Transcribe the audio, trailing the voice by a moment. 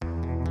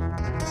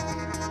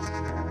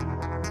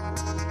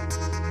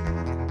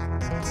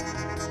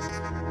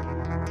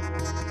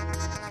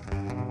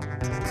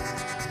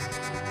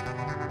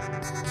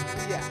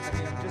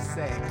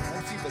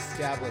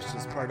established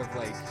as part of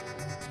like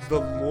the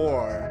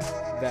lore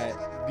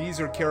that these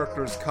are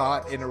characters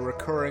caught in a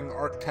recurring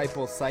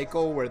archetypal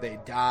cycle where they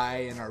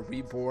die and are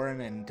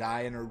reborn and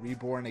die and are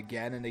reborn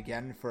again and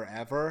again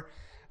forever,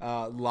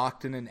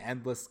 locked in an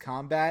endless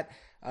combat.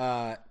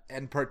 I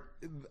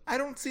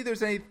don't see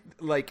there's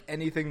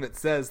anything that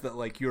says that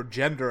like your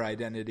gender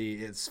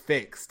identity is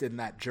fixed in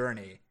that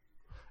journey.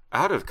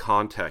 Out of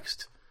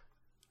context,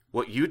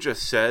 what you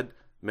just said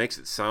makes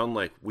it sound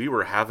like we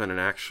were having an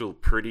actual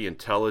pretty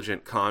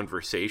intelligent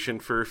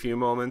conversation for a few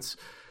moments.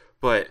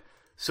 But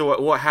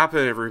so what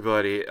happened,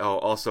 everybody? Oh,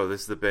 also,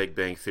 this is the Big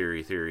Bang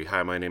Theory.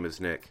 Hi, my name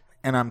is Nick.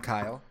 And I'm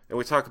Kyle. And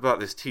we talk about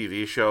this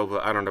TV show,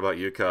 but I don't know about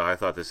you, Kyle. I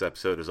thought this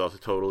episode was also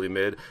totally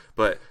mid.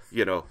 But,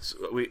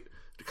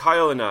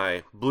 Kyle and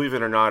I, believe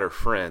it or not, are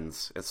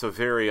friends. And so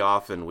very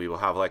often we will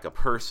have like a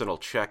personal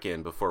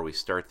check-in before we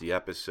start the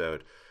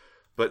episode.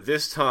 But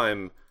this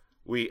time,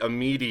 we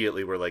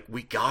immediately were like,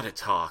 we gotta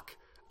talk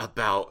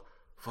about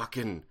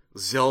fucking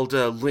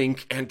Zelda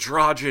Link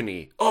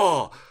androgyny.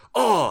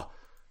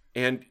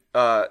 And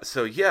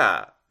so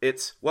yeah,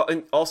 it's, well,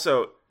 and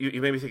also,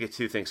 you made me think of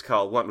two things,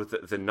 Kyle. One, with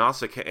the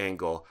Nausicaa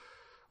angle,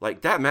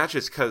 like, that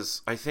matches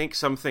because I think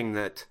something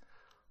that,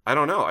 I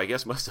don't know, I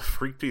guess must have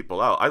freaked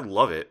people out. I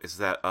love it, is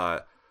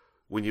that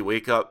when you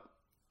wake up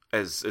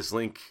as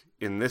Link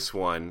in this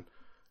one,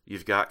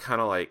 you've got kind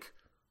of like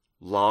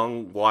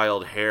long,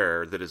 wild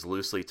hair that is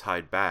loosely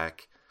tied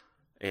back,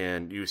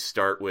 and you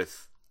start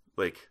with,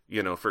 like,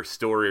 for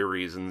story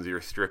reasons,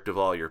 you're stripped of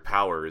all your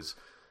powers.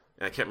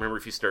 And I can't remember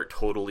if you start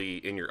totally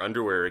in your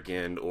underwear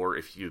again, or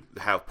if you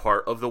have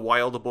part of the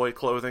wild boy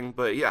clothing.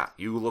 But yeah,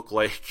 you look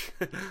like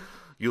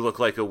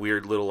a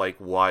weird little like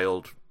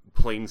wild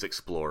plains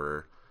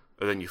explorer.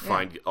 And then you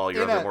find all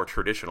your other more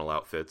traditional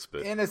outfits.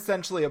 But in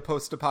essentially a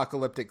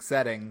post-apocalyptic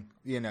setting,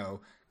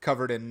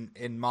 covered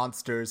in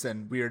monsters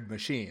and weird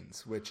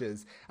machines, which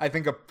is, I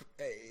think,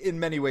 in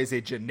many ways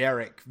a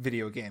generic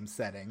video game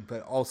setting,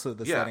 but also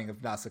the setting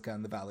of Nausicaa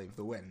and the Valley of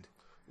the Wind.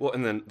 Well,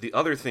 and then the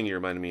other thing you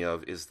reminded me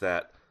of is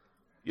that,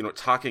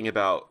 talking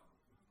about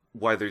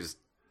why there's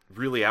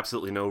really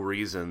absolutely no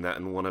reason that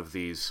in one of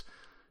these,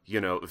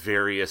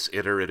 various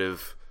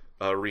iterative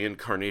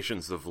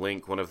reincarnations of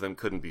Link, one of them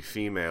couldn't be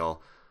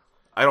female.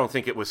 I don't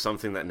think it was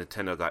something that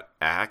Nintendo got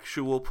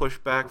actual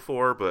pushback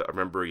for, but I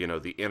remember,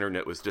 the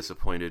internet was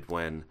disappointed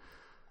when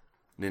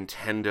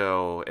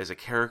Nintendo, as a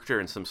character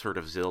in some sort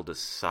of Zelda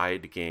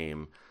side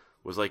game,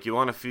 was like, you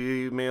want a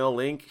female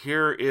Link?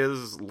 Here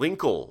is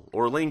Linkle,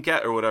 or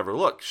Linkette, or whatever.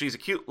 Look, she's a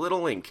cute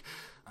little Link.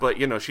 But,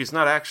 she's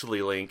not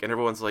actually Link, and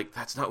everyone's like,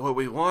 that's not what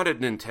we wanted,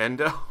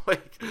 Nintendo.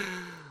 Like,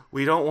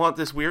 we don't want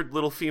this weird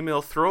little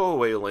female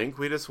throwaway Link.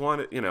 We just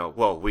want it,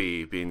 well,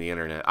 we being the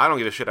internet. I don't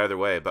give a shit either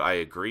way, but I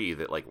agree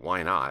that, like,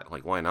 why not?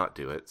 Like, why not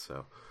do it?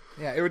 So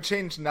yeah, it would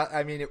change.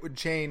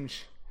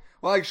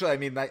 Well,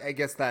 actually, I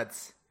guess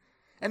that's.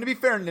 And to be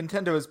fair,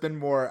 Nintendo has been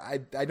more.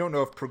 I don't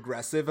know if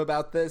progressive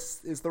about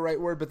this is the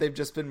right word, but they've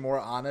just been more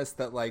honest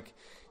that, like,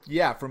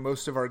 yeah, for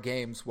most of our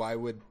games, why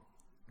would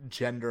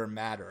gender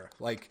matter?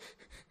 Like,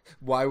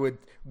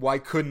 why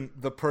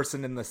couldn't the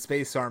person in the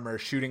space armor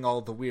shooting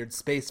all the weird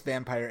space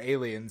vampire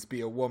aliens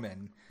be a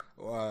woman?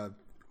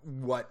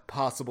 What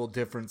possible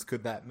difference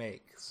could that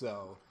make?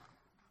 So,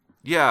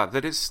 yeah,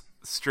 that is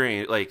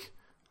strange. Like,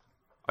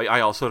 I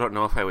also don't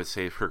know if I would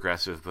say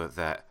progressive, but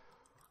that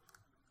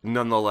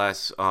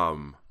nonetheless,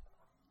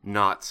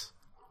 not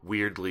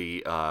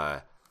weirdly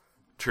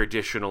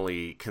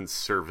traditionally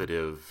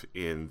conservative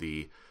in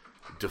the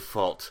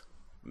default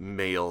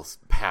male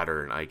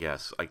pattern, I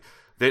guess. Like,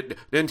 the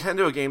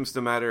Nintendo games,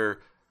 no matter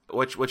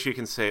what you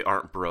can say,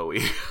 aren't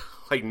broy.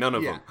 Like, none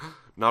of them.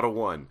 Not a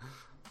one.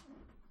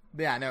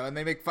 Yeah, no, and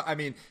they make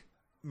fun.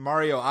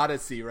 Mario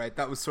Odyssey, right?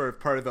 That was sort of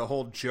part of the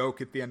whole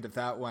joke at the end of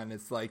that one.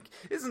 It's like,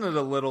 isn't it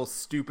a little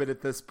stupid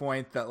at this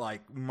point that,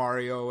 like,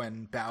 Mario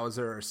and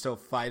Bowser are still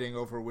fighting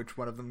over which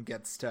one of them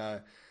gets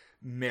to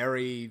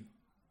marry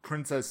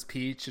Princess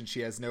Peach and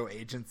she has no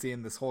agency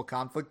in this whole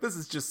conflict? This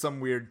is just some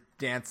weird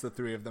dance the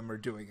three of them are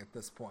doing at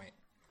this point.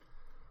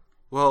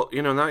 Well,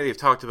 now that you've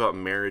talked about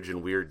marriage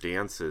and weird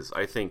dances,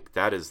 I think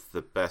that is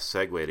the best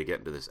segue to get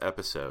into this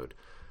episode.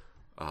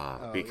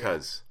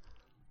 Because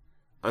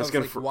I was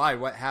going to... Why?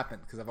 What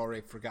happened? Because I've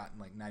already forgotten,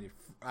 like, 90...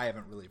 I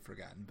haven't really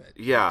forgotten, but...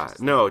 Yeah,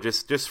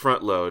 just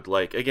front load.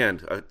 Like,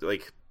 again,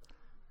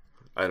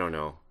 I don't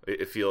know.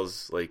 It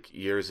feels like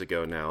years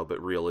ago now,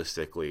 but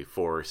realistically,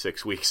 4 or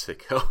 6 weeks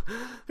ago.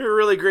 They're a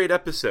really great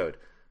episode.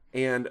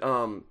 And,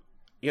 I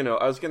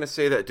was going to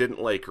say that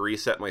didn't, like,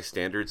 reset my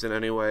standards in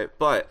any way,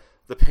 but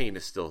the pain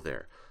is still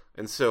there.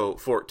 And so,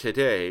 for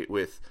today,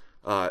 with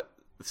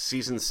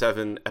Season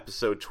 7,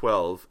 Episode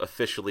 12,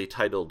 officially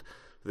titled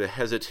The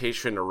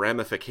Hesitation or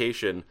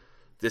Ramification,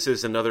 this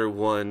is another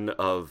one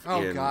of...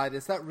 Oh, God,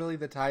 is that really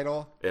the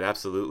title? It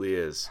absolutely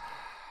is.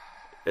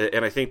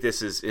 And I think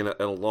this is in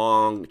a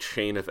long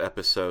chain of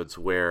episodes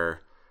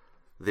where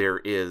there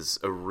is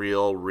a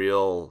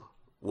real,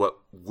 what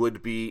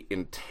would be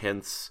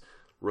intense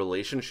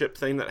relationship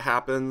thing that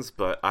happens,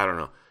 but I don't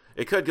know.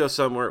 It could go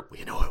somewhere.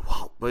 We know it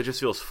won't, but it just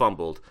feels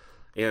fumbled.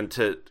 And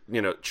to,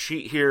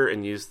 cheat here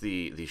and use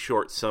the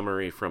short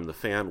summary from the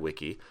fan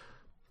wiki,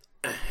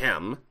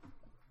 ahem,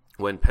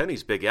 when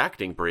Penny's big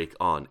acting break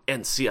on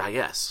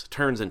NCIS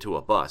turns into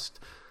a bust,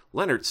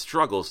 Leonard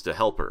struggles to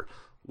help her,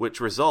 which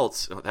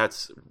results in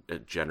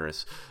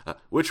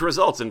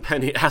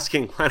Penny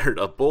asking Leonard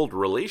a bold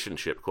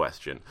relationship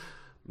question.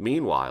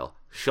 Meanwhile,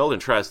 Sheldon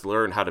tries to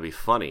learn how to be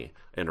funny,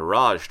 and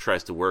Raj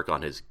tries to work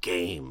on his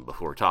game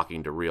before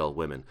talking to real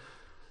women.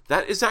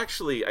 That is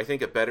actually, I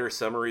think, a better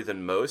summary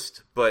than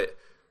most, but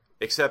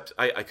except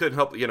I couldn't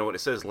help, when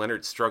it says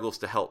Leonard struggles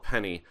to help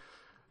Penny,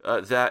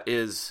 that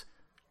is,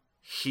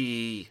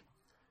 he,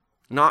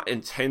 not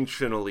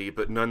intentionally,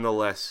 but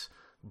nonetheless,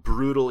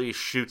 brutally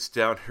shoots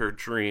down her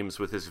dreams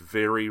with his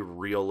very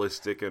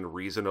realistic and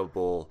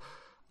reasonable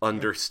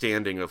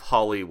understanding of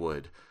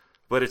Hollywood.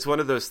 But it's one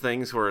of those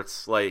things where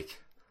it's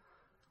like,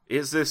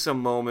 is this a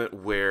moment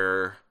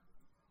where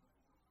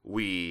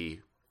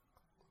we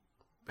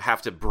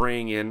have to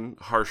bring in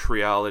harsh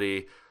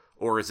reality,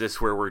 or is this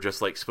where we're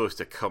just like supposed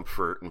to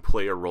comfort and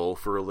play a role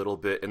for a little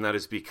bit? And that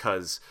is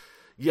because,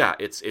 yeah,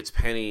 it's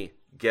Penny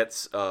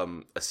gets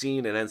a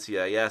scene in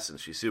NCIS and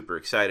she's super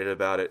excited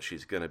about it.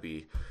 She's going to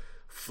be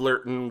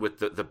flirting with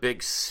the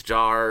big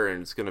star,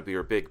 and it's going to be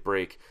her big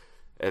break.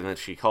 And then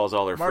she calls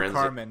all her friends.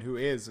 Mark Harmon, who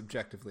is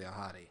objectively a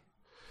hottie.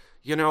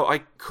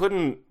 I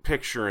couldn't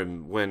picture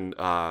him when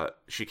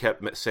she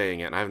kept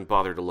saying it, and I haven't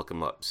bothered to look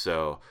him up.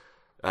 So,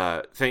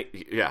 I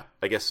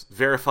guess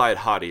verified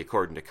hottie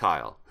according to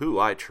Kyle, who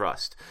I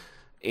trust.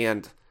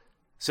 And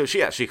so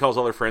she calls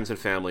all her friends and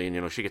family,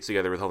 and she gets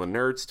together with all the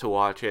nerds to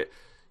watch it.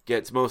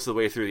 Gets most of the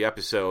way through the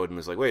episode, and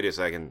is like, "Wait a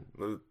second,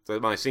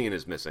 my scene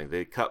is missing.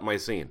 They cut my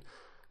scene."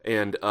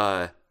 And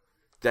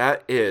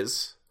that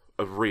is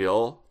a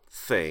real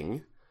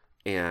thing,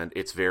 and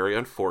it's very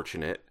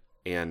unfortunate.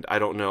 And I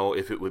don't know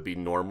if it would be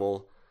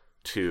normal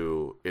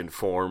to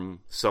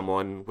inform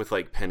someone with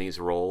like Penny's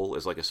role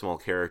as like a small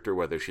character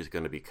whether she's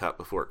going to be cut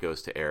before it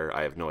goes to air.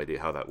 I have no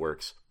idea how that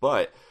works.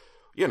 But,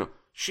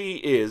 she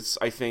is,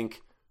 I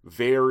think,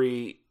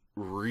 very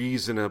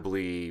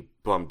reasonably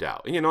bummed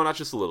out. And, not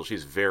just a little,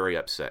 she's very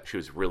upset. She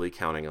was really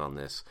counting on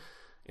this.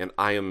 And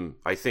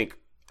I think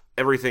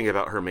everything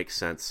about her makes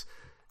sense.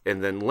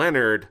 And then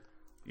Leonard,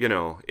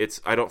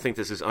 I don't think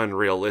this is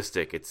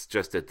unrealistic. It's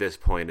just at this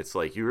point, it's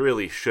like, you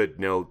really should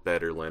know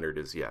better. Leonard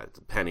is,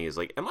 Penny is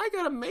like, am I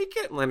going to make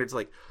it? And Leonard's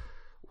like,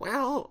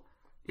 well,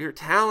 you're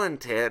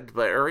talented,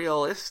 but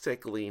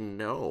realistically,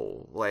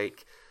 no.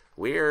 Like,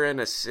 we're in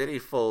a city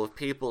full of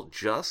people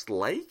just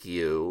like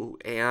you,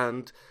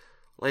 and,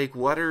 like,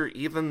 what are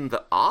even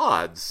the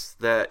odds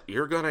that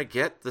you're going to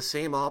get the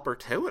same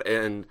opportunity?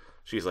 And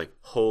she's like,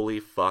 holy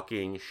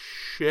fucking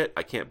shit,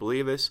 I can't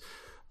believe this.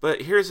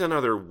 But here's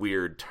another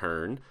weird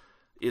turn,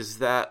 is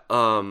that,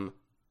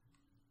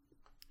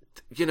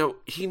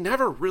 he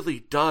never really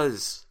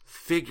does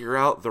figure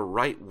out the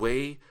right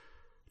way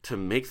to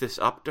make this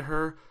up to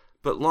her.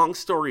 But long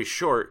story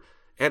short,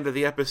 end of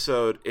the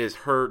episode is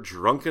her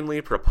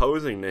drunkenly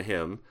proposing to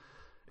him,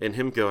 and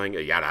him going,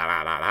 yada,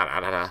 da, da, da,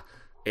 da, da.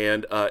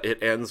 And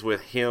it ends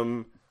with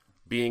him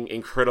being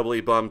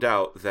incredibly bummed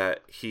out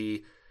that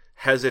he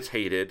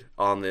hesitated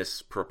on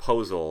this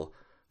proposal,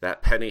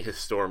 that Penny has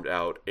stormed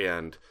out,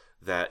 and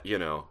that,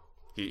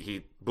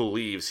 he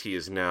believes he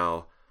is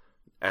now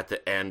at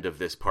the end of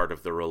this part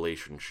of the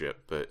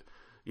relationship. But,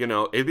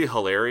 it'd be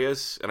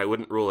hilarious, and I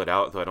wouldn't rule it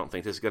out, though I don't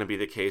think this is going to be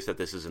the case, that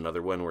this is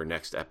another one where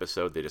next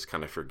episode they just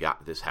kind of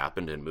forgot this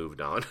happened and moved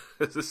on.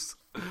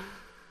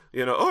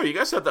 Oh, you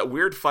guys had that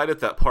weird fight at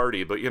that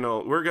party, but,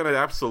 we're going to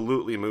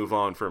absolutely move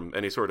on from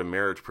any sort of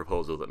marriage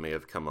proposal that may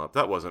have come up.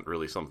 That wasn't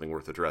really something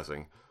worth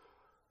addressing.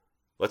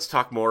 Let's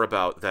talk more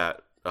about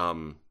that,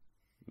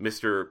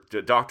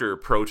 Dr.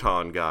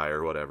 Proton guy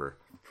or whatever.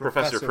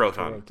 Professor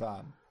Proton.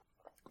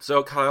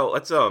 So, Kyle,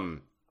 let's,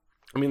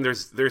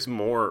 there's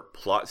more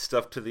plot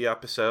stuff to the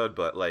episode,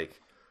 but, like,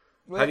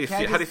 how do you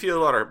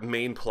feel about our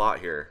main plot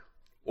here?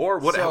 Or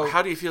what?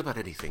 How do you feel about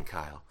anything,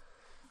 Kyle?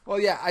 Well,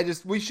 yeah,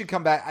 we should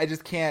come back. I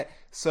just can't.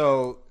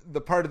 So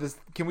the part of this,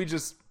 can we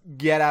just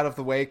get out of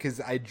the way? Because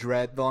I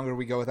dread the longer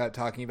we go without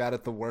talking about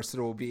it, the worse it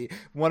will be.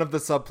 One of the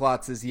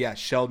subplots is,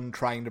 Sheldon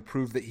trying to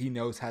prove that he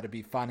knows how to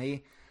be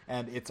funny,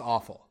 and it's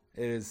awful.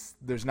 There's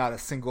not a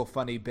single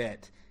funny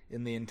bit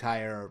in the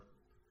entire,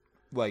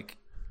 like,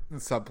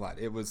 subplot.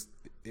 It was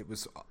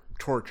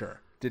torture.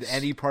 Did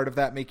any part of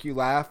that make you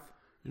laugh?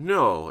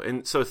 No,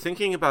 and so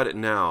thinking about it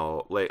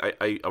now, like,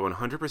 I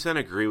 100%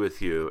 agree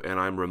with you, and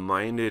I'm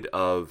reminded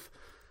of,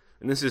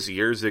 and this is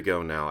years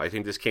ago now, I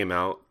think this came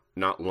out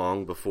not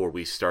long before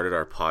we started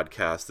our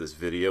podcast. This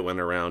video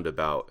went around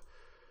about,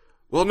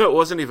 well, no, it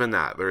wasn't even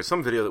that. There was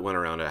some video that went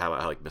around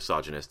about how like,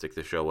 misogynistic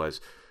the show was.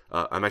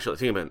 I'm actually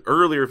thinking of an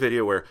earlier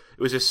video where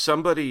it was just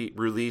somebody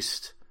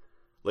released,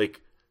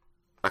 like,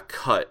 a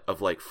cut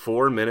of, like,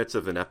 4 minutes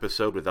of an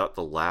episode without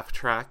the laugh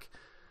track,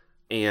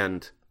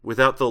 and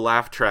without the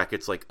laugh track,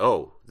 it's like,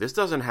 oh, this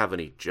doesn't have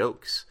any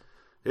jokes.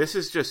 This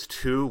is just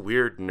two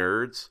weird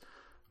nerds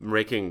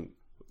making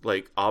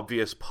like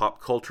obvious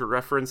pop culture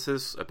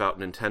references about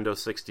Nintendo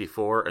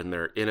 64 and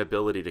their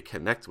inability to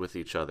connect with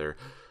each other,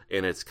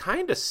 and it's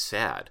kind of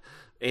sad.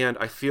 And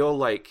I feel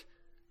like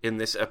in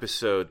this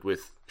episode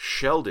with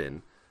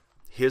Sheldon,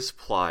 his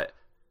plot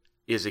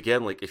is,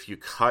 again, like if you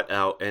cut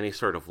out any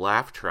sort of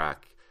laugh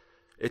track,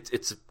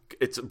 it's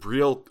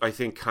real, I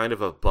think, kind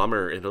of a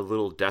bummer and a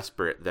little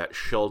desperate that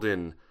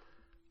Sheldon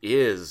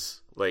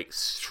is like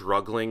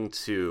struggling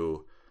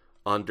to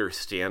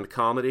understand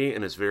comedy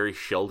in his very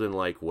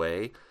Sheldon-like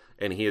way,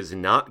 and he is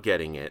not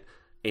getting it.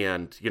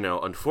 And, you know,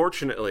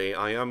 unfortunately,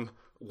 I am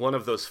one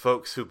of those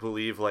folks who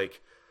believe,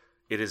 like,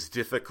 it is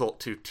difficult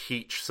to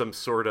teach some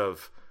sort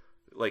of,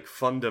 like,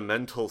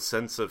 fundamental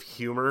sense of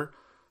humor,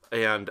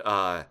 and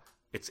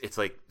it's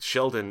like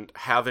Sheldon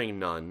having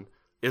none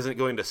isn't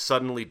going to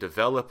suddenly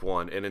develop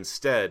one, and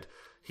instead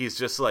he's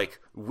just like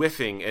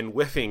whiffing and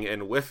whiffing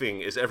and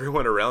whiffing as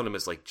everyone around him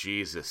is like,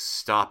 Jesus,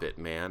 stop it,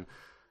 man.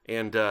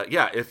 And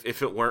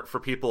if it weren't for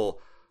people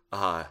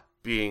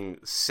being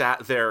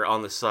sat there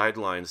on the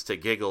sidelines to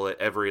giggle at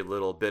every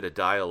little bit of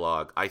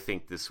dialogue, I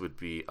think this would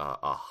be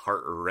a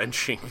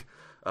heart-wrenching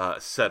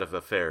set of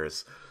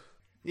affairs.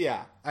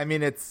 Yeah, I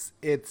mean, it's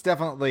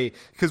definitely,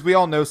 because we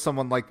all know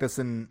someone like this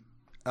in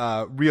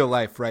real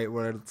life, right?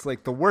 Where it's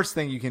like the worst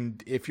thing you can,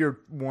 if you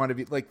want to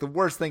be like, the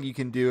worst thing you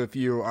can do if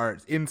you are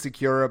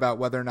insecure about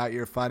whether or not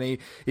you're funny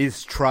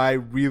is try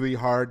really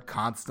hard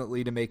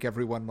constantly to make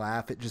everyone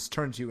laugh. It just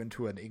turns you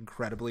into an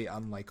incredibly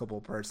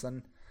unlikable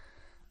person.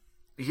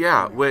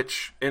 Yeah,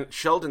 and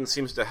Sheldon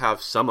seems to have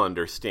some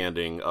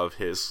understanding of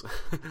his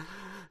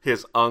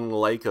his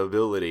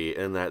unlikability,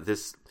 and that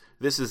this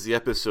is the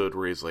episode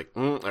where he's like,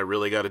 I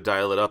really got to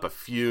dial it up a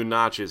few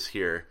notches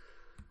here.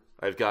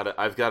 I've got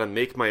to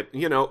make my,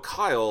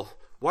 Kyle,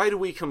 why do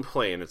we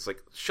complain? It's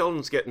like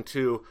Sheldon's getting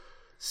too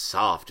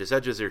soft. His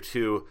edges are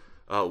too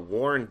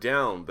worn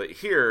down. But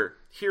here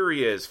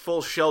he is,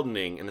 full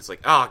Sheldoning, and it's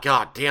like, oh,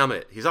 God damn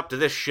it. He's up to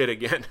this shit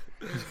again.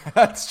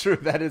 That's true.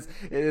 It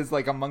is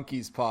like a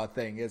monkey's paw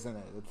thing, isn't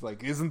it? It's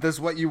like, isn't this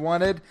what you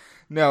wanted?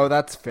 No,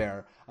 that's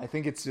fair. I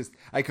think it's just,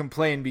 I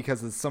complain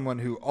because as someone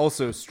who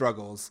also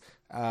struggles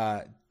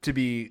to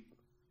be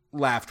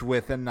laughed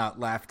with and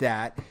not laughed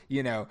at,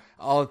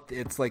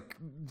 it's like,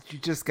 you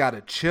just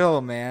gotta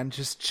chill, man.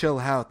 Just chill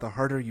out. The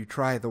harder you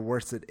try, the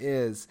worse it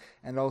is.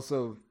 And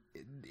also,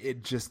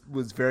 it just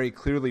was very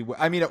clearly,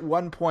 I mean, at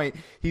one point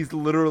he's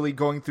literally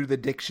going through the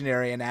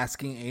dictionary and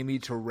asking Amy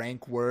to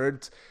rank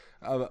words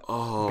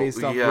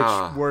based on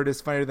which word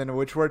is funnier than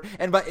which word.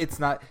 But it's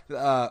not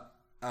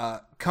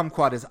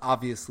kumquat is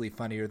obviously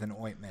funnier than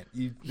ointment.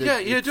 You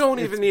don't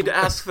even need to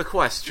ask the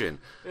question.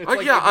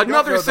 Like,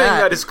 another thing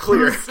that is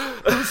clear.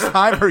 Whose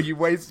time are you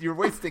wasting? You're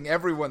wasting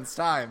everyone's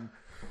time.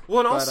 Well,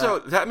 and also,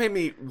 that made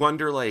me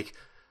wonder, like,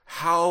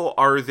 how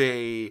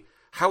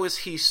is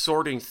he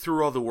sorting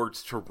through all the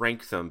words to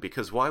rank them?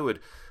 Because why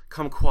would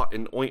kumquat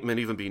and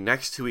ointment even be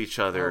next to each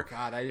other? Oh,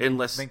 God, I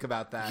didn't think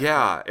about that.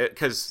 Yeah,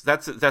 because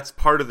that's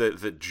part of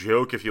the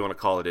joke, if you want to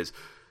call it, is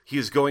he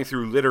is going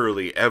through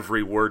literally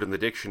every word in the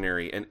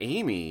dictionary, and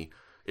Amy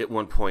at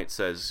one point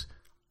says,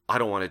 I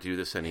don't want to do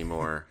this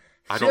anymore.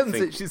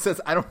 She says,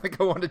 I don't think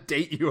I want to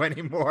date you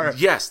anymore.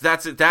 Yes,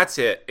 that's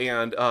it.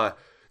 And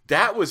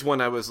that was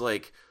when I was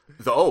like,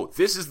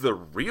 this is the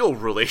real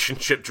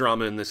relationship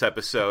drama in this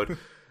episode.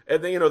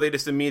 And then, they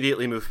just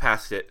immediately move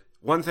past it.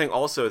 One thing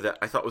also that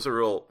I thought was a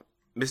real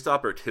missed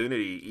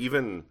opportunity,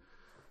 even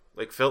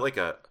like felt like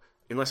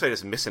unless I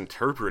just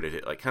misinterpreted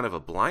it, like kind of a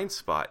blind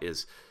spot,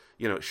 is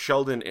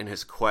Sheldon in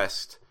his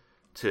quest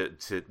to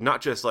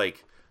not just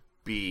like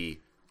be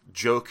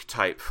joke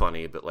type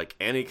funny, but like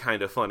any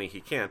kind of funny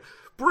he can,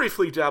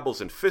 briefly dabbles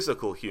in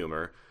physical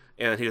humor,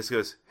 and he just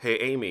goes, "Hey,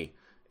 Amy,"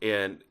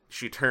 and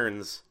she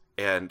turns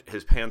and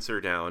his pants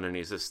are down and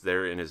he's just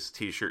there in his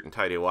t-shirt and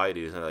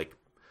tighty-whities, and like,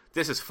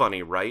 this is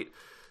funny, right?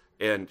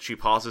 And she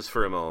pauses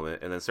for a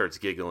moment and then starts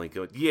giggling,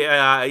 going,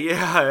 yeah,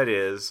 it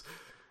is.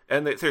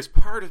 And there's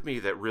part of me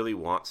that really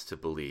wants to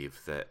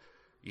believe that,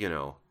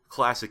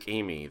 classic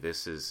Amy,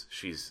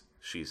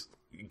 she's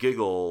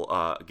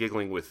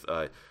giggling with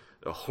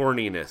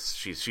horniness.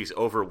 She's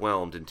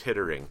overwhelmed and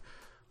tittering.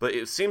 But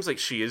it seems like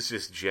she is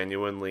just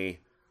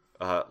genuinely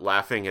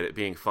laughing at it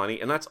being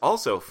funny, and that's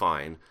also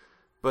fine.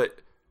 But,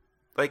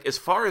 like, as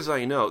far as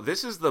I know,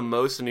 this is the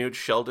most nude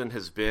Sheldon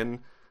has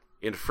been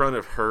in front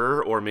of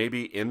her, or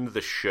maybe in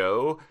the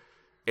show,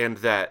 and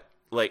that,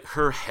 like,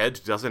 her head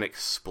doesn't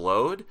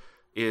explode,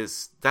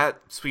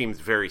 that seems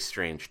very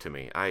strange to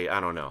me. I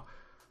don't know.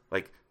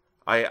 Like,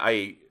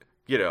 I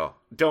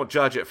don't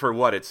judge it for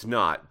what it's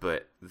not,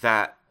 but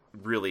that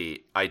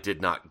really, I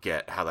did not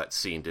get how that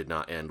scene did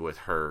not end with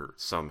her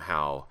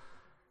somehow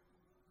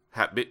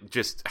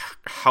just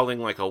howling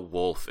like a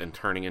wolf and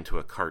turning into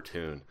a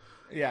cartoon.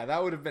 Yeah,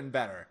 that would have been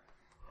better.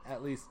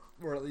 At least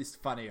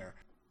funnier.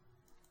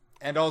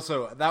 And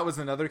also, that was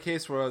another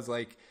case where I was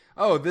like,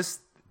 oh,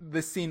 this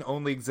this scene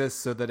only exists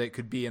so that it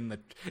could be in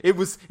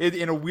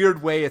in a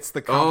weird way, it's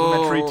the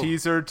complimentary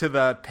teaser to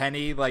the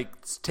Penny, like,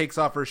 takes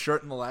off her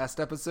shirt in the last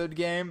episode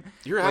game.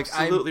 You're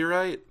absolutely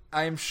right.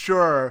 I'm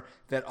sure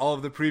that all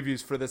of the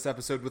previews for this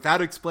episode,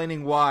 without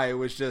explaining why,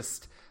 was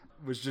just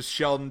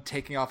Sheldon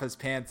taking off his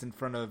pants in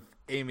front of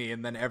Amy,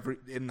 and then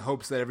in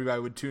hopes that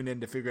everybody would tune in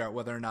to figure out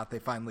whether or not they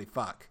finally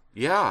fuck.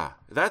 Yeah,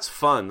 that's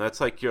fun.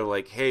 That's like, you're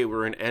like, hey,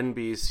 we're an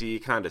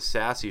NBC kind of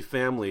sassy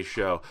family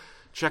show.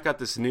 Check out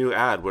this new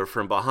ad where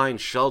from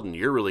behind Sheldon,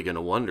 you're really going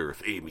to wonder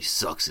if Amy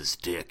sucks his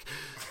dick.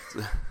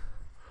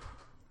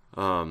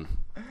 And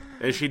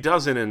she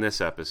doesn't in this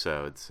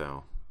episode,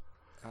 so...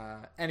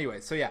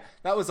 Anyway, so yeah,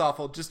 that was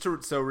awful.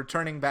 So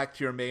returning back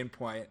to your main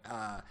point,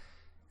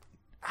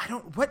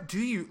 what do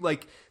you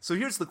like? So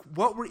here's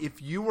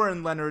if you were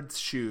in Leonard's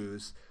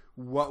shoes,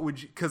 what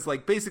would you? Because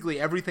like basically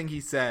everything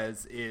he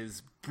says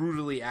is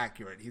brutally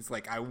accurate. He's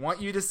like, I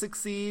want you to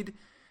succeed.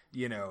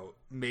 You know,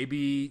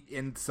 maybe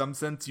in some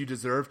sense you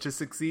deserve to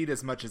succeed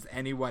as much as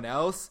anyone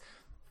else.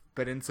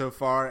 But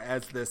insofar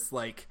as this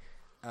like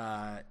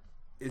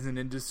is an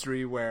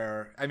industry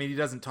where, I mean, he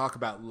doesn't talk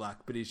about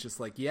luck, but he's just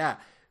like, yeah.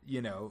 You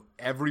know,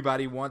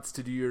 everybody wants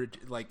to do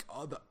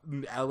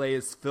LA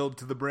is filled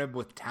to the brim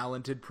with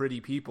talented, pretty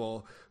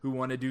people who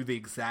want to do the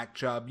exact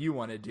job you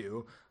want to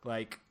do.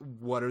 Like,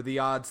 what are the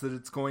odds that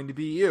it's going to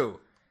be you?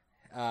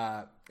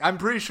 I'm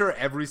pretty sure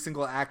every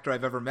single actor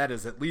I've ever met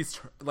is at least,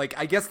 like,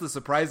 I guess the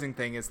surprising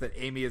thing is that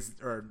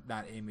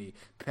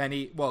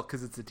Penny, well,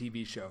 because it's a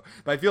TV show.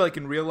 But I feel like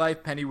in real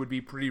life, Penny would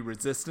be pretty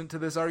resistant to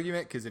this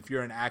argument, because if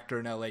you're an actor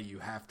in LA, you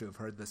have to have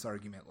heard this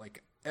argument,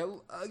 like,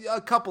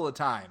 a couple of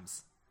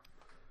times.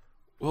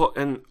 Well,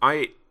 and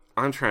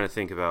I'm trying to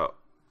think about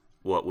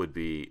what would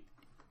be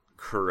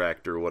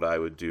correct or what I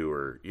would do,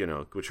 or, you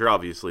know, which are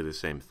obviously the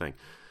same thing.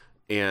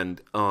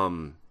 And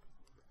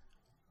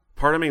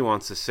part of me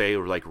wants to say,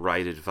 like,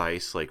 right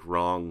advice, like,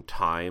 wrong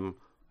time.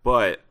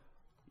 But,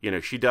 you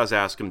know, she does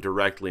ask him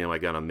directly, am I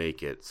going to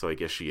make it? So I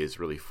guess she is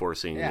really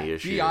forcing the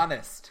issue. Be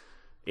honest.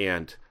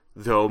 And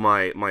though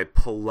my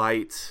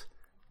polite,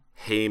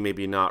 hey,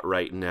 maybe not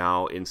right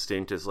now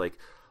instinct is like,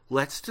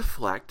 let's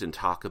deflect and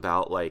talk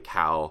about, like,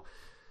 how...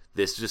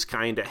 this just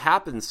kind of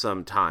happens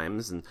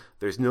sometimes, and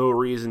there's no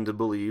reason to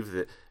believe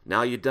that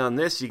now you've done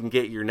this, you can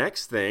get your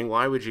next thing.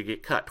 Why would you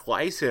get cut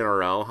twice in a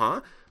row,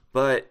 huh?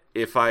 But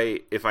if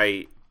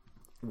I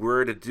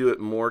were to do it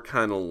more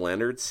kind of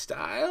Leonard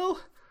style,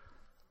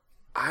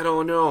 I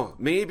don't know.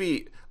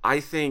 Maybe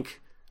I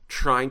think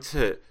trying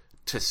to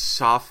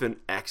soften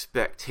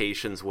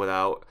expectations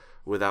without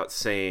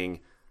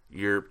saying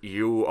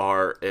you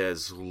are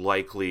as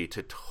likely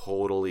to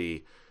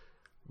totally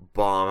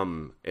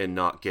bomb and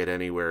not get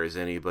anywhere as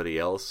anybody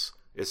else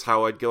is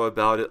how I'd go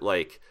about it.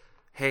 Like,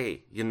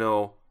 hey, you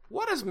know,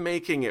 what does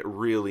making it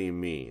really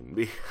mean?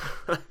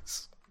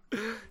 Because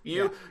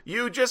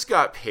you just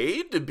got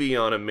paid to be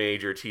on a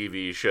major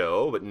TV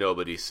show, but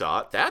nobody saw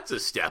it. That's a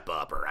step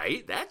up,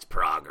 right? That's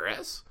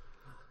progress.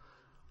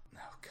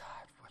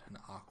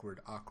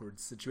 Awkward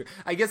situation.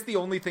 I guess the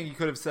only thing you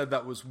could have said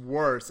that was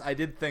worse, I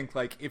did think,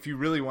 like, if they'd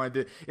really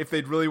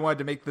wanted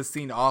to make this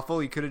scene awful,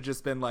 he could have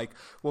just been like,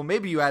 well,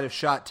 maybe you had a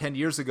shot 10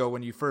 years ago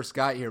when you first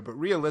got here, but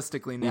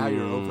realistically now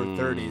you're over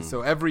 30.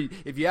 So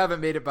if you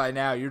haven't made it by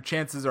now, your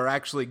chances are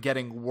actually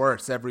getting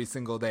worse every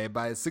single day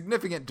by a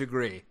significant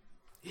degree.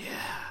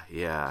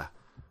 Yeah.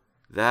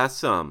 That's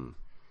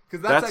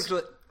because that's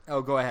actually...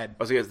 Oh, go ahead.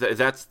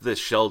 That's the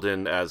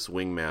Sheldon as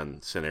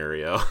wingman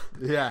scenario.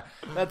 Yeah,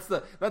 that's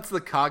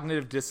the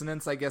cognitive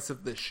dissonance, I guess,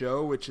 of the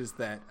show, which is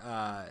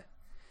that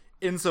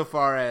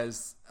insofar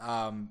as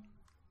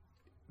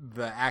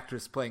the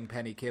actress playing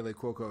Penny, Kaylee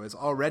Cuoco, is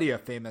already a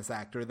famous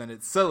actor, then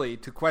it's silly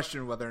to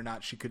question whether or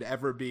not she could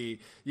ever be,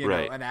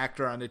 an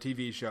actor on a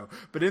TV show.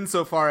 But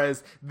insofar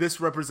as this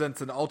represents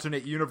an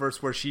alternate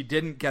universe where she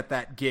didn't get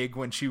that gig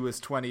when she was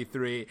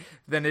 23,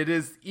 then it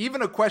is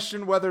even a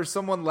question whether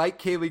someone like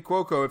Kaylee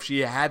Cuoco, if she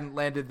hadn't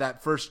landed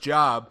that first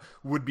job,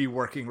 would be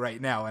working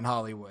right now in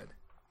Hollywood.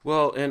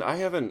 Well, and I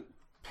haven't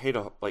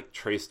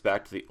traced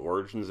back to the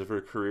origins of her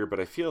career, but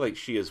I feel like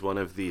she is one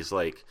of these,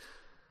 like,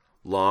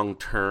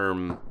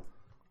 long-term,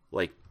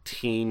 like,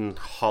 teen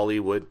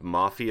Hollywood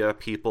mafia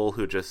people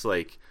who just,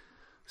 like,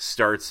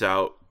 starts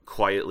out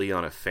quietly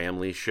on a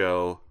family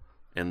show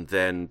and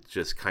then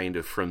just kind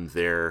of from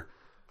there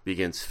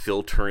begins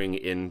filtering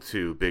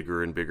into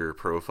bigger and bigger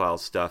profile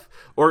stuff.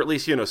 Or at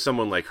least,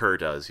 someone like her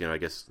does. I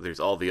guess there's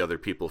all the other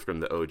people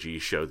from the OG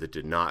show that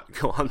did not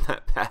go on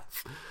that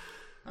path.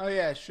 Oh,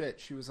 yeah,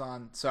 shit. She was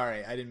on...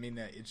 Sorry, I didn't mean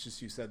that. It's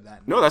just you said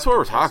that. No, that's what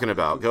we're talking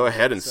about. Go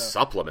ahead and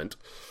supplement.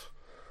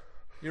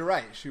 You're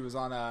right. She was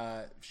on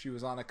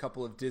a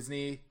couple of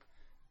Disney.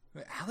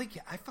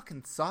 I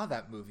fucking saw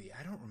that movie.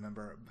 I don't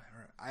remember.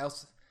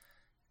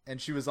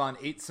 And she was on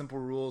 8 Simple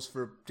Rules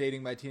for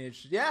Dating My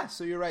Teenage. Yeah,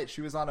 so you're right.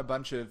 She was on a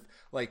bunch of,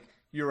 like,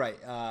 you're right.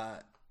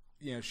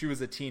 she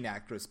was a teen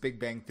actress. Big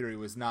Bang Theory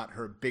was not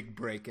her big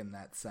break in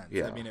that sense.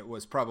 Yeah. I mean, it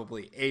was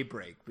probably a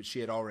break, but she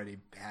had already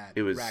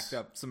racked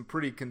up some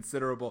pretty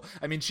considerable.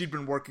 I mean, she'd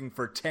been working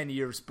for 10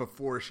 years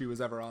before she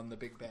was ever on the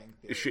Big Bang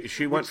Theory.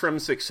 She went from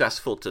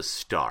successful to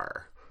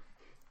star.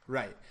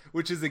 Right.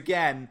 Which is,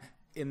 again,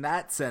 in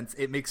that sense,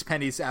 it makes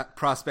Penny's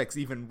prospects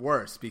even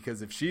worse,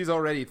 because if she's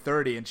already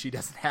 30 and she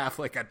doesn't have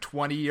like a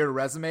 20-year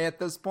resume at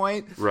this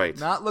point, right,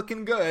 not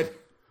looking good.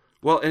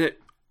 Well, and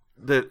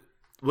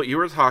what you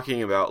were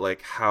talking about,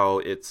 like how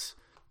it's,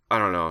 I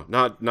don't know,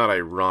 not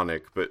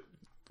ironic, but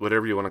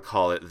whatever you want to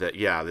call it, that,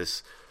 yeah,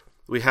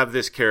 we have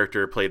this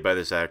character played by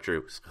this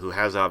actor who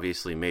has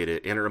obviously made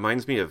it, and it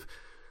reminds me of,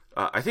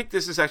 I think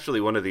this is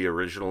actually one of the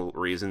original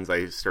reasons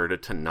I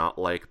started to not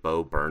like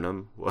Bo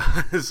Burnham,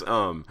 was,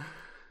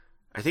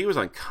 I think it was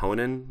on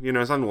Conan, it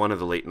was on one of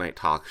the late night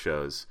talk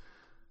shows,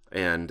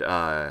 and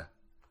the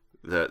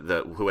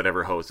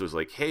whatever host was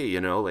like, hey,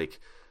 like,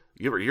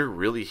 you're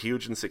really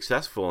huge and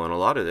successful, and a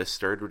lot of this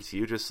started with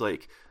you just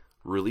like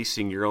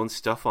releasing your own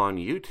stuff on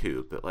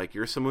YouTube, but like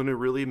you're someone who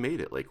really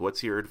made it. Like,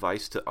 what's your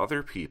advice to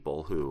other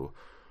people who,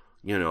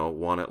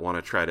 want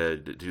to try to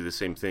do the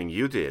same thing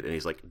you did? And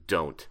he's like,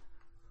 don't.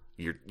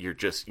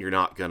 You're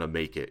not gonna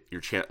make it.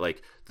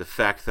 Like, the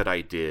fact that I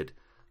did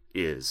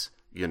is,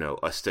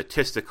 a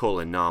statistical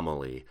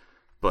anomaly,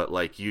 but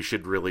like you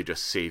should really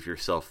just save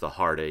yourself the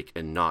heartache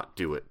and not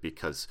do it,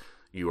 because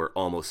you are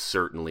almost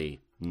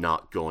certainly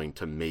not going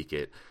to make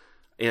it.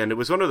 And it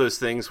was one of those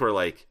things where,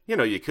 like,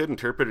 you could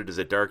interpret it as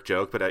a dark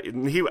joke, but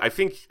I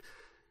think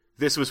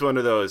this was one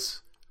of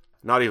those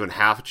not even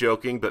half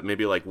joking, but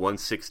maybe like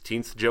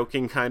 1/16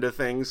 joking kind of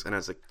things. And I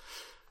was like,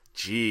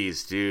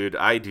 geez, dude,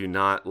 I do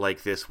not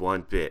like this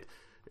one bit.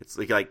 It's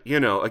like,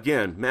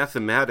 again,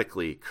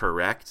 mathematically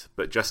correct,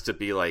 but just to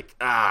be like,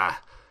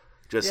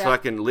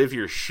 fucking live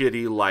your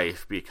shitty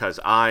life because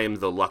I'm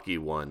the lucky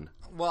one.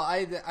 Well,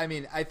 I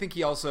mean, I think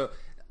he also,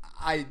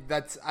 I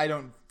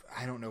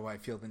don't know why I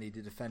feel the need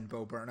to defend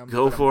Bo Burnham.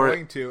 Go for it. I'm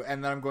going to,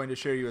 and then I'm going to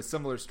share you a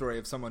similar story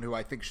of someone who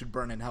I think should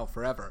burn in hell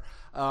forever.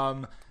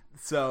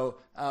 So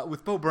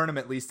with Bo Burnham,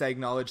 at least, I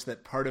acknowledge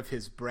that part of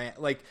his brand,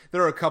 like,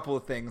 there are a couple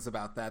of things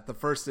about that. The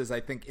first is, I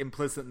think,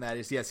 implicit in that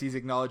is, yes, he's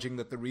acknowledging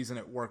that the reason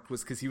it worked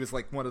was because he was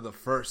like one of the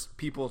first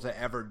people to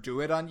ever do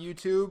it on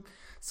YouTube.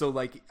 So,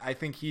 like, I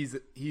think he's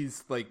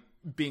like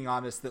being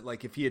honest that,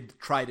 like, if he had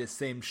tried his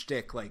same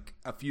shtick like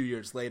a few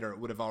years later, it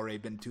would have already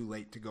been too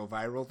late to go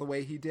viral the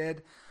way he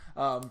did.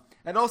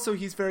 And also,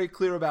 he's very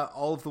clear about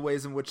all of the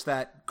ways in which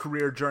that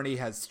career journey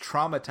has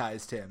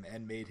traumatized him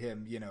and made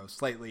him,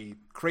 slightly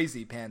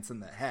crazy pants in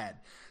the head.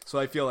 So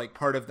I feel like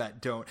part of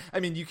that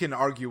you can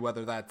argue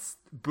whether that's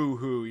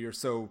boo-hoo, you're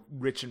so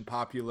rich and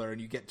popular and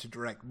you get to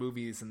direct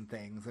movies and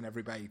things and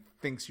everybody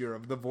thinks you're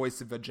the voice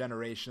of a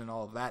generation and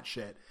all of that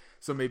shit.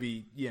 So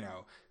maybe,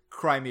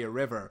 cry me a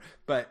river.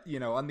 But,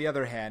 on the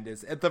other hand,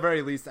 is at the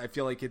very least, I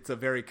feel like it's a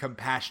very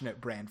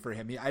compassionate brand for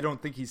him. I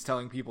don't think he's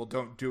telling people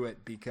don't do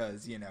it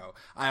because,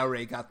 I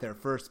already got their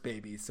first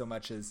baby, so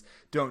much as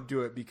don't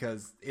do it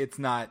because it's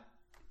not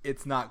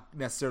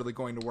necessarily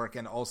going to work.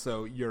 And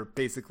also you're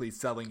basically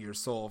selling your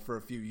soul for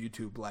a few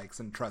YouTube likes.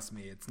 And trust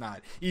me, it's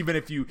not, even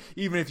if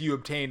you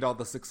obtained all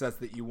the success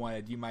that you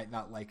wanted, you might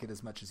not like it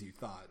as much as you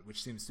thought,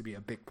 which seems to be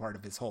a big part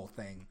of his whole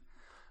thing.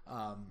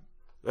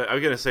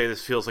 I'm gonna say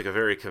this feels like a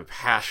very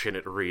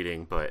compassionate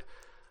reading, but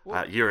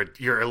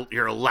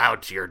you're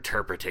allowed to your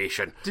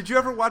interpretation. Did you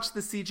ever watch the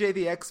CJ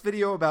the X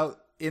video about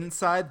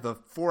Inside, the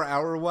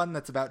 4-hour one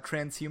that's about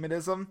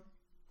transhumanism?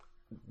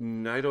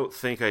 I don't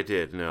think I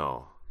did.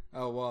 No.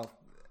 Oh well,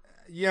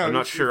 I'm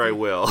not sure I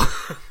will.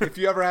 If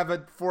you ever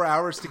have 4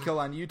 hours to kill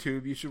on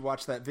YouTube, you should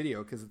watch that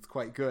video because it's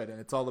quite good, and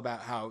it's all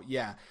about how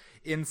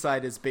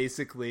Inside is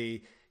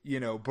basically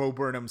Bo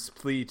Burnham's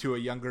plea to a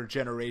younger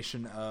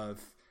generation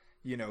of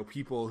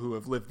people who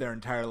have lived their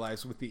entire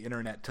lives with the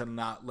internet to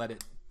not let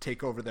it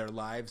take over their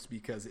lives,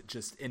 because it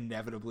just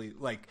inevitably,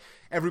 like,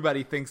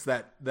 everybody thinks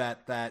that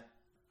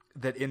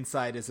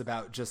Inside is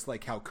about just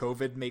like how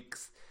COVID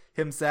makes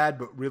him sad,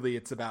 but really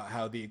it's about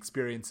how the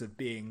experience of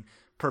being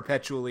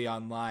perpetually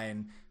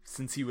online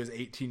since he was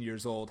 18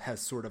 years old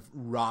has sort of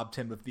robbed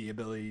him of the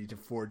ability to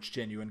forge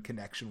genuine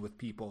connection with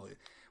people.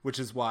 Which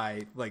is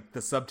why, like, the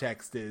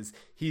subtext is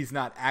he's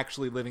not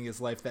actually living his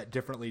life that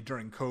differently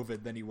during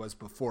COVID than he was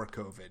before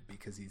COVID,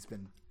 because he's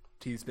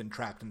been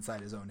trapped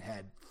inside his own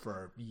head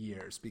for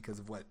years because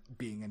of what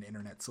being an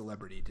internet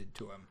celebrity did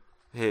to him.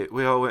 Hey,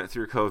 we all went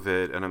through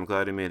COVID, and I'm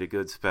glad he made a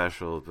good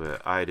special,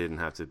 but I didn't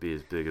have to be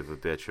as big of a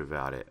bitch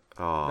about it.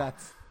 Oh,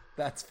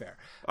 that's fair.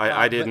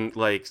 I didn't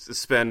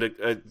spend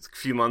a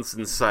few months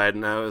inside,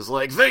 and I was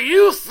like, the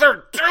youth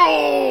are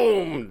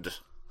doomed.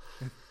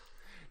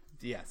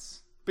 Yes.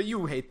 But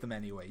you hate them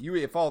anyway.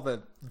 If all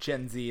the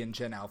Gen Z and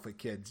Gen Alpha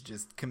kids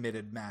just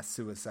committed mass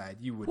suicide,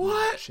 you would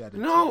not shed a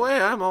tear. No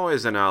way. I'm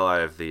always an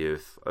ally of the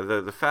youth.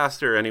 The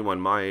faster anyone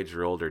my age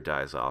or older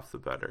dies off, the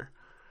better.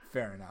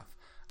 Fair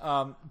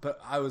enough. But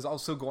I was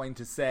also going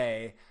to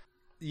say,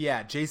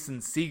 Jason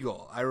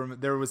Segel. I remember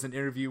there was an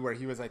interview where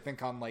he was, I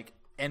think, on like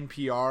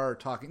NPR or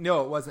talking.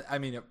 No, it wasn't. I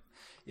mean,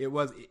 it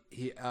was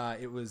he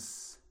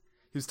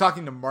was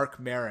talking to Mark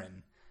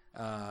Maron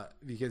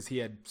because he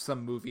had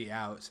some movie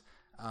out.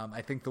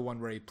 I think the one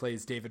where he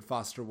plays David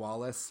Foster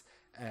Wallace.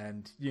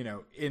 And,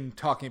 in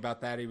talking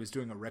about that, he was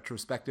doing a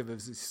retrospective of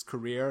his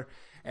career.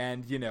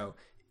 And,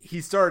 he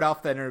started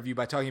off that interview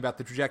by talking about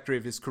the trajectory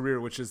of his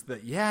career, which is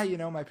that,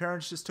 my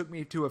parents just took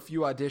me to a few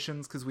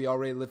auditions because we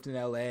already lived in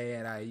LA,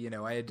 and I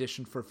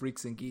auditioned for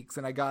Freaks and Geeks,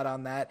 and I got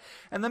on that.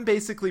 And then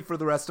basically for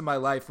the rest of my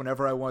life,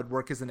 whenever I wanted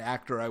work as an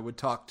actor, I would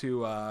talk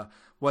to,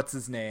 what's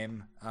his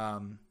name?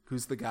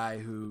 Who's the guy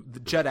the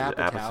Judd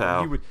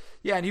Apatow.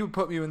 And he would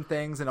put me in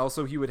things, and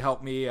also he would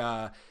help me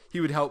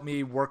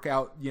work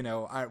out,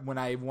 when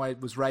I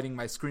was writing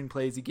my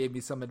screenplays, he gave me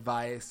some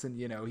advice, and,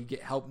 he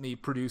helped me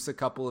produce a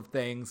couple of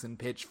things and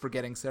pitch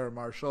Forgetting Sarah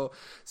Marshall.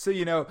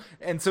 So,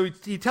 and so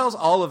he tells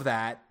all of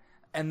that.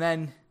 And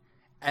then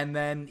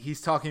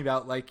he's talking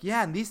about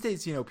and these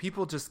days,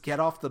 people just get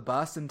off the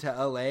bus into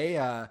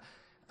LA,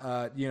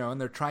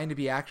 and they're trying to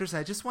be actors.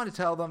 I just want to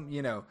tell them,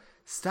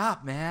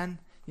 stop, man.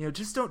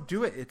 Just don't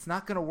do it. It's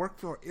not going to work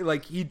for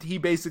he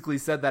basically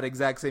said that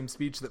exact same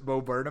speech that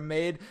Bo Burnham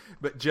made,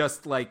 but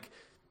just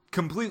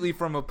completely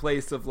from a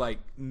place of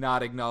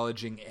not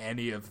acknowledging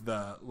any of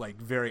the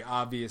very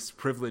obvious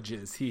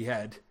privileges he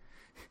had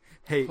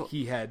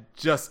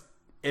just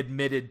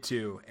admitted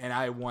to, and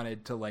I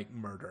wanted to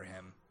murder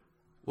him.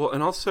 Well,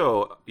 and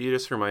also you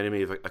just reminded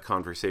me of a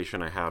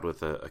conversation I had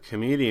with a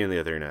comedian the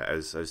other night. I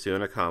was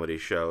doing a comedy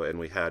show, and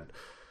we had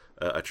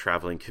a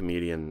traveling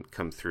comedian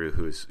come through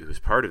who's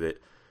part of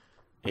it.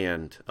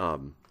 And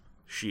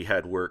she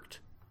had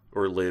worked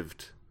or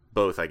lived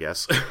both, I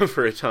guess,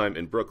 for a time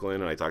in Brooklyn.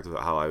 And I talked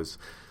about how I was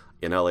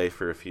in LA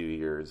for a few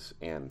years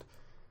and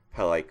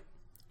how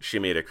she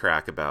made a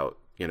crack about,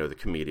 the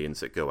comedians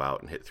that go out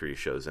and hit 3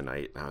 shows a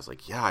night. And I was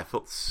like, yeah, I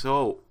felt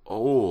so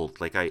old.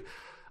 I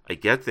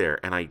get there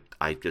and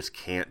I just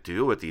can't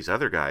do what these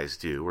other guys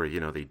do where,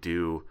 they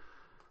do,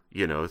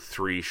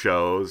 3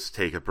 shows,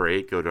 take a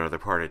break, go to another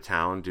part of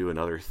town, do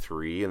another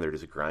 3, and they're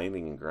just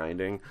grinding and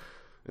grinding.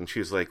 And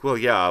she's like, well,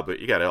 yeah, but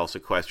you got to also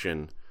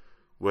question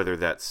whether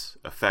that's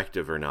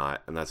effective or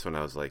not. And that's when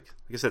I was like,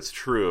 I guess that's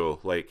true.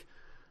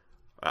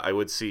 I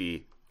would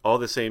see all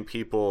the same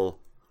people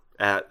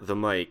at the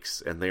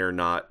mics, and they are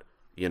not,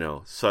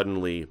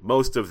 suddenly,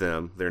 most of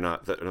them, they're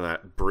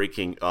not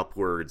breaking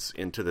upwards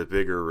into the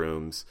bigger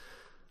rooms.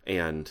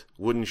 And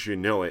wouldn't you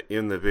know it,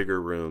 in the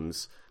bigger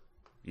rooms,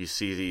 you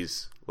see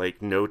these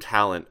no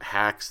talent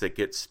hacks that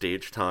get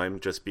stage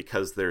time just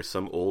because there's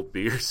some old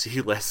B or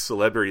C list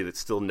celebrity that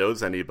still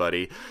knows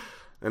anybody.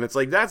 And it's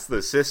that's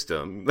the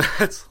system.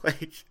 That's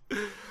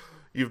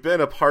you've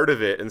been a part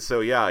of it. And so,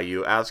 yeah,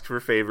 you ask for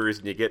favors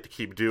and you get to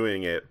keep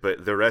doing it.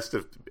 But the rest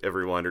of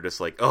everyone are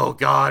just oh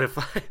God,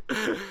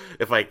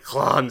 if I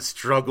claw and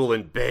struggle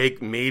and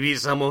beg, maybe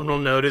someone will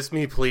notice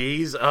me,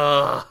 please.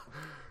 Yeah.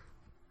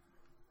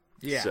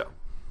 So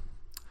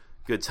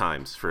good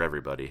times for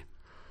everybody.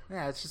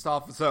 Yeah, it's just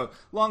awful. So,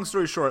 long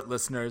story short,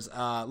 listeners,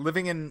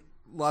 living in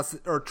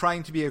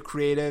trying to be a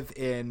creative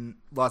in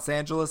Los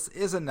Angeles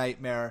is a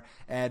nightmare,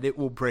 and it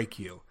will break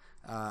you.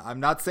 I'm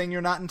not saying you're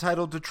not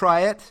entitled to try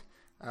it.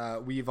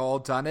 We've all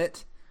done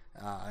it.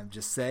 I'm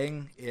just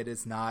saying it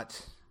is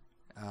not.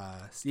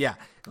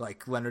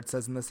 Like Leonard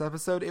says in this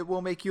episode, it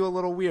will make you a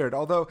little weird.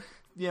 Although,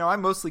 I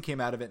mostly came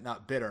out of it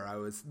not bitter.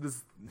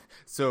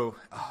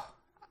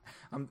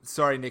 I'm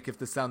sorry, Nick, if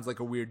this sounds like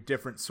a weird,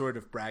 different sort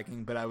of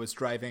bragging, but I was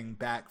driving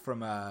back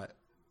from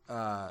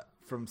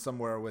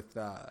somewhere with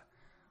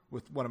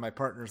one of my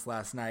partners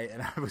last night,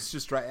 and I was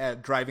just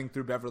driving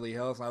through Beverly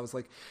Hills, and I was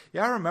like,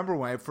 yeah, I remember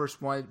when I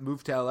first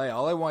moved to LA,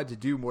 all I wanted to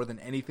do more than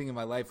anything in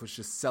my life was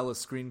just sell a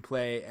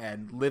screenplay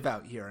and live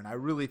out here, and I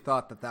really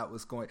thought that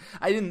was going,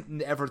 I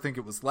didn't ever think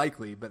it was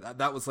likely, but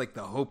that was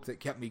the hope that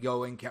kept me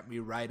going, kept me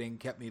writing,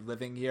 kept me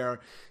living here.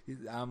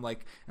 I'm and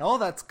all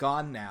that's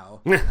gone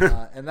now,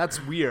 and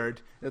that's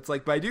weird. It's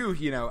but I do,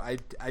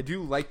 I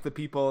do like the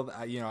people,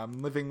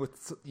 I'm living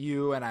with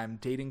you, and I'm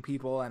dating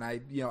people, and I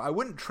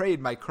wouldn't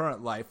trade my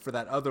current life for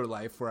that other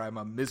life where I'm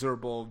a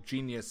miserable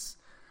genius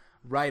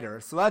writer.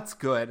 So that's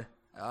good.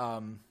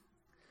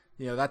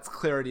 That's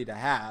clarity to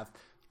have,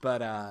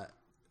 but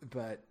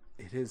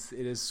it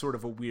is sort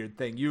of a weird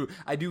thing.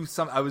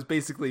 I was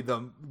basically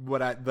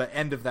the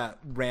end of that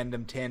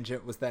random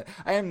tangent was that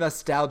I am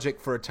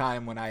nostalgic for a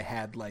time when I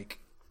had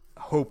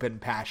hope and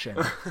passion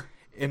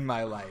in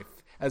my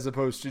life, as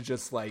opposed to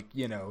just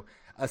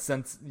a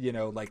sense,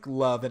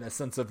 love and a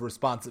sense of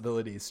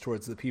responsibilities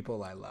towards the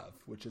people I love,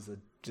 which is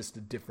just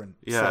a different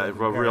set of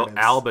a real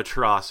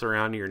albatross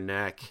around your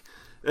neck.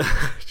 Like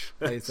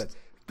I said,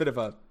 bit of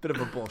a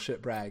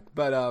bullshit brag,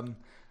 but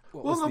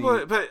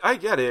but I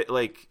get it.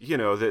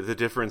 The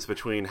difference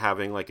between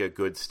having a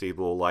good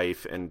stable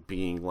life and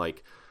being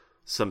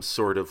some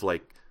sort of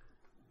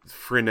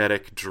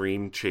frenetic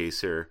dream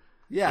chaser.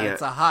 Yeah,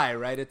 it's a high,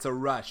 right? It's a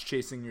rush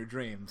chasing your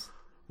dreams.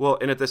 Well,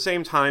 and at the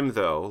same time,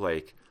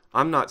 though,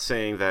 I'm not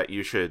saying that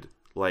you should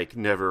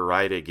never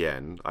write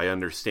again. I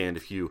understand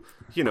if you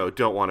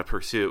don't want to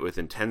pursue it with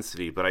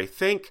intensity, but I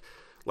think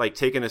like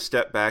taking a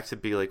step back to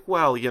be like,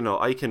 well,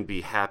 I can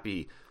be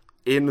happy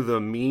in the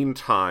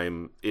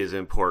meantime is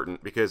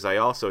important, because I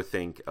also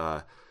think,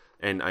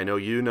 and I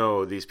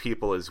know these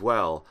people as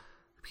well,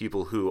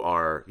 people who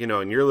are,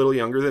 and you're a little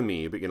younger than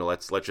me, but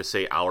let's just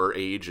say our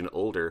age and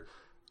older,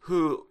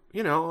 who,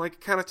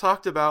 like kind of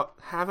talked about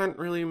haven't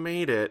really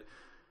made it,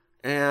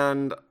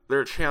 and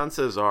their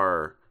chances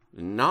are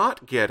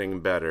not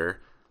getting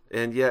better,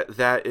 and yet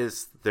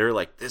they're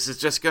like, this is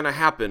just gonna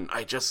happen,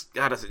 I just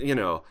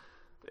gotta,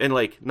 and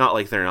like, not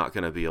like they're not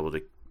gonna be able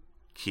to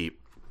keep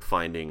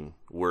finding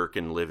work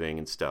and living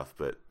and stuff,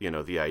 but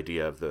the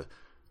idea of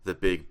the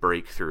big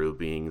breakthrough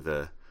being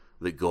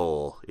the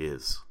goal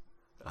is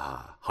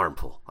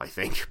harmful, I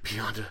think,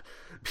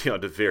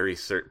 beyond a very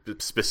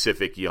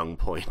specific young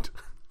point.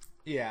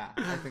 Yeah,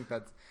 I think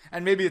that's,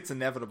 and maybe it's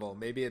inevitable.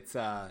 Maybe it's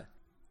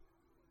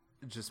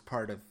just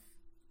part of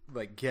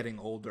like getting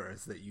older,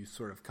 is that you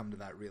sort of come to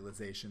that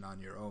realization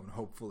on your own,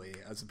 hopefully,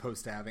 as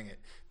opposed to having it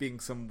being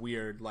some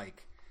weird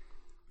like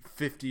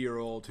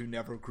 50-year-old who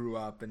never grew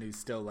up and who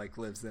still like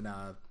lives in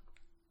a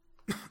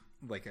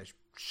like a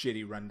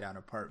shitty rundown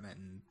apartment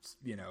and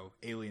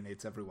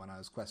alienates everyone on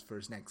his quest for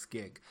his next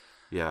gig.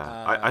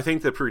 Yeah, I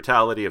think the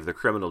brutality of the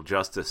criminal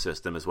justice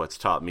system is what's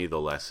taught me the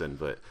lesson,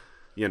 but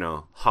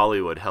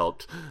Hollywood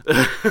helped.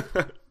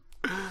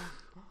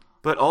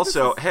 But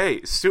also,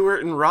 hey,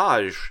 Stuart and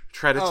Raj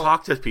try to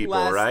talk to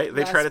people, right?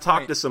 They try to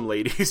talk to some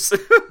ladies.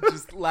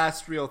 Just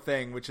last real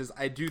thing, which is,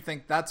 I do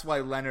think that's why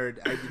Leonard,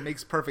 it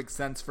makes perfect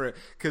sense for it,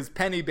 because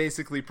Penny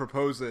basically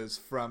proposes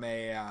from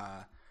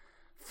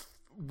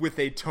with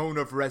a tone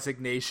of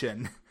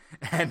resignation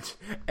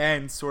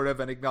and sort of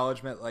an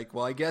acknowledgement like,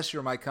 well, I guess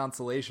you're my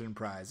consolation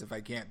prize if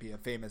I can't be a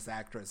famous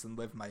actress and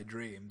live my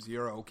dreams.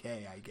 You're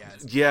okay, I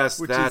guess.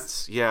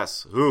 Yes,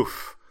 yes.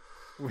 Oof.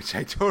 Which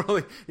I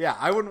totally,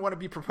 I wouldn't want to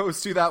be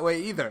proposed to that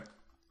way either.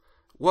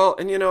 Well,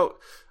 and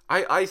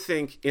I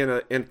think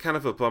in kind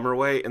of a bummer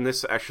way, and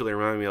this actually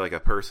reminded me of like a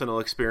personal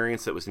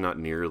experience that was not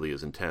nearly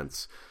as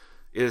intense,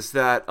 is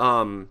that,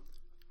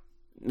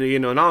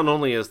 not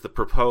only is the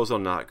proposal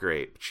not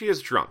great, but she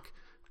is drunk.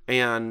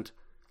 And,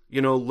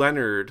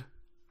 Leonard,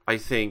 I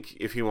think,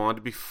 if he wanted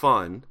to be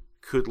fun,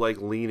 could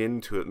like lean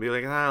into it and be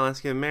like,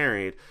 let's get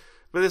married.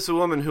 But this is a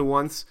woman who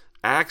once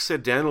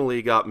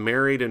accidentally got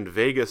married in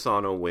Vegas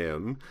on a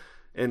whim,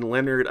 and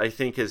Leonard, I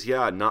think, is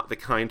not the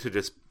kind to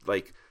just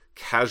like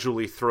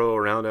casually throw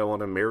around "I want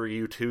to marry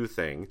you too"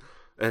 thing.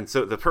 And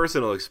so the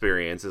personal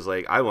experience is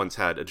like, I once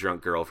had a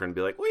drunk girlfriend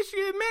be like, we should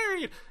get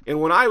married, and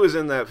when I was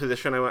in that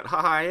position, I went,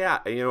 yeah,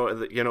 and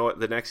you know what,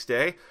 the next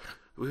day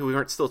we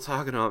weren't still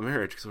talking about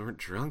marriage because we weren't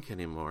drunk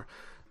anymore.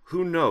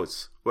 Who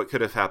knows what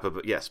could have happened?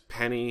 But yes,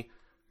 Penny,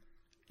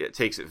 it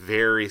takes it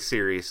very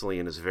seriously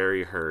and is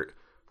very hurt.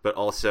 But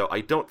also,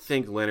 I don't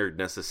think Leonard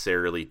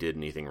necessarily did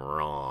anything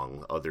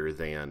wrong, other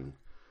than,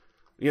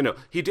 he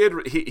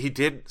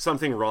did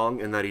something wrong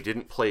in that he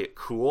didn't play it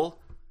cool.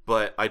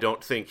 But I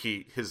don't think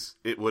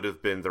it would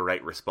have been the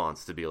right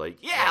response to be like,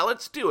 yeah,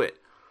 let's do it.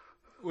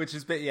 Which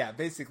is,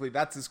 basically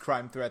that's his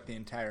crime throughout the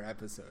entire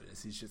episode,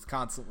 is he's just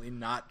constantly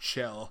not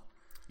chill.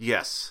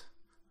 Yes,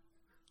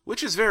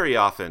 which is very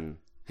often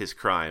his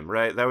crime,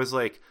 right? That was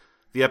like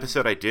the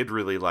episode I did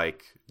really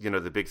like,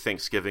 the big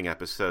Thanksgiving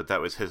episode. That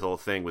was his whole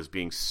thing, was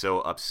being so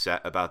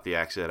upset about the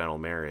accidental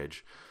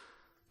marriage.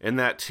 And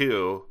that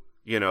too,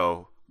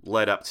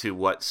 led up to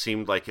what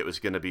seemed like it was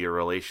going to be a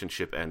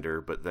relationship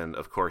ender, but then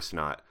of course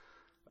not.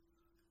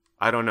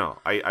 I don't know.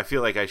 I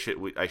feel like I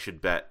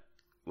should bet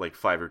like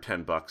 $5 or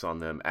 $10 on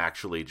them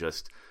actually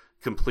just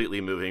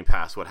completely moving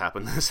past what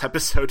happened in this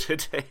episode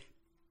today.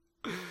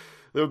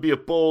 That would be a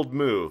bold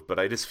move, but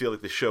I just feel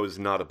like the show is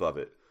not above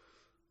it.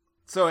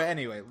 So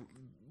anyway,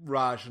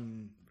 Raj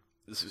and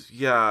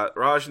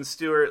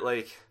Stuart,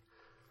 like,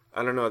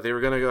 I don't know, they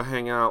were going to go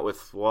hang out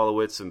with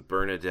Wolowitz and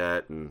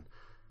Bernadette, and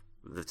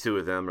the two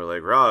of them are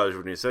like, Raj,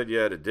 when you said you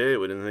had a date,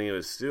 we didn't think it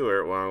was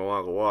Stuart,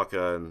 waka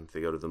waka, and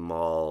they go to the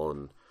mall,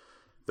 and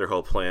their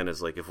whole plan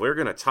is like, if we're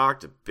going to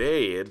talk to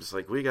babes,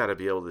 like, we got to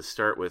be able to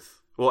start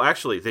with, well,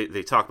 actually,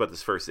 they talk about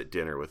this first at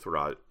dinner with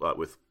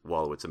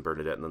Wolowitz and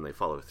Bernadette, and then they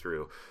follow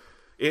through.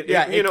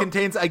 It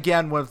contains,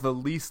 again, one of the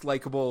least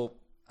likable,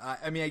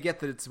 I mean, I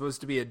get that it's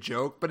supposed to be a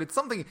joke, but it's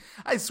something,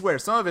 I swear,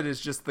 some of it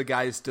is just the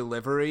guy's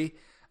delivery,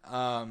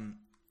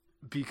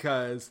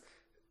 because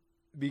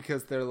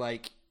they're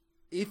like,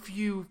 because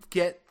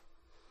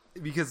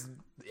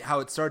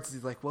how it starts is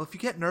he's like, well, if you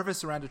get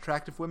nervous around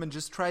attractive women,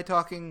 just try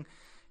talking,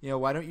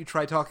 why don't you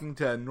try talking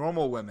to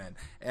normal women?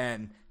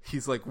 And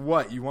he's like,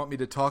 what, you want me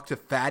to talk to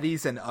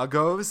fatties and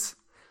uggos?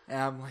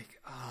 And I'm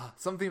like,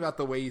 something about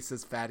the way he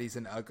says fatties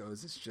and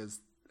uggos is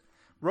just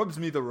rubs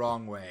me the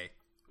wrong way.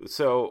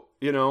 So,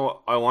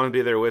 I want to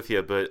be there with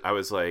you, but I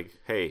was like,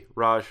 hey,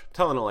 Raj,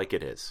 telling it like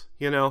it is.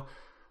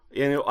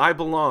 I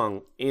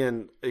belong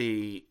in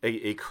a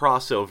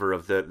crossover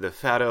of the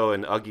fatto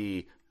and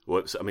uggo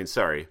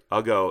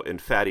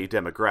and fatty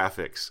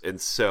demographics.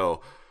 And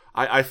so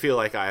I feel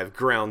like I have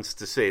grounds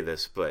to say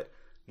this, but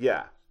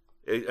yeah,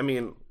 I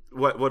mean,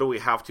 what do we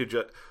have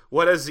to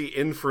what is the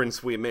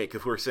inference we make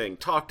if we're saying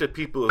talk to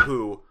people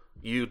who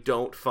you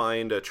don't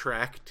find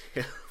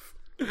attractive,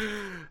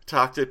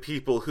 talk to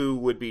people who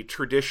would be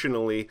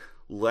traditionally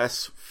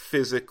less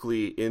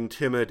physically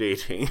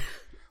intimidating.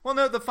 Well,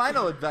 no, the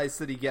final advice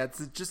that he gets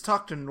is just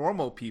talk to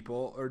normal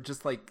people, or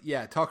just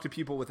talk to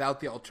people without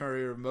the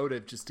ulterior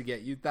motive just to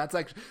get you. That's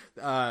actually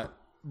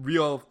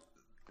real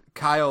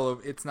Kyle.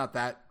 It's not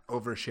that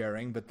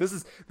oversharing, but this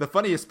is the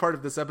funniest part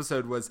of this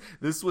episode.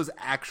 This was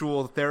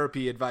actual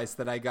therapy advice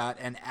that I got,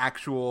 and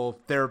actual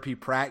therapy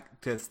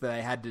practice that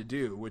I had to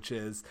do, which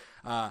is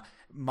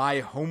my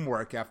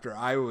homework after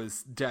I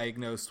was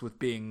diagnosed with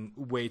being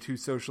way too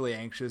socially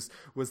anxious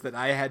was that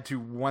I had to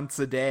once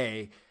a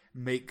day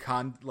make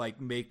what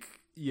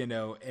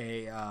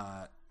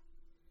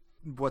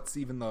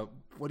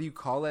do you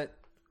call it?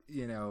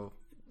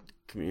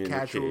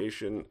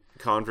 Communication,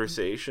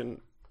 conversation.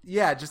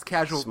 Yeah, just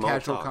casual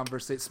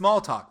conversation.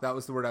 Small talk. That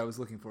was the word I was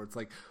looking for. It's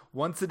like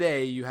once a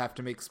day you have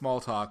to make small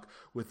talk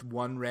with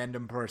one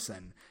random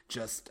person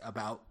just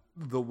about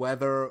the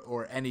weather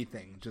or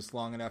anything, just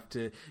long enough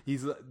to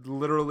he's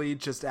literally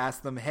just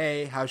ask them,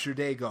 "Hey, how's your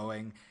day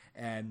going?"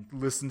 and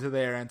listen to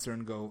their answer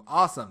and go,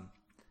 "Awesome,"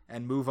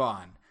 and move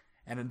on.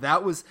 And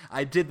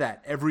I did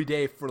that every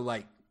day for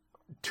like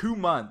 2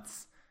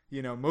 months,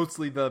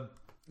 mostly the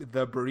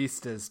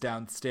baristas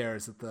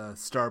downstairs at the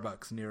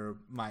Starbucks near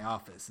my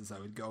office. As I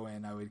would go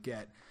in, I would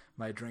get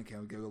my drink and I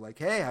would go like,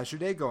 "Hey, how's your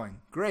day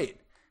going?"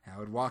 "Great." And I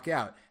would walk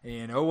out. And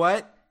you know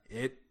what?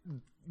 It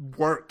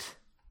worked.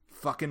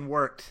 Fucking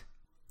worked.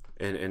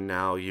 And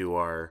now you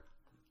are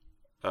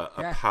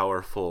a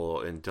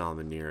powerful and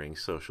domineering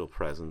social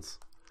presence.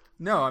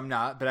 No, I'm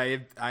not, but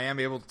I am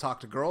able to talk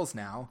to girls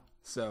now.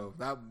 So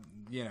that,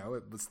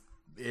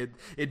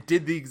 it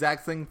did the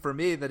exact thing for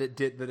me that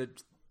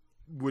it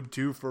would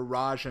do for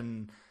Raj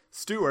and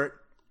Stuart.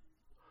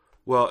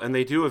 Well, and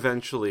they do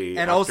eventually.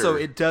 And also,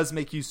 it does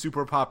make you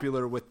super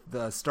popular with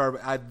the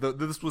Starbucks.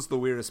 This was the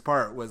weirdest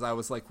part. Was I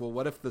was like, well,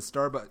 what if the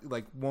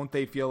Starbucks, won't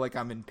they feel like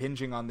I'm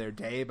impinging on their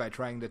day by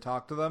trying to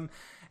talk to them?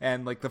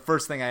 And the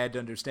first thing I had to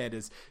understand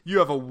is you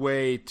have a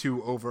way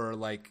too over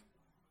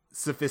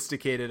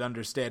sophisticated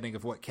understanding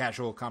of what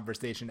casual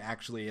conversation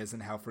actually is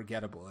and how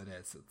forgettable it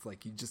is. It's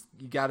like you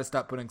got to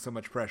stop putting so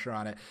much pressure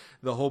on it.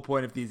 The whole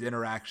point of these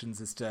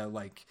interactions is to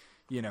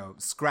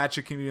scratch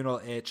a communal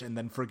itch and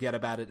then forget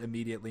about it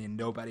immediately, and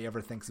nobody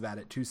ever thinks about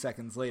it 2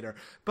 seconds later.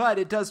 But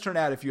it does turn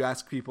out, if you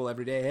ask people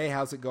every day, "Hey,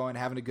 how's it going?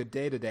 Having a good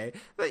day today?"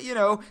 But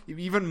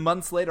even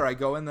months later, I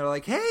go in, they're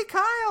like, "Hey,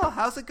 Kyle,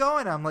 how's it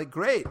going?" I'm like,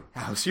 "Great.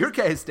 How's your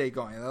guys' day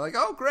going?" And they're like,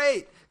 "Oh,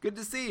 great. Good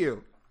to see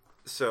you."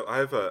 So I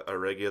have a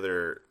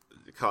regular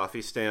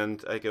coffee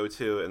stand I go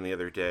to, and the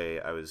other day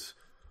I was,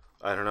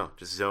 I don't know,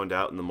 just zoned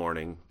out in the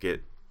morning.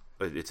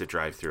 It's a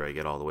drive-through. I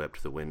get all the way up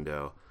to the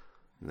window,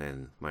 and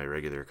then my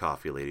regular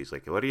coffee lady's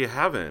like, "What are you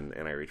having?"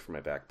 And I reach for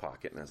my back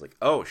pocket, and I was like,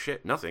 "Oh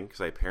shit, nothing,"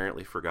 because I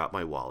apparently forgot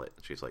my wallet.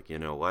 She's like, "You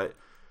know what?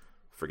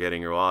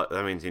 Forgetting your wallet,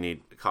 that means you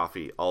need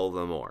coffee all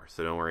the more,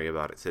 so don't worry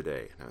about it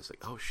today." And I was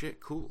like, "Oh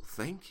shit, cool,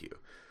 thank you."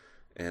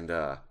 And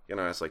I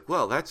was like,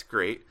 "Well, that's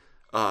great.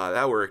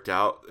 That worked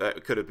out.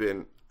 That could have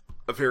been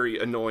a very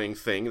annoying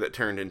thing that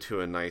turned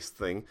into a nice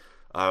thing.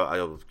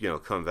 I'll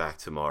come back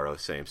tomorrow,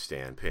 same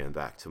stand, paying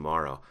back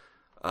tomorrow."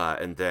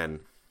 And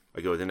then I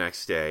go the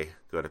next day,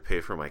 go to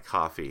pay for my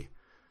coffee,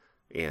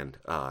 and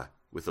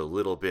with a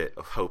little bit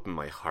of hope in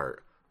my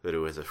heart that it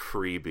was a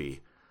freebie,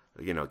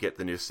 get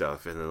the new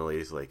stuff. And then the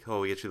lady's like, "Oh,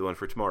 we get you the one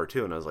for tomorrow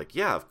too." And I was like,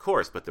 "Yeah, of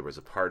course." But there was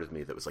a part of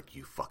me that was like,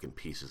 "You fucking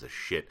pieces of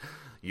shit.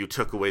 You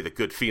took away the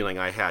good feeling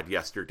I had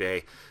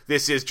yesterday.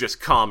 This is just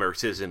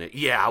commerce, isn't it?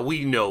 Yeah,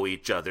 we know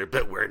each other,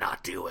 but we're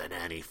not doing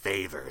any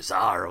favors,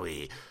 are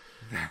we?"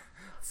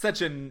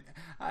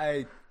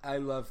 I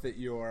love that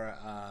your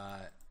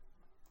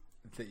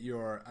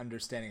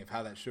understanding of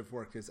how that should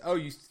work is, "Oh,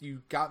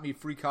 you got me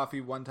free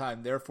coffee one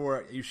time,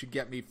 therefore you should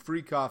get me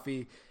free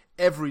coffee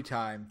every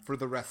time for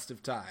the rest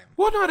of time."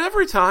 Well, not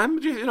every time.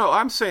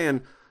 I'm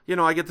saying,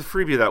 I get the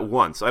freebie that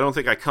once. I don't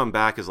think I come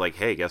back as like,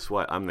 "Hey, guess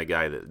what? I'm the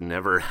guy that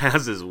never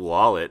has his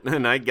wallet,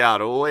 and I got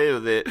away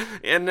with it,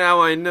 and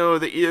now I know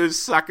that you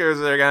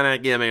suckers are gonna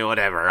give me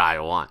whatever I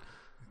want."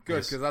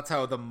 Good, because that's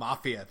how the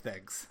mafia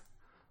thinks.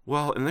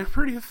 Well, and they're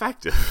pretty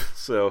effective.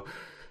 So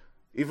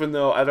even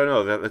though, I don't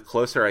know, the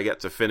closer I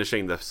get to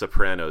finishing The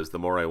Sopranos, the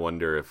more I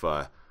wonder if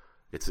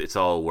it's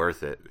all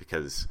worth it,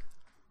 because,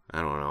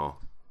 I don't know,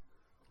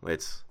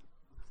 it's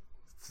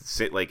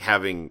like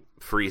having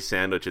free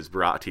sandwiches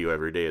brought to you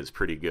every day is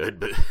pretty good,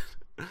 but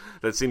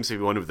that seems to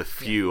be one of the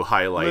few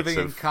highlights.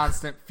 Living in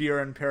constant fear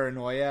and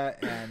paranoia,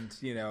 and,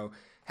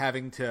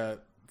 having to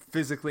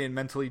physically and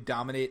mentally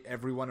dominate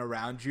everyone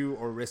around you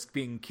or risk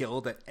being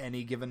killed at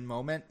any given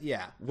moment.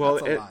 Yeah,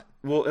 that's a lot.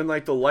 Well, and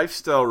the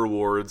lifestyle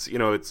rewards,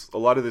 it's a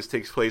lot of this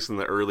takes place in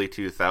the early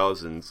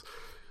 2000s.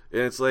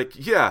 And it's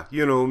like, yeah,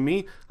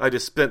 me, I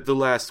just spent the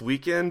last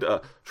weekend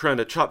trying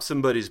to chop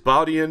somebody's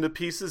body into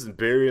pieces and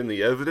burying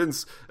the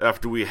evidence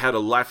after we had a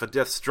life or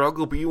death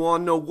struggle, but you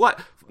want to know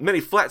what? Many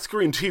flat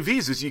screen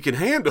TVs as you can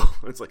handle.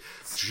 It's like,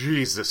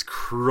 Jesus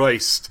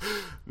Christ.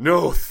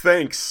 No,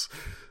 thanks.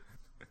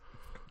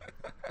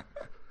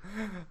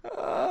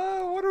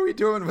 What are we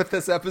doing with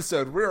this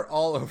episode? We're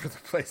all over the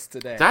place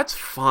today. That's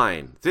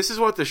fine. This is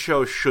what the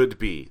show should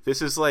be.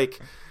 This is like,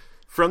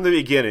 from the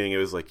beginning, it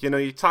was like,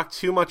 you talk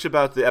too much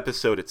about the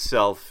episode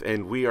itself,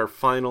 and we are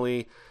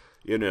finally,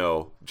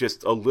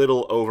 just a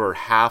little over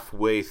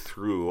halfway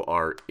through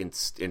our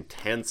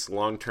intense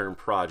long-term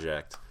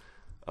project,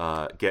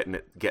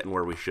 getting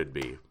where we should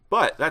be.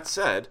 But, that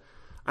said,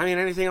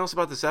 anything else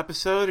about this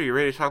episode? Are you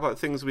ready to talk about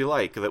things we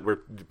like that we're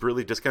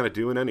really just kind of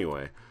doing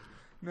anyway?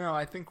 No,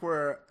 I think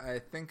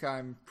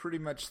I'm pretty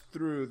much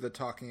through the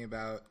talking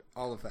about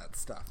all of that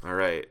stuff. All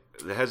right.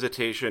 The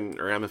hesitation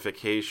or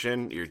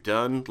ramification, you're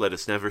done. Let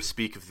us never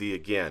speak of thee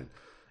again.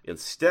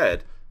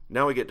 Instead,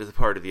 now we get to the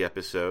part of the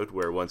episode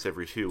where once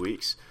every 2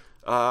 weeks,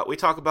 we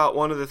talk about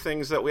one of the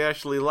things that we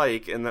actually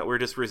like and that we're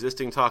just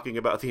resisting talking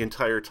about the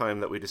entire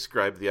time that we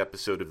describe the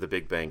episode of The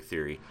Big Bang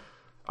Theory.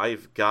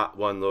 I've got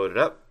one loaded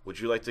up.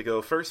 Would you like to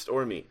go first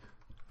or me?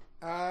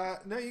 No,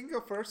 you can go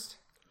first.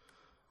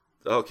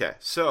 Okay,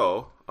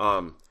 so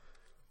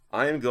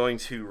I am going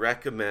to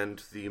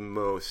recommend the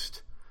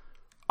most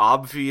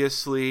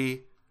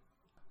obviously,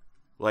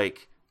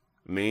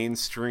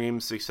 mainstream,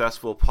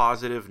 successful,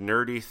 positive,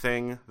 nerdy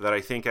thing that I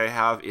think I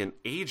have in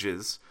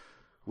ages,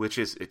 which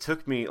is, it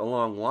took me a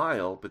long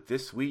while, but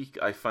this week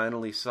I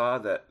finally saw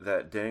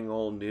that dang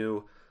old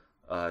new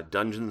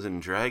Dungeons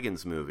and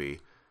Dragons movie.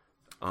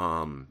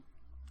 I'm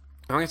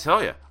going to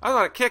tell you, I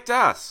thought it kicked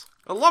ass.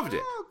 I loved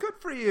it. Oh, good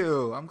for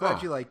you. I'm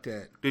glad you liked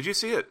it. Did you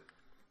see it?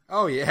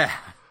 Oh, yeah.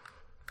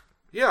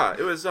 Yeah,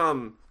 it was,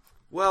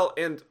 well,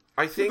 and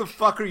I think... Who the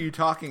fuck are you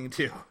talking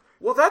to?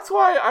 Well, that's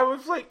why I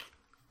was like,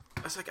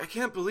 I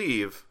can't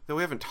believe that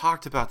we haven't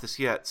talked about this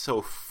yet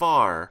so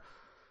far.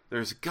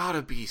 There's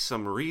gotta be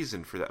some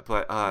reason for that,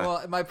 but,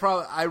 Well, my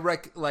problem,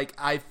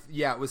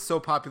 it was so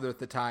popular at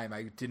the time,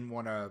 I didn't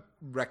want to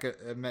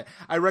recommend...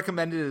 I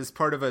recommended it as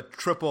part of a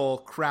triple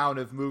crown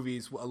of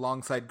movies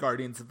alongside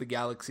Guardians of the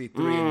Galaxy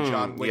 3 and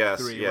John Wick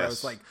 3, where I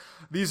was like,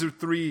 these are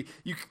three,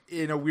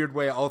 in a weird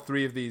way, all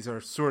three of these are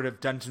sort of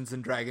Dungeons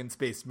and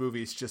Dragons-based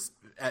movies, just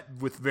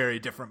with very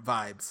different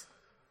vibes.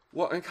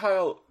 Well, and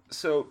Kyle,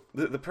 so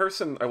the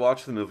person I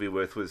watched the movie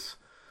with was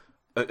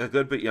a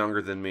good bit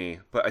younger than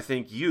me, but I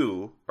think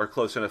you are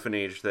close enough in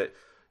age that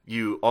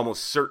you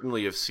almost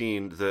certainly have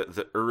seen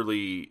the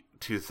early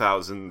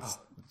 2000s. Oh.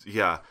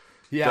 Yeah,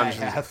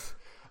 Dungeons. I have.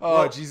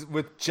 Oh, geez,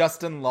 with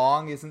Justin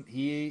Long, isn't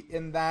he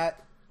in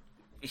that?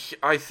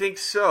 I think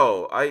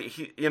so.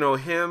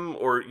 Him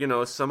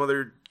or some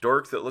other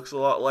dork that looks a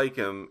lot like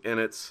him, and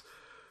it's.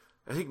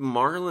 I think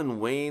Marlon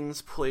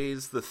Wayans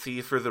plays the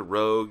thief or the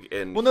rogue,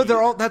 and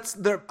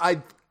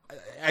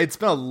it's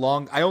been a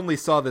long... I only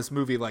saw this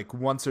movie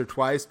once or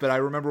twice, but I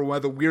remember one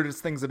of the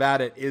weirdest things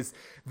about it is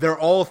they're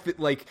all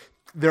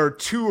there are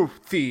two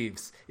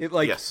thieves.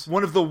 Yes.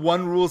 One of the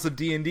rules of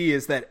D&D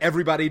is that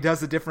everybody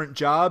does a different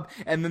job,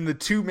 and then the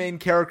two main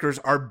characters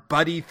are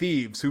buddy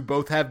thieves who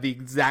both have the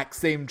exact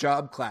same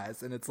job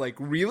class, and it's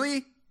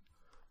really?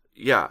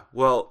 Yeah,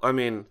 well,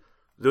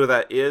 though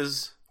that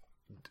is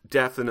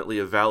definitely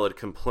a valid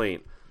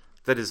complaint,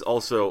 that is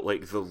also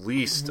the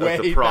least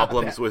of the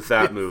problems with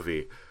that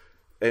movie.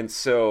 And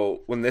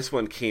so when this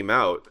one came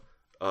out,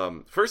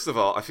 first of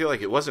all, I feel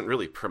like it wasn't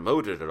really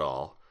promoted at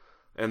all.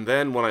 And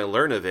then when I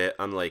learn of it,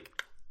 I'm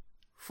like,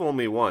 fool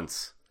me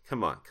once.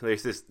 Come on.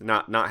 There's this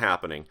not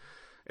happening.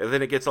 And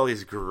then it gets all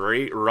these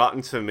great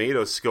Rotten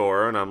Tomato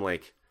score, and I'm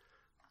like,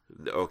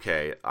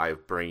 okay, I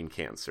have brain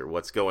cancer.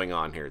 What's going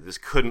on here? This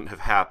couldn't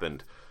have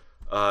happened.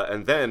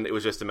 And then it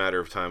was just a matter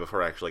of time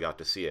before I actually got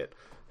to see it.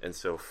 And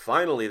so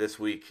finally this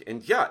week,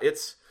 and yeah,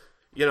 it's,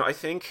 I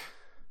think...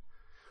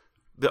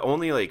 The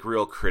only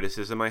real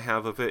criticism I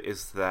have of it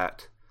is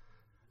that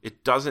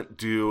it doesn't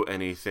do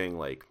anything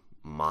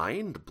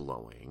mind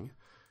blowing.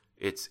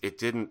 It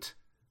didn't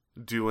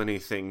do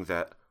anything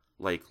that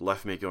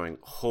left me going,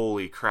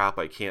 holy crap,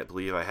 I can't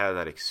believe I had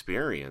that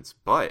experience.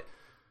 But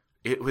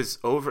it was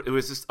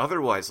just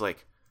otherwise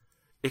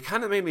it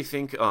kind of made me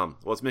think.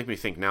 It's making me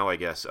think now, I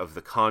guess, of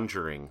The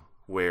Conjuring,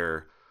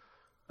 where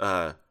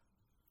The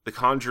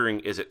Conjuring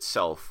is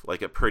itself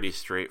a pretty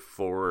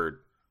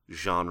straightforward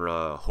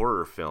genre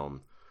horror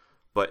film,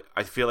 but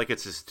I feel like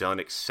it's just done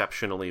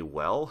exceptionally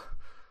well.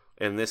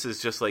 And this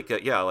is just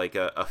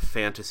a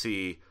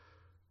fantasy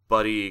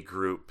buddy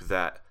group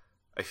that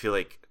I feel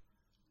like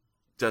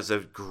does a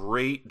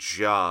great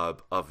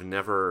job of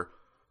never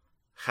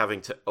having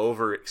to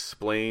over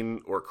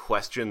explain or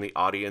question the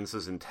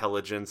audience's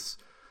intelligence,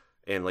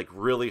 and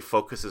really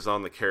focuses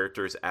on the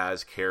characters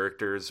as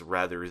characters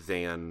rather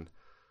than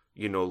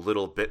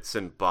little bits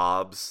and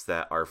bobs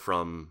that are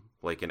from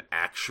an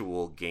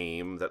actual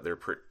game that they're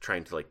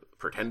trying to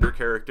pretender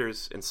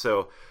characters. And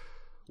so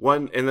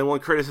one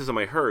criticism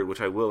I heard,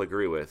 which I will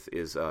agree with,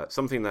 is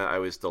something that I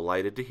was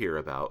delighted to hear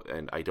about,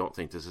 and I don't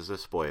think this is a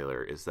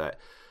spoiler, is that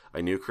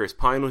I knew Chris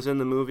Pine was in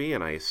the movie,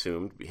 and I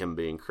assumed, him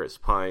being Chris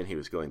Pine, he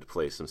was going to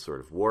play some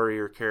sort of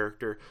warrior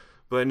character.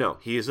 But no,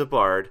 he is a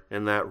bard,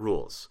 and that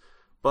rules.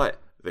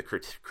 But the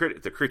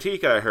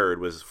critique I heard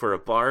was, for a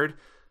bard,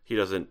 he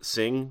doesn't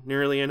sing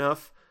nearly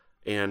enough.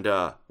 And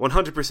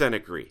 100%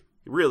 agree.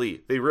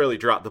 They really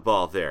dropped the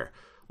ball there.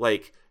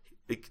 Like,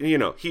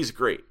 he's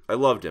great. I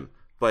loved him.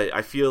 But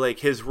I feel like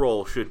his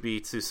role should be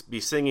to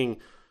be singing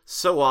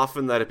so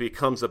often that it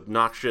becomes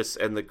obnoxious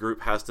and the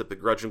group has to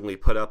begrudgingly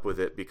put up with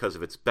it because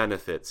of its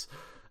benefits.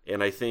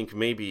 And I think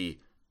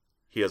maybe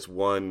he has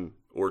one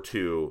or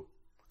two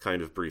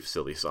kind of brief,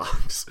 silly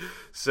songs.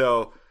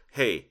 So,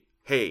 hey,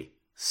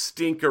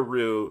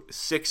 stinkeroo,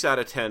 6 out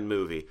of 10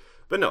 movie.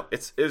 But no,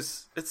 it's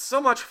so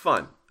much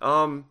fun.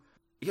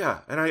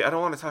 Yeah, and I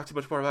don't want to talk too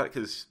much more about it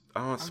because I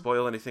don't want to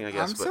spoil anything, I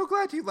guess. So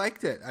glad you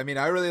liked it. I mean,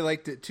 I really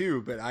liked it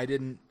too, but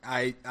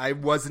I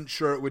wasn't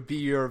sure it would be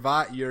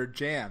your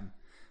jam.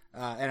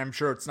 And I'm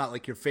sure it's not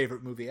like your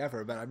favorite movie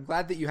ever, but I'm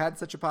glad that you had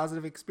such a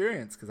positive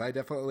experience because I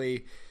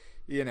definitely,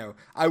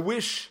 I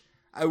wish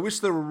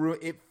there were.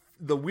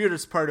 The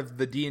weirdest part of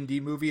the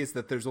D&D movie is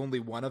that there's only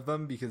one of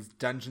them because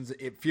Dungeons.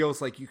 It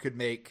feels like you could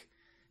make,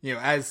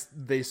 as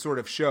they sort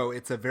of show,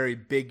 it's a very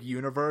big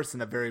universe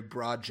and a very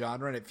broad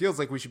genre, and it feels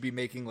like we should be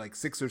making like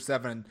 6 or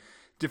 7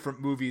 different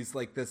movies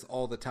like this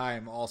all the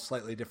time, all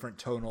slightly different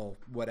tonal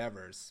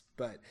whatevers.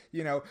 But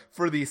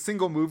for the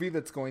single movie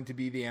that's going to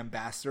be the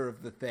ambassador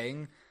of the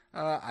thing.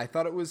 I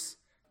thought it was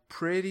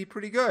pretty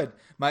good.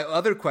 My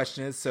other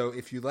question is, so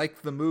if you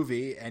liked the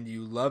movie and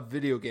you love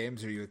video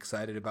games, are you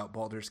excited about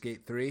Baldur's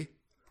Gate 3?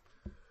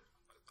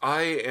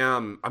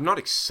 I'm not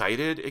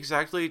excited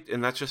exactly,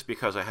 and that's just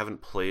because I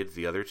haven't played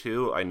the other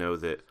two. I know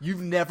that...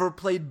 You've never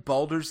played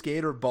Baldur's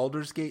Gate or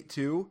Baldur's Gate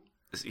 2?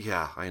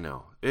 Yeah, I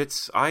know.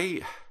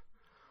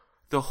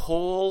 The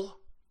whole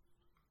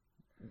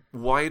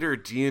wider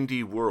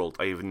D&D world,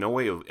 I have no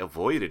way of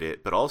avoided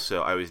it, but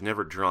also I was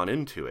never drawn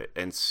into it.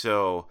 And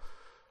so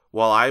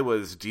while I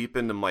was deep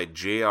into my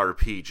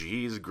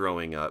JRPGs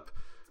growing up,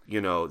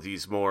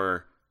 these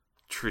more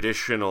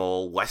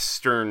traditional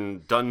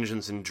Western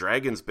Dungeons and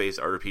Dragons based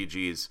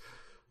RPGs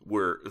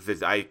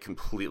I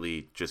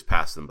completely just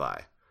passed them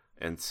by.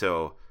 And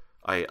so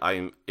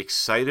I'm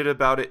excited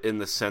about it in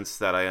the sense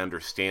that I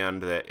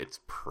understand that it's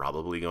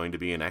probably going to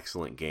be an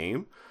excellent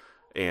game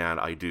and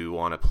I do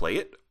want to play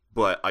it,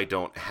 but I'm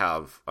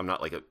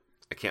not like a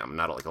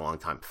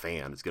long-time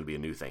fan. It's going to be a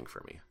new thing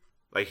for me.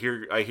 I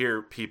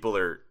hear people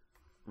are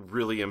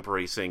really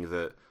embracing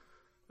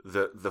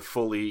the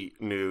fully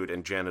nude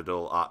and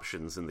genital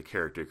options in the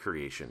character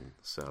creation.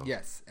 So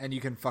yes, and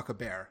you can fuck a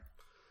bear.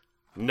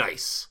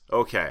 Nice.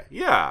 Okay.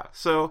 Yeah.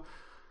 So,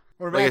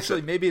 or like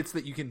actually, maybe it's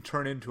that you can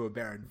turn into a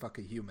bear and fuck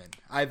a human.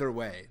 Either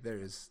way,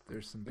 there's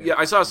some. Yeah,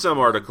 I saw some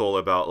article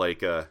about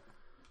like a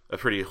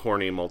pretty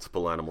horny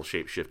multiple animal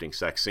shape-shifting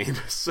sex scene.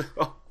 So,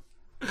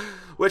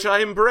 which I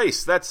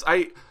embrace.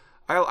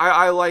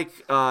 I like,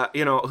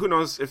 who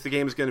knows if the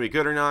game is going to be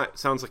good or not.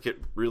 Sounds like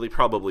it really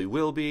probably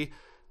will be.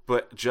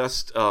 But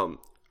just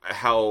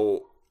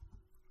how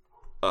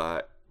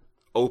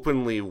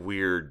openly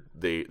weird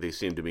they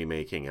seem to be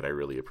making it, I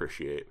really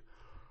appreciate.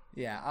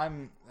 Yeah, I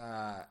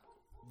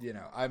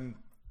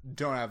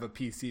don't have a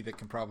PC that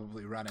can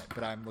probably run it,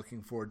 but I'm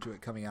looking forward to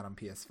it coming out on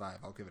PS5.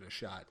 I'll give it a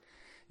shot.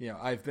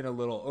 I've been a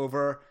little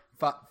over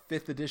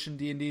 5th edition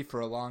D&D for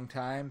a long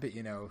time, but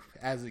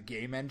as a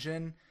game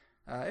engine,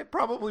 it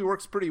probably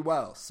works pretty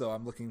well. So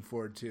I'm looking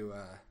forward to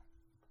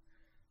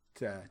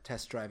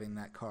test driving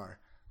that car.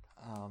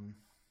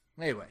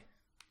 Anyway,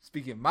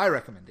 speaking of my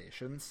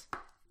recommendations.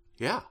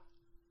 Yeah.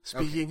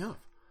 Speaking of.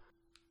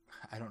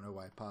 I don't know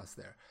why I paused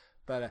there.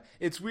 But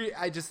it's weird.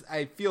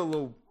 I feel a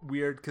little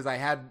weird because I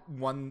had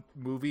one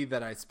movie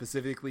that I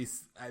specifically...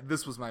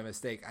 this was my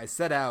mistake. I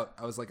set out,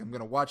 I was like, I'm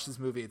going to watch this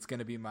movie. It's going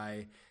to be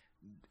my...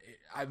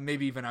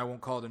 maybe even I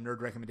won't call it a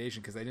nerd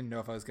recommendation because I didn't know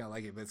if I was going to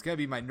like it. But it's going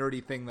to be my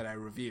nerdy thing that I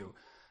review.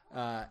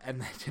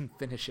 And I didn't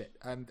finish it.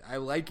 I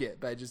like it,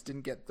 but I just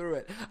didn't get through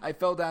it. I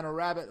fell down a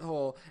rabbit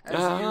hole.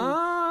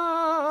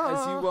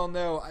 As you well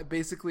know,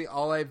 basically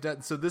all I've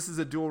done... So this is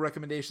a dual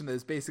recommendation that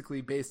is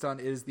basically based on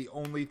is the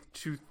only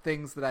 2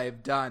 things that I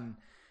have done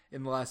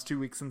in the last 2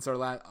 weeks since our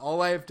last...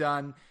 All I have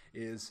done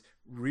is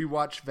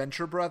rewatch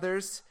Venture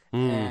Brothers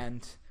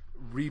and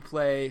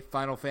replay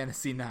Final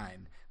Fantasy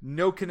IX.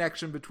 No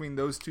connection between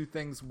those 2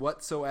 things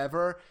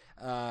whatsoever.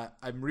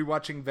 I'm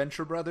rewatching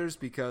Venture Brothers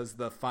because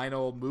the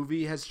final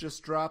movie has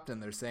just dropped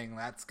and they're saying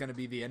that's going to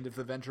be the end of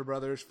the Venture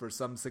Brothers for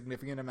some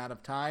significant amount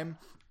of time.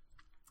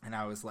 And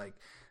I was like,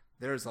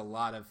 there's a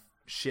lot of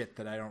shit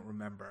that I don't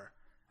remember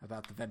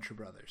about the Venture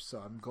Brothers. So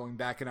I'm going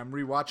back and I'm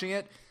rewatching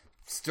it.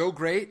 Still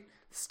great.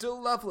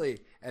 Still lovely.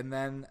 And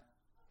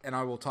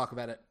I will talk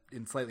about it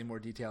in slightly more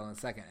detail in a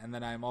second. And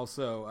then I'm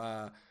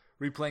also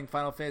replaying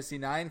Final Fantasy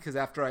IX because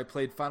after I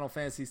played Final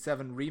Fantasy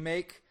VII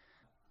Remake,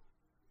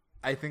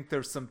 I think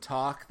there's some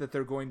talk that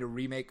they're going to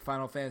remake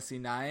Final Fantasy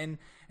IX,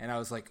 and I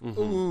was like,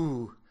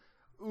 ooh,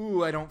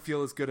 I don't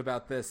feel as good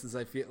about this as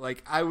I feel.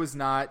 Like, I was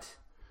not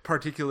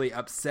particularly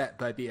upset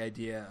by the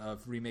idea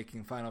of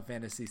remaking Final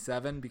Fantasy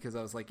VII because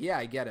I was like, yeah,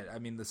 I get it. I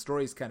mean, the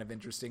story's kind of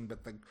interesting, but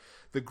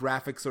the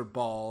graphics are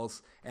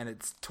balls, and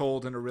it's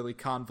told in a really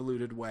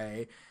convoluted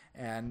way.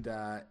 And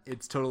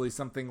it's totally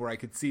something where I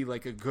could see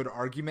like a good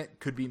argument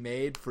could be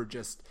made for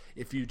just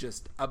if you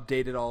just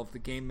updated all of the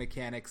game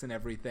mechanics and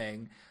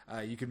everything,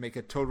 you could make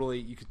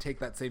you could take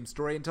that same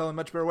story and tell it a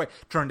much better way.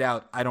 Turned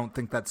out, I don't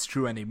think that's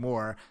true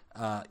anymore.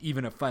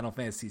 Even of Final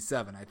Fantasy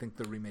VII, I think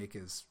the remake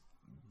is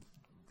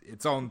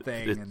its own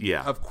thing and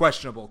of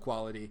questionable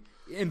quality.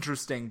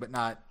 Interesting, but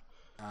not,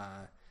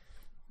 I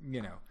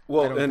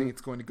don't think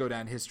it's going to go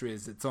down history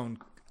as its own,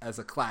 as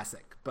a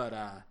classic, but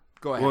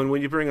go ahead. Well, and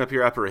when you bring up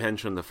your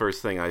apprehension, the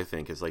first thing I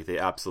think is like they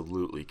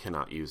absolutely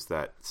cannot use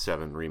that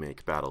 7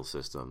 remake battle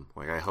system.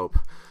 Like I hope,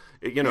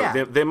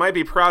 they might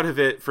be proud of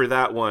it for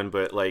that one,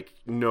 but like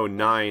no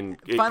 9,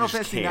 it Final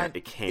just Fantasy can't. 9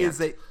 It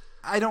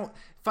can't.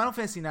 Final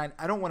Fantasy 9.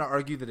 I don't want to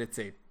argue that it's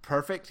a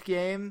perfect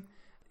game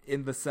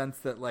in the sense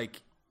that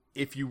like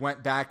if you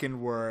went back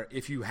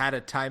if you had a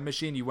time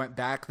machine, you went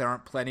back, there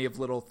aren't plenty of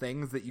little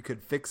things that you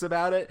could fix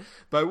about it.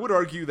 But I would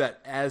argue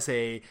that as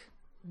a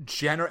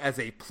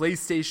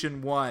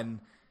PlayStation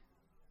 1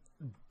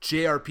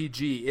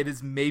 JRPG, it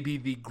is maybe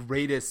the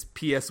greatest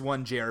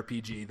PS1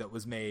 JRPG that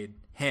was made,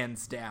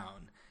 hands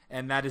down.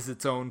 And that is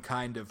its own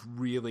kind of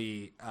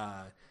really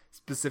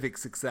specific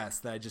success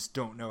that I just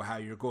don't know how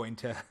you're going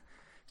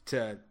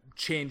to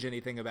change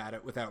anything about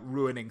it without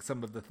ruining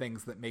some of the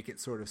things that make it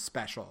sort of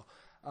special.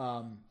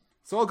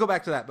 So I'll go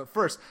back to that. But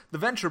first, the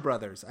Venture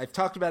Brothers. I've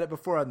talked about it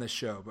before on this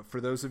show, but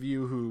for those of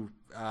you who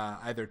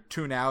either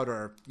tune out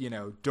or,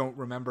 don't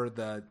remember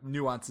the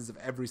nuances of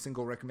every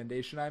single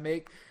recommendation I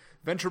make,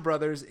 Venture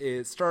Brothers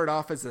started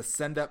off as a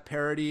send-up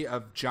parody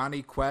of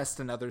Johnny Quest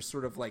and other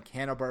sort of like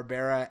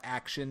Hanna-Barbera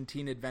action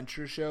teen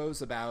adventure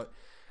shows about,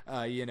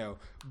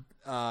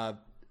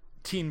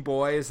 teen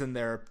boys and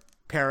their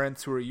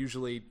parents who are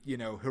usually,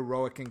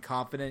 heroic and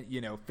confident,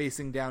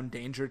 facing down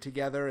danger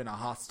together in a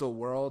hostile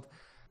world.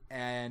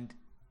 And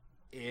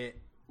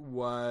it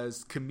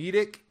was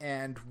comedic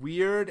and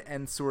weird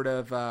and sort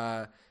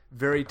of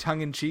very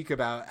tongue-in-cheek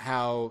about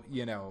how,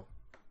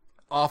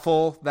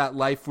 awful that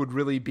life would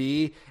really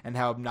be and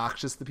how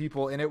obnoxious the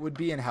people in it would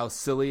be and how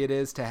silly it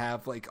is to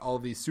have like all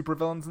these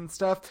supervillains and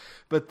stuff.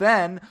 But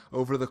then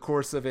over the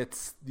course of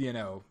its,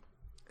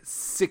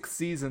 6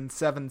 seasons,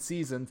 7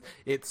 seasons,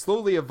 it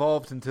slowly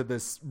evolved into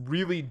this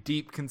really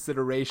deep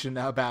consideration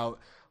about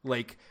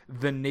like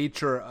the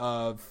nature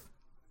of,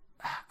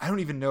 I don't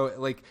even know,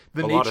 like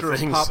the nature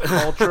of pop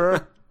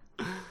culture.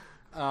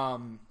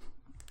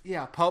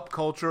 Pop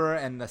culture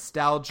and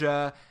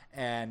nostalgia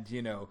and,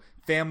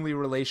 family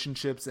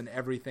relationships and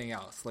everything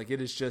else. Like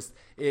it is just,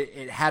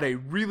 it had a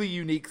really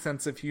unique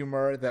sense of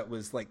humor that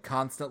was like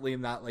constantly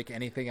not like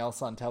anything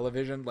else on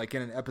television. Like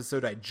in an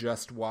episode I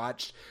just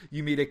watched,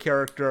 you meet a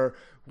character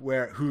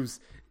who's,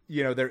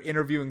 they're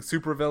interviewing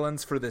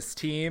supervillains for this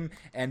team,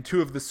 and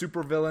 2 of the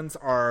supervillains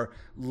are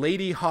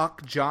Lady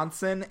Hawk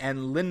Johnson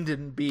and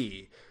Lyndon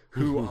B,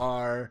 who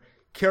are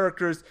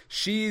characters.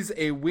 She's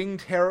a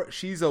winged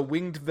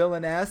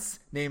villainess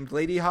named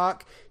Lady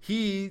Hawk.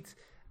 He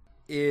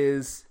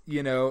is,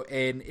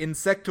 an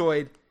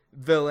insectoid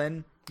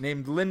villain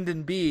named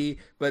Lyndon B,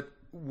 but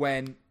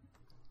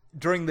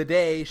during the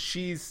day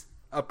she's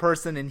a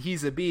person and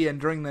he's a bee,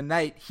 and during the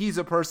night he's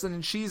a person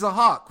and she's a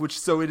hawk,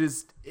 it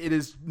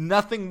is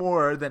nothing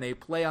more than a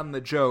play on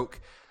the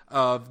joke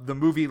of the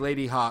movie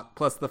Lady Hawk,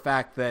 plus the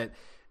fact that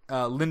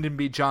Lyndon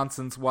B.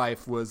 Johnson's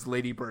wife was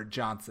Lady Bird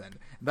Johnson.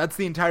 That's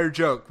the entire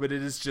joke, but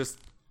it is just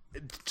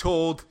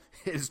told,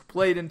 it is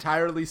played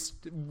entirely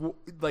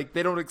like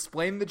they don't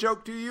explain the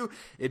joke to you.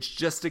 It's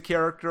just a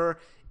character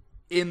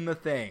in the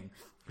thing.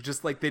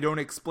 Just like they don't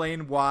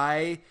explain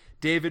why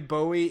David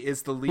Bowie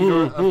is the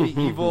leader of the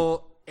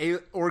evil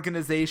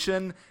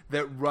organization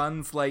that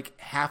runs like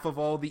half of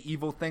all the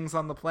evil things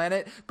on the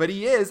planet, but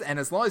he is, and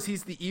as long as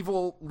he's the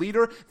evil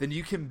leader, then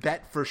you can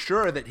bet for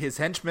sure that his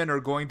henchmen are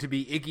going to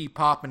be Iggy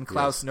Pop and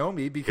Klaus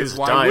Nomi, because his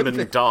why diamond wouldn't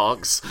they?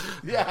 Dogs.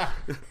 Yeah.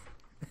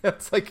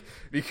 It's like,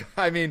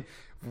 I mean,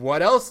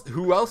 what else?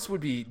 Who else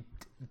would be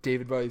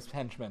David Bowie's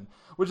henchmen?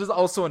 Which is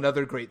also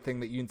another great thing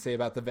that you can say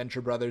about the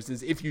Venture Brothers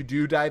is if you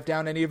do dive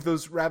down any of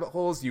those rabbit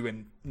holes,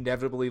 you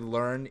inevitably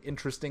learn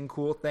interesting,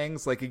 cool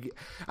things. Like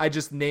I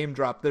just name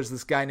dropped. There's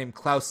this guy named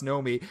Klaus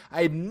Nomi.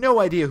 I had no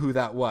idea who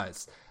that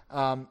was.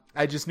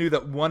 I just knew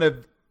that one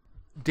of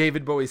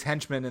David Bowie's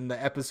henchmen in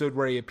the episode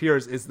where he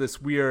appears is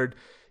this weird,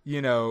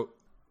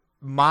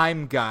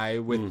 mime guy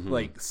with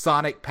like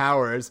sonic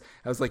powers.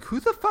 I was like,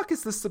 who the fuck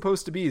is this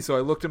supposed to be? So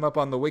I looked him up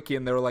on the wiki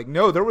and they were like,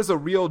 no, there was a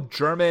real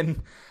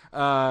German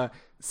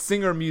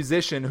singer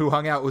musician who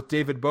hung out with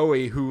David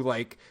Bowie who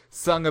like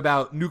sung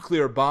about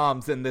nuclear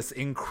bombs in this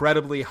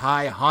incredibly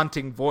high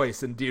haunting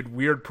voice and did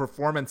weird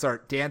performance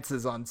art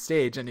dances on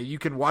stage, and you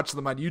can watch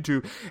them on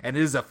YouTube and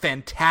it is a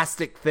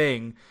fantastic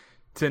thing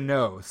to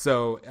know.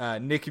 So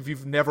Nick, if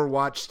you've never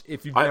watched,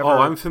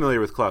 I'm familiar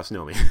with Klaus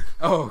Nomi.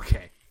 Oh,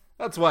 okay.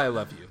 That's why I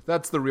love you.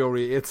 That's the real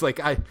It's like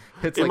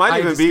it might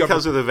even be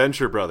because of the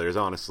Venture Brothers,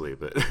 honestly.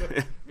 But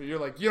you're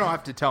like, you don't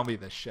have to tell me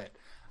this shit.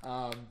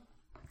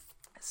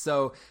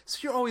 So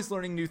you're always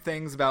learning new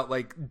things about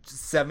like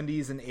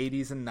 70s and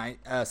 80s and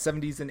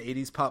 70s and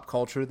 80s pop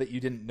culture that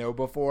you didn't know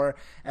before,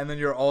 and then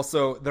there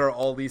are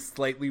all these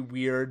slightly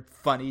weird,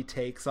 funny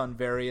takes on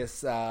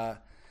various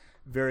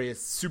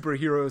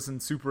superheroes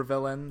and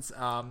supervillains,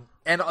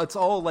 and it's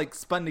all like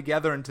spun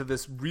together into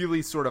this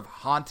really sort of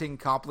haunting,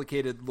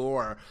 complicated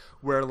lore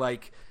where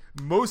like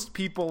most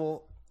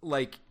people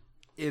like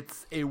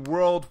it's a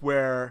world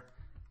where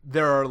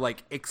there are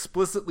like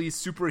explicitly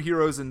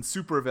superheroes and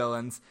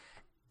supervillains.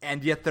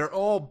 And yet they're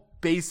all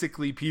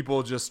basically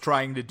people just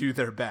trying to do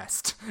their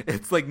best.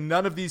 It's like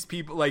none of these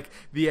people, like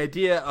the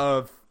idea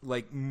of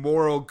like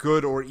moral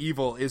good or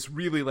evil is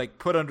really like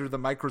put under the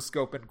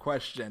microscope and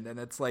questioned. And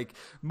it's like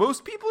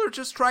most people are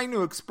just trying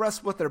to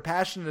express what they're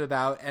passionate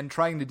about and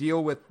trying to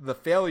deal with the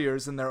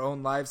failures in their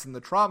own lives and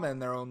the trauma in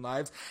their own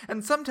lives.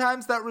 And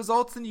sometimes that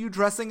results in you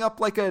dressing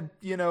up like a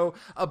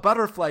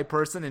butterfly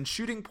person and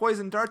shooting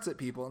poison darts at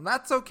people. And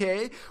that's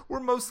okay.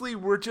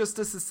 We're just,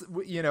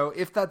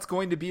 if that's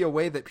going to be a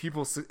way that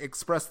people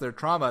express their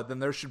trauma, then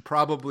there should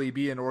probably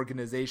be an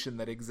organization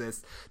that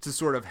exists to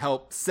sort of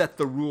help set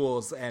the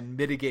rules and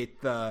mitigate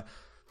the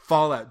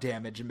fallout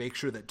damage and make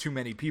sure that too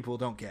many people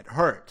don't get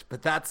hurt.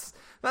 But that's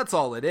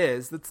all it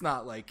is. It's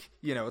not like,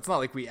 it's not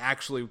like we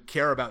actually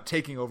care about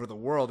taking over the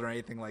world or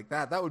anything like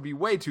that. That would be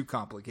way too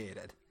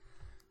complicated.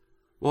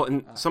 Well,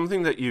 and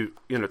something that you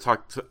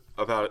talked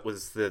about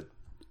was the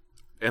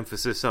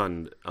emphasis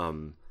on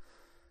kind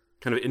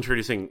of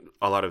introducing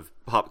a lot of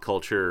pop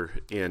culture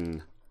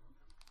in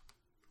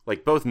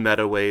like both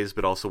meta ways,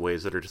 but also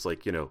ways that are just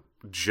like,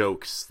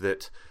 jokes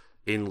that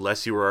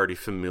unless you were already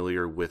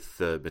familiar with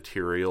the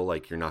material,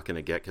 like you're not going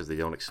to get because they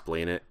don't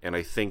explain it. And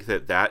I think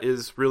that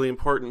is really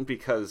important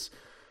because,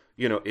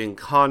 in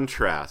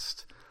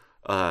contrast,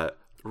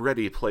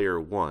 Ready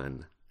Player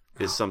One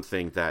is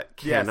something that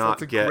cannot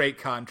that's a great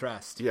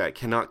contrast. Yeah, it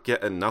cannot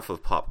get enough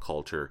of pop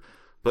culture,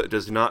 but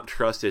does not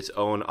trust its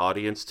own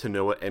audience to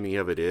know what any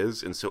of it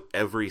is. And so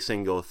every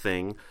single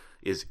thing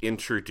is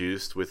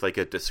introduced with like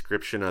a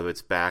description of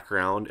its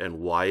background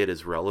and why it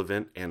is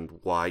relevant and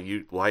why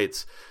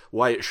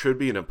it should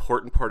be an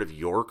important part of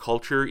your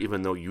culture,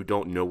 even though you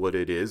don't know what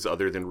it is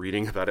other than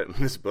reading about it in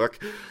this book.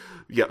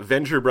 Yeah,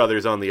 Venture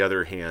Brothers, on the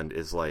other hand,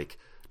 is like,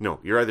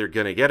 no, you're either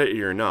going to get it or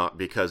you're not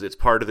because it's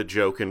part of the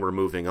joke and we're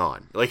moving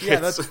on. Like,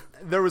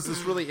 there was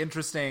this really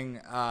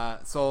interesting,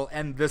 so I'll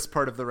end this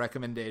part of the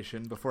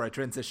recommendation before I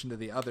transition to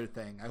the other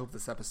thing. I hope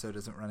this episode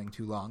isn't running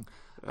too long.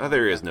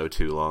 There is no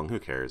too long. Who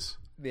cares?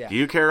 Yeah. Do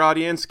you care,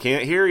 audience?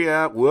 Can't hear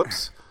ya.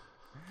 Whoops.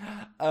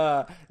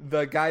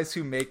 The guys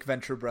who make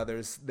Venture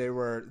Brothers, they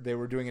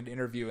were doing an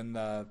interview in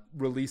the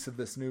release of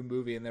this new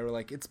movie, and they were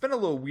like, it's been a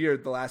little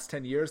weird the last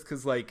 10 years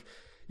because like,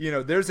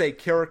 there's a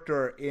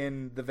character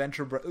in the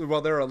Venture Brothers. Well,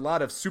 there are a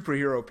lot of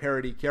superhero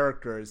parody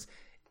characters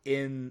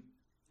in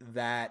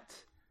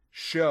that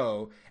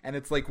show, and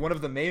it's like one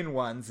of the main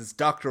ones is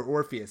Dr.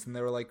 Orpheus, and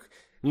they were like,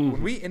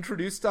 when we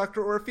introduced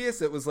Dr. Orpheus,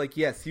 it was like,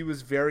 yes, he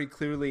was very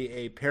clearly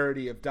a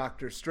parody of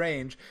Doctor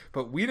Strange,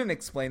 but we didn't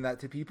explain that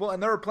to people.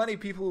 And there were plenty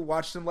of people who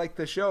watched him like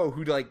the show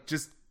who like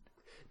just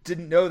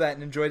didn't know that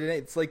and enjoyed it.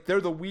 It's like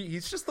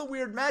he's just the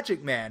weird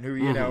magic man who,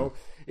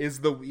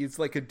 he's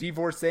like a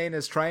divorcee and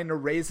is trying to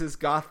raise his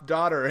goth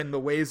daughter in the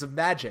ways of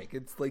magic.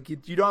 It's like you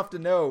don't have to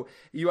know.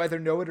 You either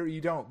know it or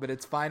you don't, but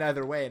it's fine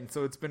either way. And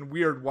so it's been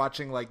weird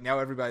watching like now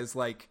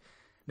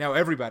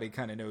everybody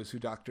kind of knows who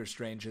Doctor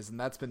Strange is, and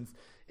that's been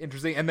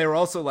interesting. And they were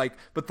also like,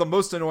 but the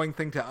most annoying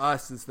thing to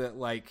us is that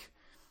like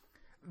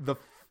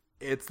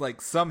it's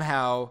like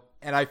somehow,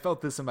 and I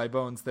felt this in my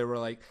bones, they were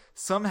like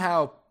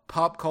somehow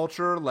pop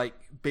culture like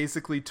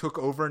basically took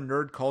over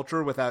nerd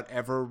culture without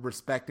ever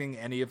respecting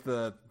any of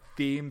the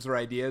themes or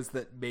ideas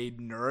that made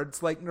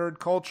nerds like nerd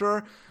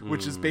culture,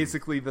 which is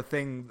basically the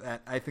thing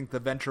that I think the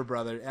Venture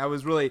Brothers,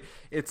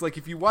 it's like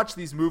if you watch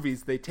these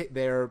movies,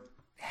 they're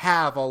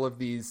have all of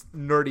these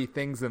nerdy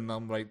things in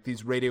them, like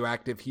these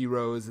radioactive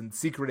heroes and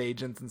secret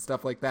agents and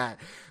stuff like that.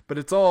 But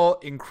it's all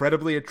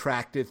incredibly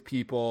attractive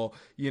people,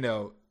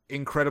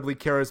 incredibly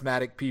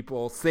charismatic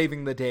people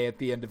saving the day at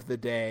the end of the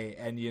day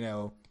and,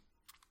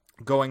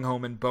 going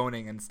home and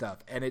boning and stuff.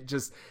 And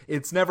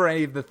it's never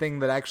any of the thing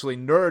that actually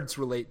nerds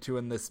relate to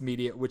in this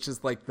media, which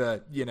is like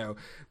the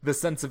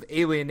sense of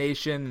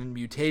alienation and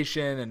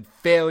mutation and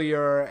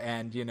failure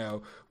and,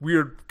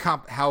 weird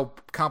how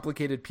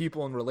complicated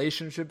people and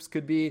relationships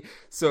could be.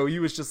 So he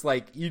was just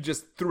like, he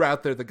just threw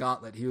out there the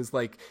gauntlet. He was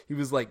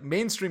like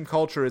mainstream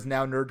culture is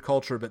now nerd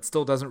culture, but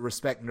still doesn't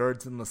respect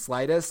nerds in the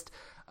slightest.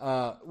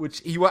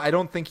 Which I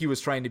don't think he was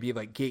trying to be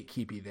like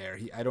gatekeepy there.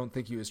 I don't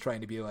think he was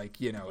trying to be like,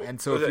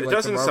 and so if it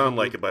doesn't sound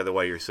like it by the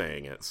way you're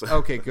saying it. So.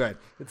 Okay, good.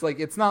 It's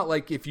like, it's not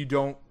like if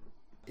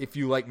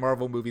you like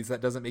Marvel movies, that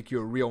doesn't make you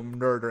a real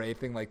nerd or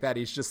anything like that.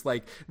 He's just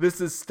like,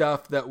 this is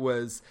stuff that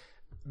was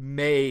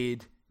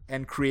made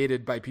and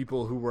created by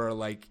people who were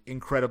like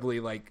incredibly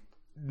like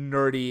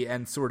nerdy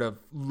and sort of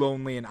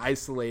lonely and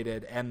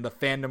isolated, and the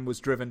fandom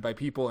was driven by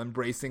people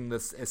embracing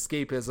this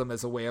escapism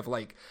as a way of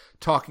like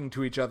talking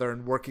to each other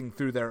and working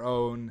through their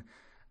own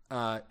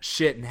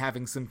shit and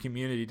having some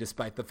community,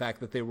 despite the fact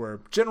that they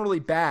were generally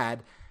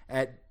bad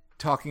at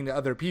talking to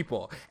other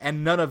people.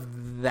 And none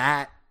of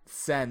that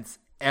sense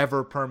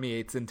ever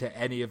permeates into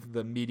any of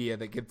the media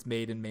that gets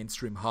made in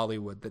mainstream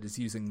Hollywood that is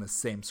using the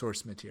same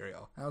source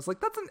material. And I was like,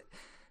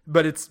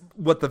 but it's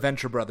what the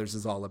Venture Brothers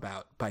is all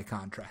about, by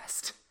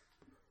contrast.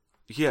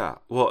 Yeah,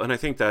 well, and I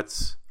think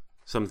that's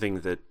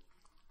something that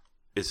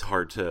is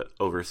hard to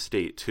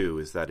overstate, too,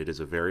 is that it is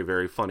a very,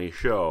 very funny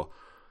show.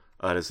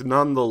 It is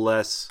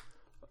nonetheless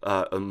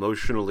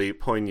emotionally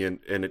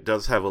poignant, and it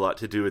does have a lot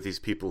to do with these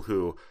people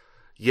who,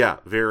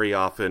 very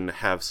often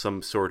have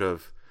some sort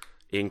of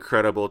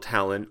incredible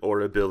talent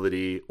or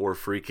ability or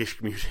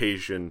freakish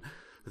mutation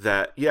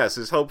that, yes,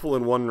 is helpful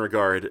in one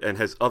regard and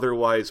has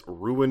otherwise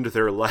ruined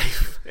their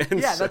life.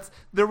 And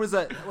there was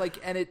a,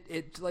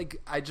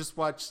 I just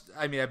watched,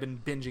 I've been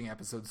binging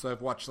episodes, so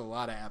I've watched a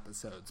lot of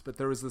episodes, but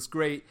there was this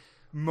great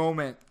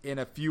moment in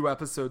a few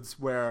episodes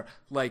where,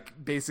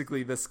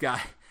 basically this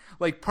guy,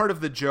 part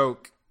of the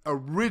joke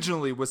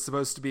originally was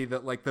supposed to be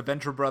that, the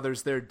Venture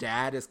Brothers, their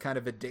dad is kind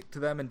of a dick to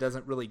them and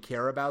doesn't really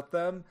care about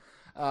them.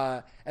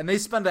 And they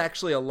spend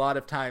actually a lot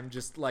of time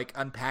just,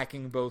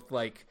 unpacking both,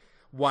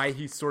 why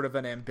he's sort of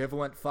an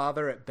ambivalent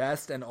father at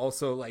best, and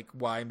also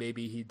why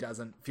maybe he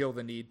doesn't feel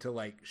the need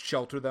to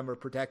shelter them or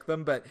protect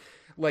them. But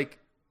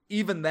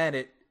even then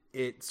it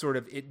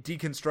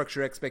deconstructs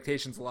your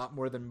expectations a lot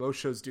more than most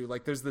shows do.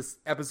 There's this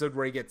episode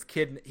where he gets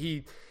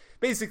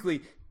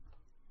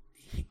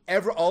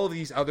all of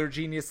these other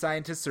genius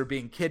scientists are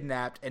being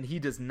kidnapped and he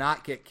does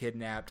not get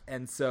kidnapped.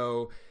 And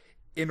so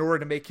in order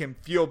to make him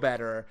feel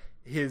better,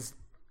 his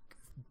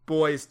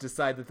boys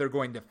decide that they're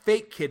going to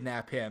fake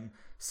kidnap him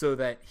so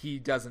that he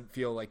doesn't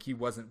feel like he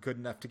wasn't good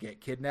enough to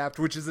get kidnapped,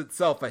 which is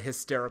itself a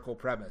hysterical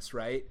premise,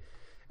 right?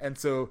 And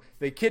so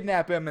they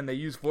kidnap him and they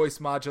use voice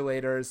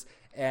modulators,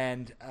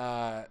 and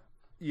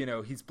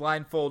he's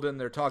blindfolded and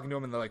they're talking to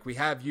him and they're like, we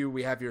have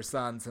your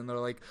sons. And they're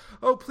like,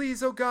 oh,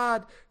 please, oh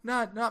God,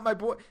 not my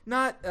boy,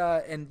 not,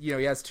 and he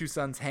has two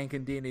sons, Hank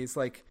and Dean.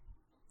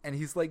 And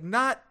he's like,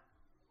 not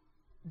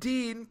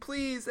Dean,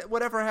 please,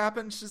 whatever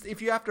happens, just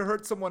if you have to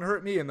hurt someone,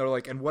 hurt me. And they're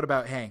like, and what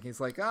about Hank? He's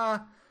like,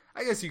 I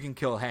guess you can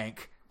kill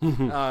Hank,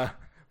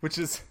 which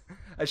is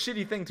a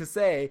shitty thing to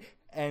say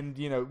and,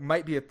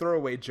 might be a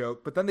throwaway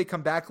joke. But then they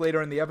come back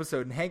later in the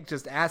episode and Hank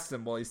just asks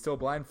him while he's still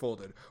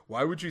blindfolded,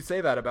 why would you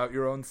say that about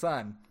your own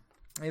son?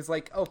 And he's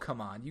like, oh, come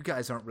on. You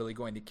guys aren't really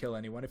going to kill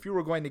anyone. If you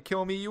were going to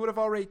kill me, you would have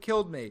already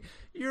killed me.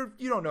 You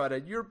don't know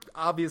you're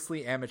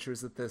obviously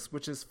amateurs at this,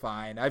 which is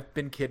fine. I've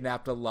been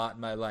kidnapped a lot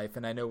in my life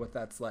and I know what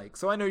that's like.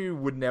 So I know you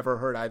would never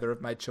hurt either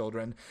of my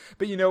children.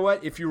 But you know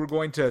what? If you were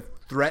going to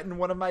threaten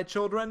one of my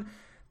children,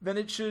 then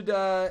it should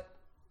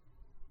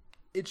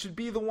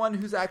be the one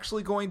who's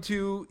actually going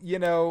to,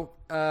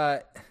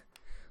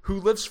 who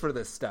lives for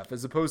this stuff,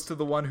 as opposed to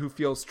the one who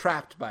feels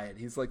trapped by it.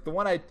 He's like, the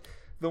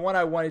one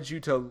I wanted you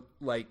to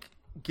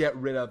get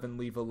rid of and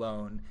leave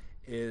alone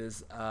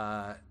is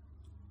the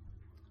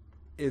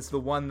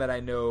one that I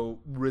know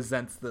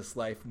resents this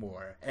life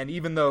more. And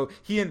even though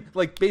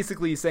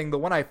basically he's saying the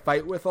one I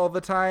fight with all the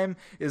time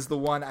is the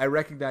one I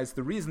recognize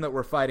the reason that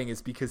we're fighting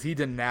is because he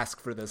didn't ask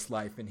for this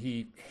life and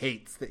he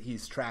hates that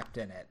he's trapped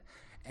in it.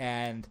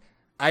 And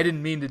I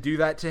didn't mean to do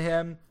that to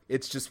him.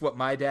 It's just what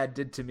my dad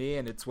did to me,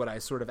 and it's what I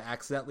sort of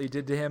accidentally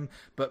did to him.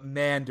 But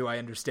man, do I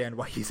understand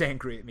why he's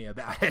angry at me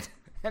about it.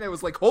 And it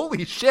was like,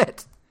 holy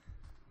shit.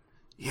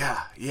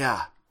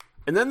 Yeah.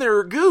 And then there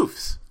are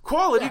goofs.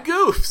 Quality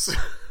goofs.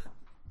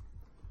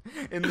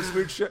 In this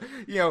weird show,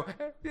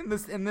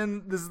 and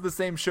then this is the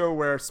same show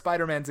where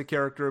Spider-Man's a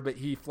character, but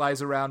he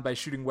flies around by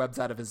shooting webs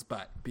out of his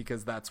butt,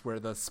 because that's where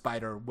the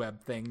spider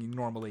web thing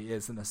normally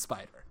is in a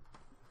spider.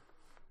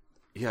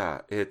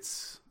 Yeah,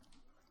 it's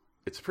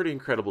a pretty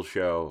incredible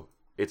show.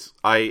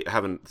 I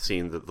haven't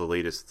seen the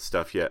latest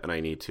stuff yet, and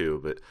I need to,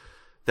 but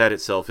that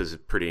itself is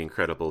pretty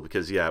incredible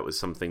because, it was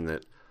something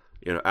that,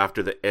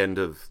 after the end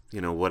of,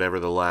 whatever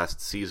the last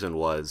season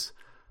was,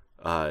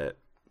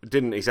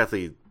 didn't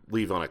exactly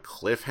leave on a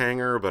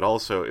cliffhanger, but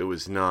also it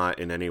was not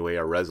in any way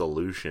a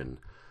resolution.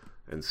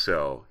 And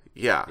so,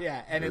 yeah.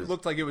 Yeah, and it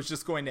looked like it was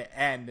just going to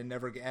end and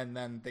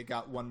then they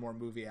got one more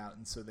movie out,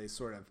 and so they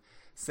sort of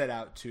set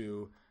out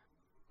to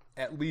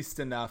at least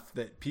enough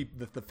that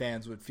that the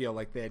fans would feel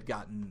like they had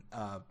gotten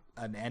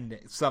an ending,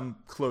 some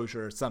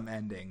closure, some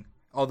ending,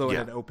 although in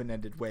an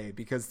open-ended way,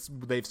 because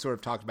they've sort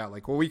of talked about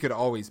we could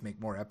always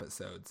make more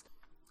episodes.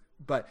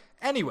 But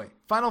anyway,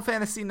 Final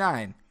Fantasy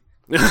IX.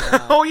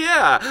 Oh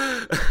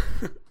yeah.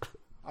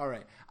 All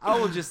right, I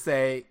will just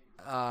say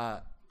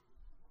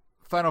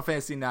Final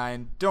Fantasy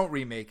IX, don't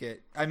remake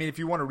it. I mean, if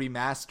you want to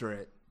remaster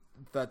it,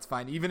 that's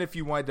fine. Even if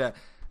you wanted to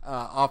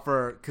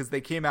offer, because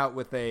they came out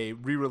with a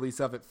re-release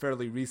of it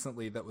fairly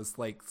recently that was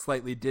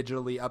slightly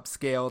digitally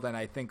upscaled, and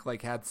I think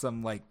had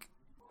some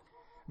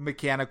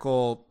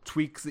mechanical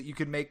tweaks that you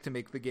could make to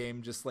make the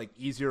game just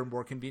easier and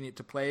more convenient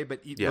to play.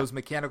 But those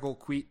mechanical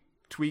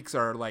tweaks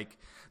are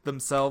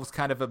themselves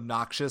kind of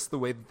obnoxious, the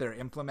way that they're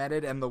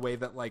implemented and the way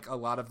that a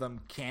lot of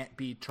them can't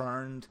be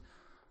turned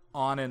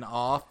on and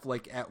off,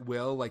 like at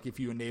will. Like if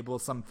you enable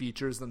some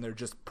features, then they're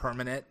just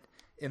permanent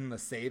in the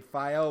save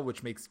file,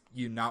 which makes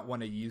you not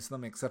want to use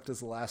them except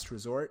as a last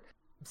resort.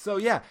 So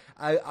yeah,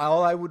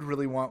 all I would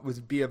really want was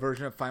be a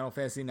version of Final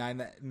Fantasy IX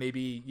that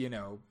maybe, you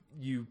know,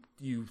 you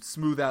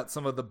smooth out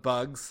some of the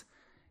bugs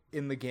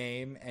in the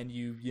game, and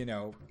you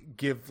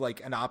give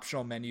like an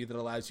optional menu that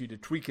allows you to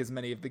tweak as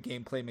many of the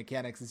gameplay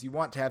mechanics as you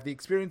want to have the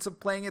experience of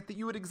playing it that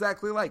you would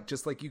exactly like,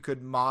 just like you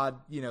could mod,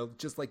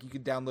 just like you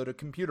could download a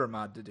computer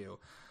mod to do.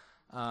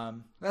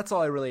 That's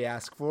all I really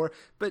ask for.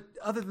 But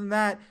other than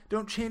that,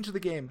 don't change the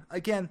game.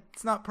 Again,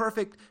 it's not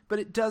perfect, but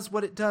it does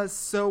what it does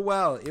so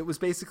well. It was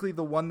basically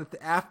the one that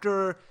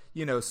after,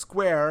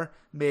 Square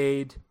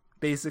made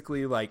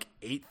basically like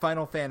 8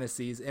 Final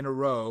Fantasies in a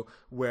row,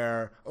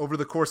 where over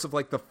the course of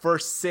like the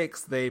first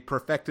 6, they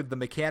perfected the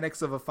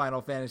mechanics of a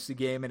Final Fantasy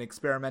game and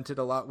experimented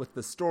a lot with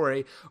the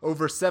story.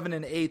 Over 7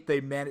 and 8,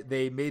 they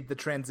made the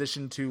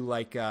transition to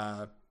like,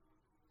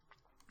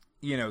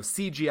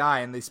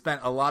 CGI, and they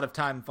spent a lot of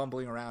time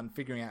fumbling around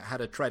figuring out how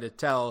to try to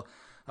tell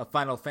a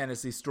Final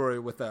Fantasy story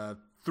with a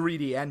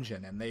 3D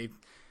engine, and they,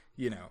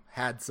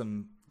 had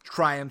some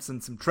triumphs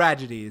and some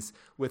tragedies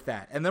with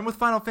that. And then with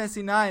Final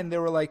Fantasy IX, they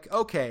were like,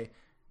 okay,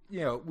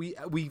 we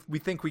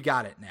think we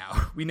got it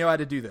now. We know how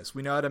to do this.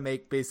 We know how to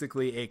make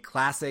basically a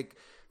classic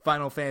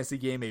Final Fantasy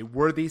game, a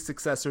worthy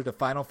successor to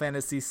Final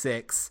Fantasy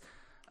VI,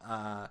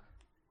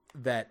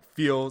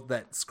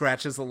 that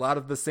scratches a lot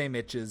of the same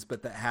itches,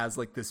 but that has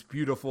like this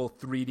beautiful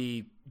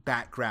 3D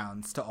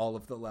backgrounds to all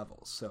of the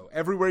levels. So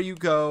everywhere you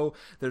go,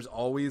 there's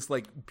always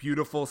like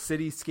beautiful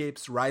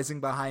cityscapes rising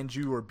behind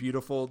you, or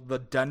beautiful. The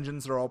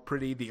dungeons are all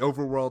pretty. The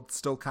overworld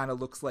still kind of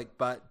looks like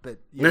butt, but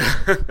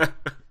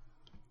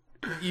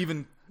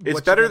even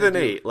it's better than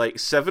 8. Like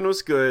 7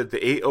 was good.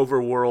 The 8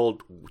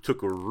 overworld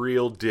took a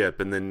real dip,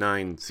 and then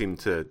 9 seemed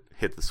to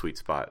hit the sweet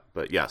spot.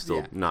 But yeah,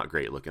 still not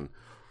great looking.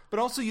 But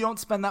also, you don't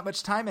spend that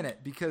much time in it,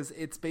 because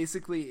it's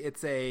basically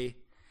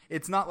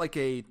it's not like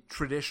a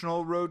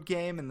traditional road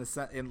game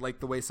in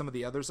like the way some of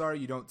the others are.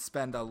 You don't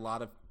spend a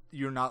lot of,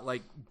 you're not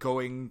like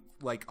going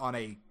like on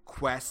a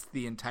quest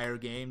the entire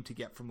game to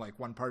get from like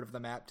one part of the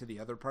map to the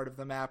other part of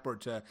the map, or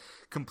to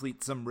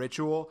complete some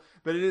ritual.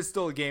 But it is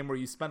still a game where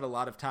you spend a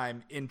lot of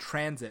time in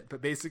transit.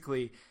 But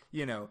basically,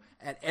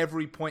 at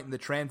every point in the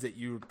transit,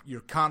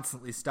 you're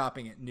constantly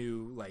stopping at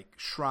new like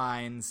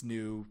shrines,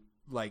 new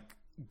like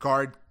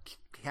guard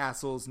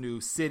castles,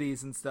 new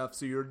cities and stuff.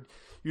 So you're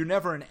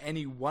never in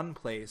any one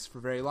place for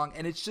very long.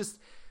 And it's just,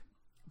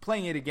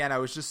 playing it again, I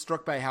was just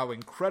struck by how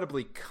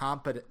incredibly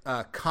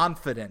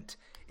confident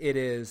it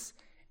is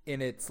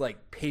in its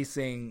like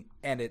pacing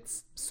and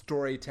its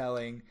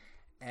storytelling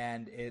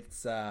and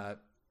its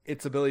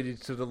ability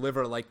to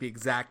deliver like the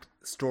exact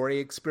story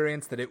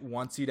experience that it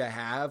wants you to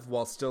have,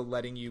 while still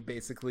letting you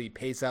basically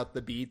pace out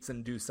the beats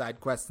and do side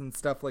quests and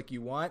stuff like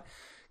you want.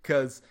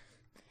 Because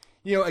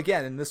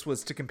again, and this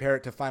was to compare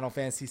it to Final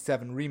Fantasy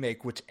VII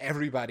Remake, which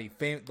everybody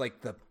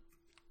like the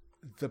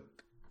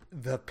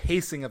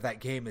pacing of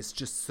that game is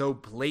just so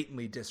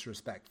blatantly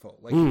disrespectful.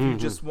 Like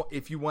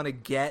if you want to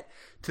get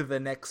to the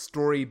next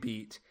story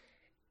beat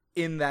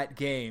in that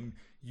game,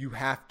 you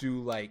have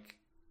to like,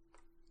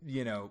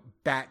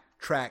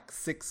 backtrack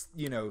 6,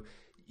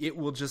 it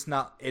will just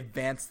not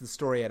advance the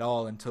story at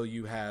all until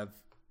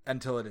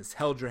it has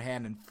held your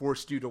hand and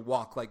forced you to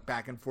walk like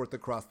back and forth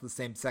across the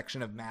same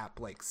section of map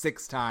like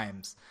 6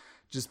 times,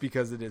 just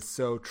because it is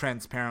so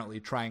transparently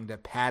trying to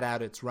pad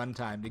out its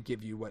runtime to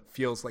give you what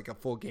feels like a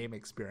full game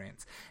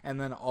experience. And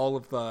then all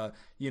of the,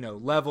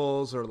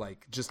 levels are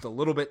like just a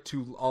little bit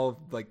too, all of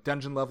like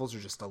dungeon levels are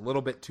just a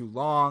little bit too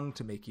long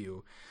to make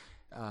you,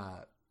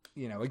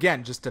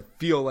 again, just to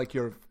feel like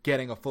you're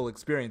getting a full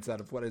experience out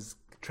of what is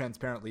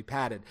transparently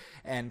padded.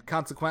 And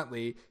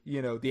consequently,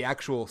 the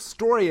actual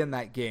story in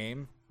that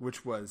game,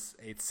 which was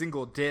a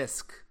single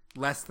disc,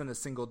 less than a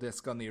single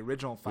disc on the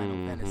original Final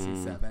Fantasy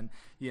VII,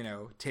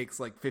 takes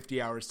like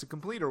 50 hours to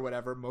complete or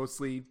whatever,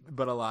 mostly,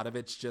 but a lot of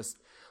it's just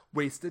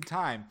wasted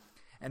time.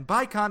 And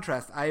by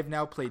contrast, I have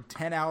now played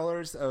 10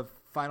 hours of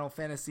Final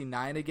Fantasy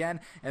IX again,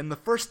 and the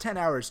first 10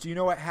 hours, do you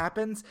know what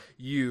happens?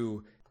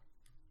 You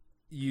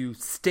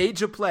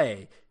stage a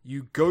play.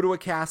 You go to a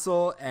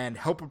castle and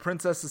help a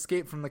princess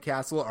escape from the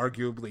castle,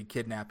 arguably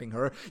kidnapping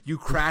her. You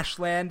crash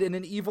land in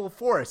an evil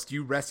forest.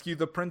 You rescue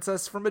the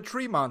princess from a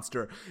tree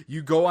monster.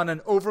 You go on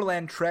an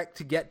overland trek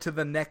to get to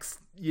the next,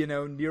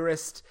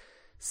 nearest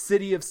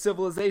city of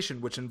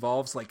civilization, which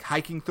involves like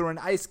hiking through an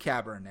ice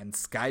cavern and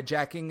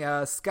skyjacking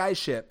a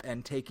skyship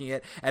and taking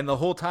it. And the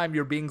whole time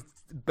you're being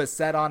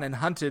beset on and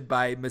hunted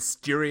by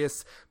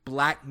mysterious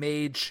black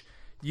mage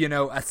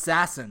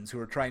assassins who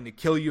are trying to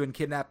kill you and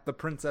kidnap the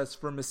princess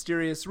for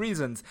mysterious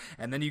reasons.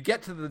 And then you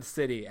get to the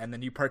city, and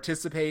then you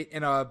participate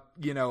in a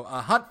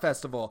hunt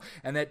festival,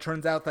 and it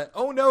turns out that,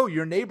 oh no,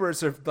 your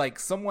neighbors are like,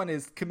 someone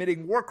is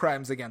committing war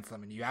crimes against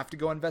them, and you have to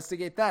go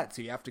investigate that.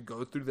 So you have to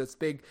go through this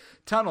big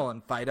tunnel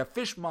and fight a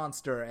fish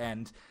monster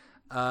and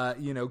go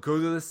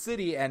to the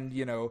city and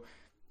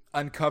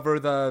uncover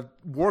the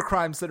war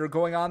crimes that are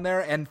going on there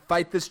and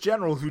fight this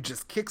general who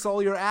just kicks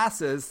all your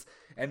asses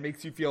and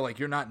makes you feel like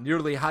you're not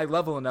nearly high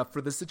level enough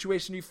for the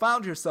situation you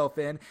found yourself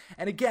in.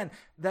 And again,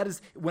 that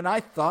is, when I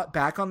thought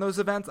back on those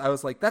events, I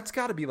was like, that's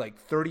got to be like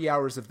 30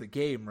 hours of the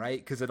game, right?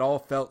 Because it all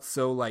felt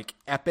so like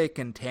epic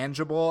and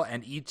tangible,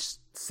 and each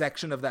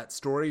section of that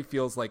story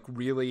feels like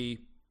really,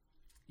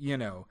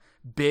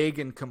 big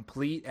and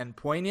complete and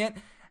poignant.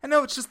 And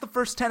no, it's just the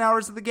first 10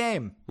 hours of the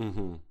game.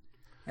 Mm-hmm.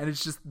 And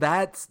it's just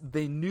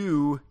they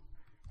knew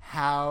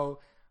how,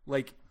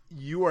 like,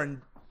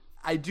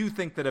 I do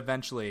think that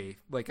eventually,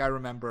 like, I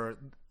remember,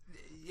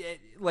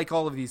 like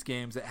all of these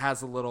games, it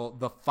has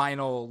the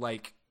final,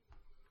 like,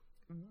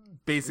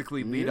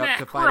 basically lead up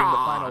to fighting the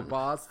final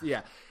boss.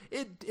 Yeah.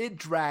 It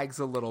drags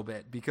a little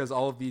bit because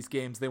all of these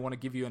games, they want to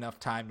give you enough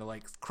time to,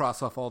 like,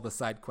 cross off all the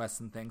side quests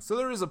and things. So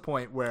there is a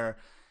point where,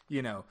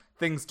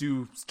 things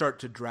do start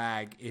to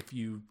drag if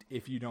you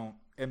don't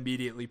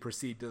immediately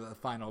proceed to the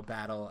final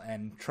battle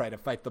and try to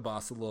fight the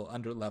boss a little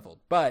underleveled.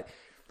 But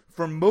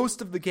for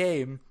most of the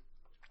game,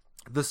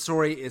 the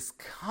story is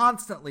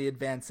constantly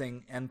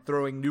advancing and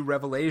throwing new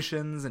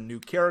revelations and new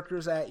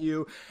characters at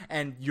you,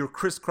 and you're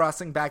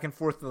crisscrossing back and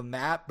forth the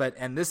map.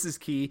 And this is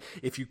key,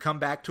 if you come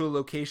back to a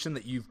location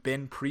that you've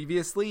been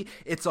previously,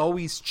 it's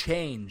always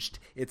changed.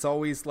 It's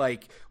always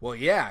like, well,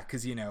 yeah,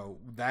 because,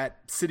 that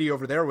city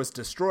over there was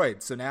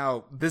destroyed, so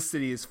now this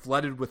city is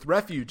flooded with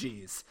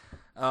refugees.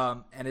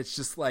 And it's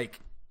just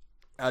like,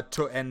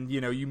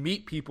 you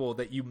meet people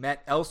that you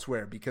met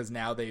elsewhere because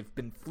now they've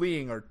been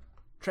fleeing or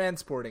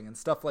transporting and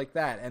stuff like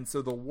that. And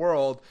so the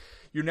world,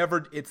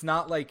 it's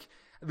not like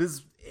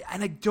this,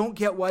 and I don't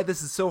get why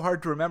this is so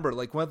hard to remember.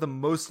 Like, one of the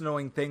most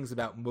annoying things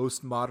about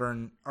most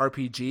modern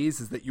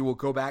RPGs is that you will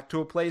go back to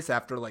a place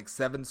after like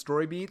 7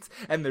 story beats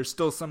and there's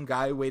still some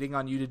guy waiting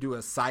on you to do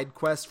a side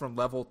quest from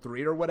level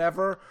 3 or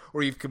whatever,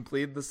 or you've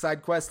completed the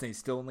side quest and he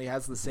still only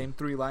has the same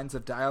 3 lines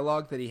of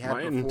dialogue that he had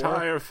before. My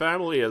entire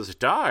family has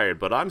died,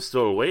 but I'm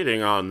still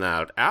waiting on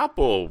that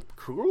apple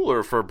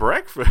cooler for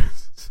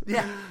breakfast.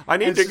 Yeah. I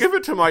need to give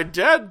it to my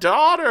dead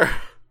daughter.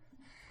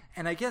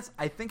 And I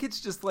think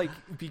it's just like,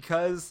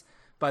 because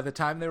by the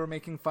time they were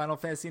making Final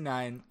Fantasy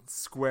IX,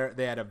 Square,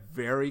 they had a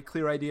very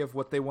clear idea of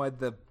what they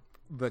wanted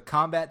the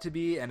combat to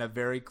be and a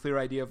very clear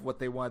idea of what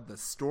they wanted the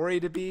story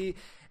to be.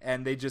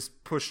 And they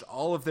just pushed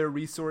all of their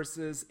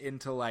resources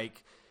into,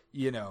 like,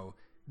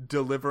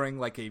 delivering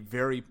like a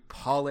very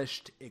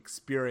polished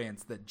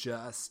experience that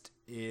just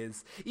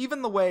is,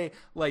 even the way,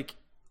 like,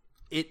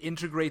 it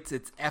integrates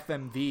its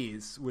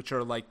FMVs, which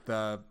are like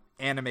the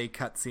anime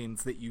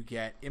cutscenes that you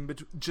get in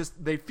between.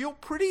 Just, they feel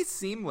pretty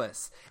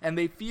seamless, and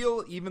they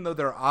feel, even though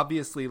they're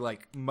obviously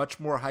like much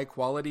more high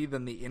quality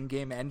than the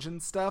in-game engine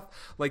stuff,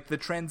 like the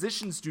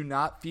transitions do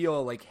not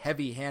feel like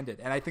heavy-handed.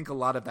 And I think a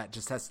lot of that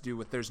just has to do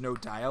with there's no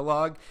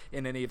dialogue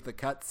in any of the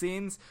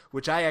cutscenes,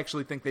 which I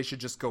actually think they should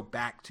just go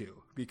back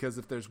to, because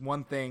if there's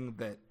one thing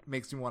that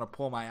makes me want to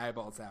pull my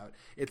eyeballs out,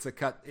 it's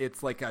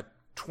like a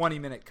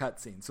 20-minute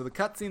cutscene. So the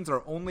cutscenes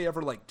are only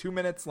ever like 2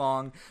 minutes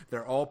long.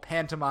 They're all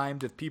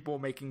pantomimed of people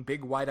making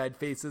big wide-eyed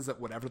faces at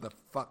whatever the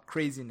fuck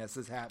craziness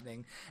is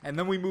happening. And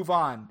then we move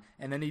on,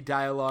 and any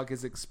dialogue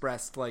is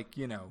expressed like,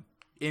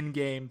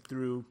 in-game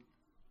through,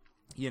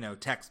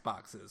 text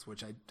boxes,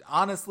 which I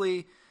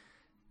honestly,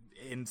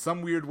 in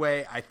some weird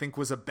way, I think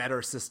was a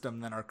better system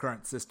than our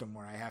current system,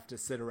 where I have to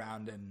sit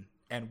around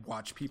and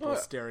watch people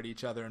stare at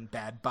each other and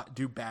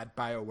do bad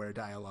BioWare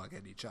dialogue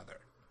at each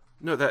other.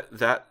 No,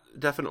 that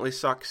definitely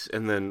sucks.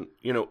 And then,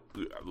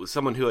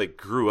 someone who like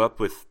grew up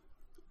with,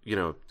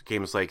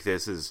 games like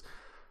this is,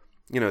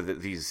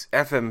 these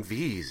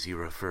FMVs you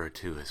refer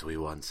to as we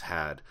once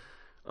had,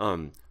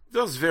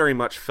 those very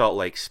much felt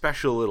like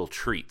special little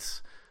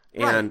treats.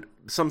 And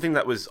something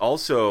that was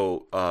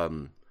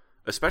also,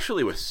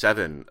 especially with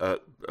 7,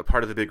 a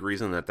part of the big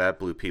reason that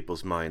blew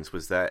people's minds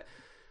was that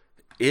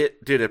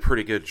it did a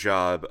pretty good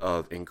job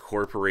of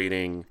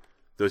incorporating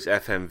those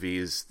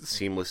FMVs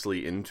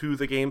seamlessly into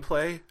the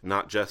gameplay,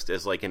 not just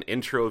as like an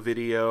intro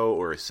video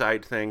or a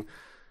side thing.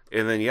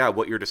 And then,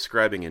 what you're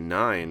describing in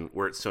 9,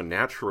 where it's so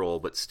natural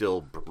but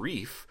still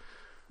brief,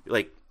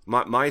 like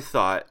my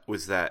thought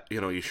was that,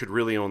 you should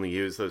really only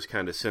use those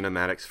kind of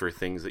cinematics for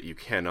things that you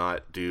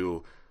cannot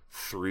do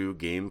through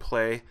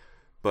gameplay.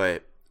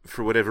 But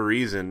for whatever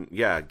reason,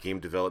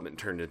 game development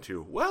turned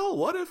into, well,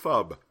 what if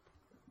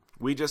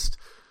we just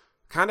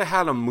kind of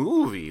had a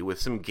movie with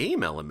some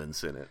game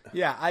elements in it.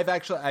 Yeah,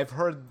 I've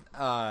heard,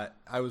 I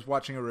was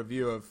watching a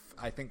review of,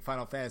 I think,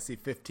 Final Fantasy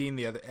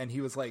 15 and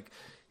he was like,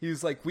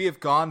 we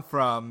have gone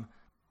from,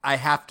 I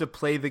have to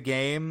play the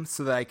game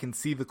so that I can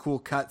see the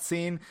cool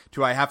cutscene,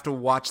 to I have to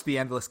watch the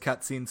endless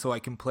cutscene so I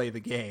can play the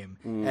game.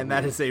 Mm-hmm. And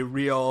that is a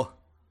real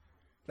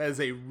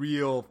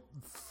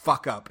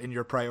fuck up in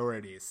your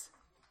priorities.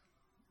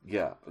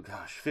 Yeah,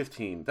 gosh,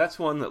 15. That's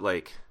one that,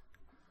 like,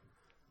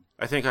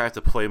 I think I have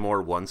to play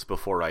more once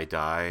before I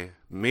die.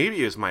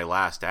 Maybe as my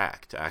last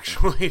act,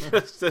 actually.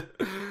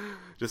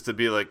 just to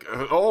be like,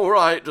 all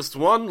right, just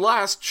one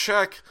last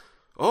check.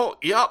 Oh,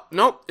 yep,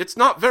 nope, it's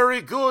not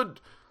very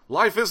good.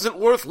 Life isn't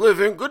worth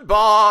living.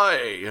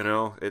 Goodbye.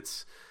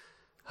 It's...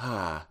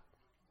 I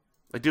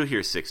do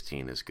hear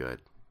 16 is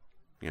good.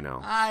 you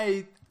know.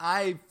 I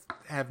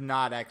have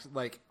not actually,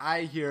 like,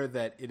 I hear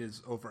that it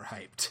is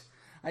overhyped.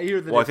 I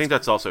think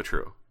that's also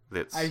true.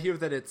 I hear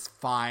that it's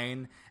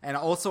fine, and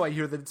also I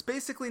hear that it's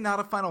basically not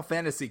a Final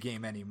Fantasy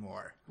game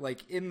anymore.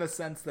 Like, in the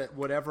sense that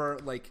whatever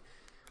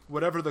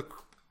the...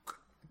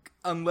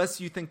 Unless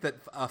you think that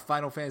a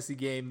Final Fantasy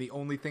game, the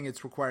only thing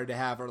it's required to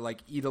have are, like,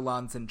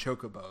 Eidolons and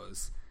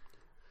Chocobos.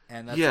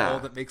 And that's all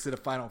that makes it a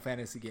Final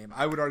Fantasy game.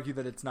 I would argue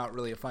that it's not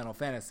really a Final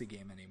Fantasy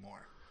game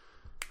anymore.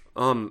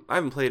 I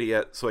haven't played it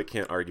yet, so I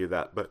can't argue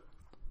that, but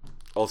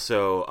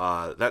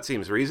also, that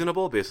seems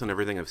reasonable based on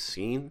everything I've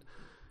seen.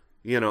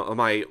 You know,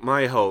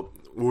 my hope,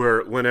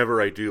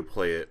 whenever I do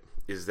play it,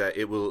 is that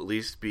it will at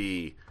least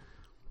be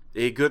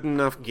a good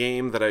enough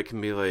game that I can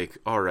be like,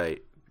 all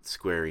right,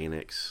 Square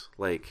Enix,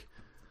 like,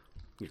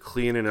 you're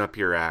cleaning up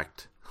your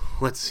act.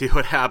 Let's see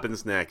what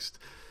happens next.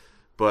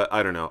 But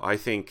I don't know. I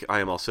think I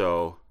am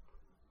also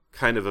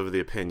kind of the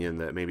opinion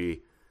that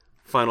maybe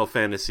Final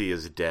Fantasy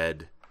is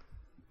dead,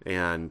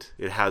 and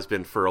it has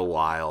been for a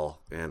while.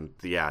 And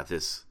yeah,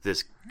 this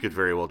could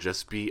very well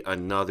just be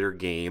another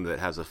game that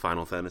has a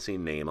Final Fantasy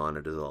name on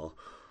it, is all.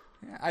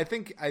 Yeah, I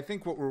think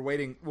what we're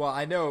waiting. Well,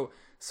 I know.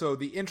 So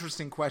the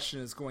interesting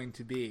question is going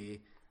to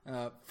be.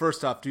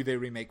 First off, do they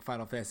remake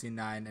Final Fantasy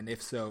IX? And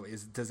if so,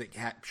 does it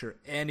capture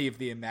any of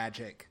the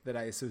magic that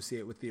I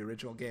associate with the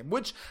original game?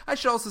 Which I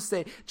should also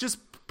say, just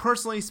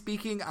personally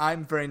speaking,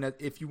 I'm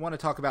if you want to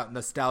talk about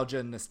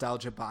nostalgia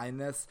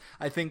behind this,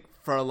 I think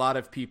for a lot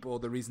of people,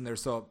 the reason they're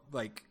so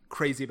like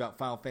crazy about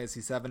Final Fantasy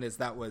VII is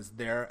that was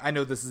I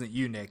know this isn't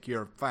you, Nick,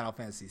 you're Final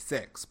Fantasy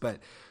VI, but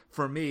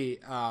for me,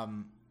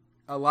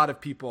 a lot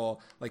of people,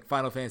 like,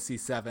 Final Fantasy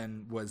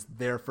VII was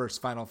their first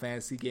Final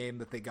Fantasy game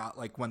that they got,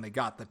 like, when they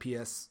got the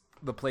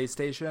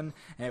PlayStation,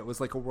 and it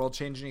was like a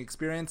world-changing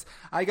experience.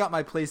 I got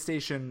my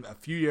PlayStation a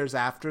few years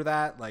after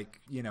that. Like,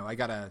 you know, I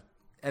got a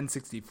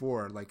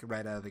N64, like,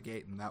 right out of the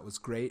gate, and that was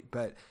great.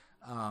 But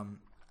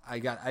I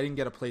didn't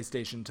get a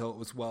PlayStation until it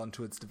was well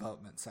into its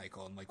development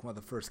cycle, and like one of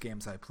the first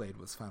games I played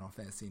was Final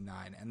Fantasy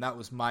IX, and that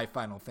was my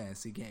Final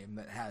Fantasy game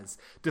that has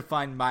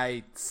defined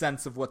my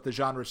sense of what the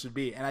genre should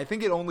be. And I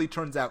think it only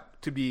turns out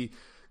to be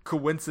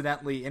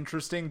coincidentally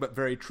interesting, but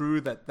very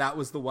true, that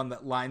was the one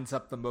that lines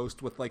up the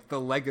most with like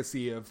the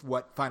legacy of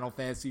what Final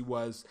Fantasy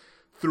was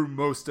through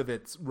most of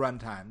its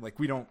runtime. Like,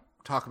 we don't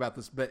talk about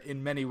this, but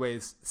in many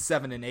ways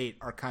 7 and 8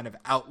 are kind of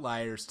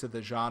outliers to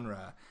the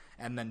genre,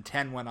 and then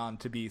 10 went on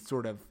to be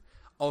sort of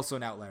also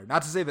an outlier.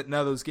 Not to say that none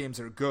of those games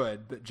are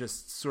good, but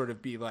just sort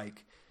of be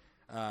like,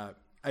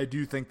 I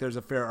do think there's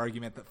a fair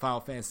argument that Final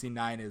Fantasy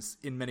IX is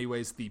in many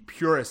ways the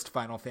purest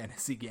Final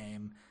Fantasy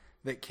game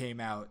that came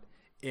out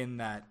in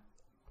that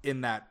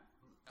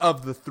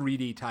of the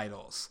 3D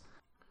titles.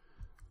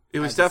 It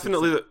was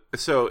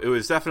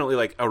definitely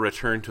like a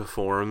return to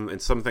form,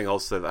 and something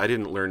else that I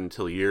didn't learn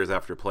until years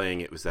after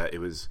playing it was that it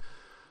was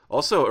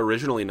also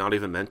originally not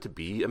even meant to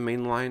be a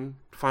mainline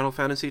Final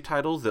Fantasy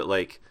title. That,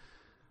 like,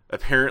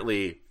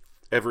 apparently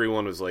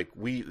everyone was like,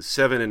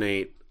 7 and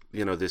 8,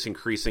 you know, this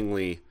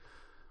increasingly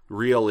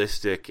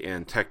realistic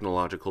and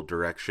technological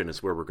direction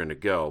is where we're going to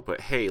go.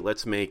 But hey,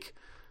 let's make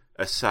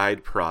a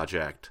side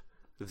project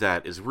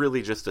that is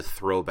really just a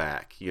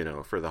throwback, you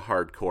know, for the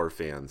hardcore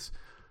fans.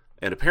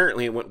 And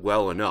apparently it went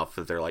well enough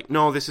that they're like,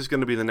 no, this is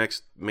going to be the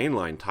next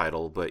mainline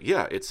title. But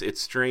yeah, it's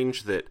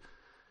strange that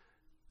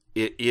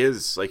it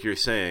is, like you're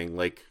saying,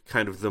 like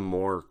kind of the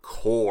more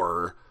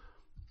core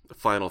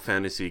Final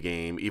Fantasy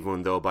game,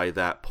 even though by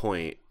that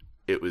point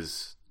it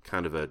was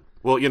kind of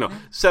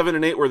 7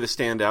 and 8 were the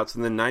standouts,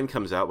 and then 9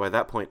 comes out. By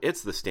that point,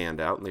 it's the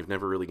standout, and they've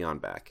never really gone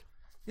back.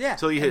 Yeah,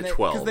 so you hit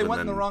 12 because they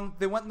went in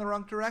the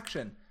wrong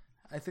direction.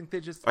 I think they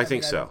just. I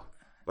think so.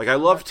 Like, I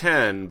love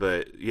 10,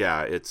 but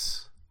yeah,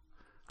 it's.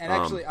 And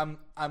actually, I'm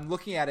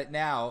looking at it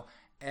now,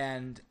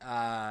 and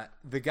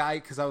the guy,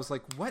 because I was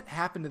like, what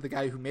happened to the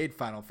guy who made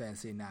Final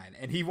Fantasy IX?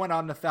 And he went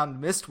on to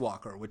found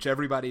Mistwalker, which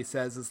everybody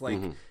says is like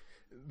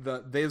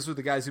those were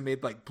the guys who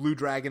made like Blue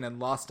Dragon and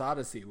Lost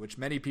Odyssey, which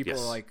many people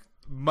are like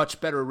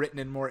much better written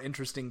and more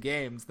interesting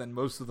games than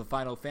most of the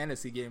Final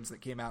Fantasy games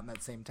that came out in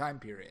that same time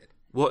period.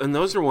 Well, and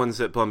those are ones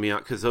that bum me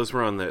out because those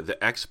were on the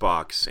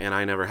Xbox, and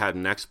I never had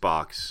an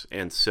Xbox,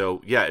 and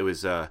so yeah, it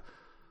was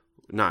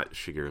not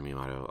Shigeru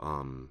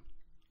Miyamoto,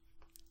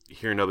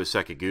 Hironobu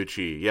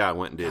Sakaguchi. Yeah, I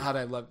went and did.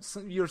 God,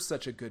 you're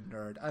such a good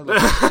nerd. I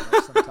love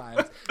that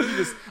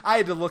sometimes. I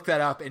had to look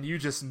that up, and you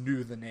just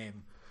knew the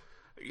name.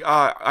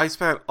 I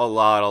spent a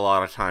lot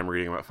of time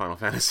reading about Final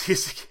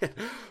Fantasies again.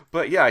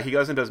 But yeah, he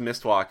goes and does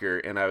Mistwalker,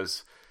 and that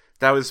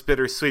was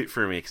bittersweet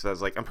for me, because I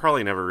was like, I'm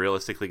probably never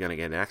realistically going to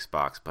get an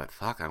Xbox, but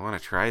fuck, I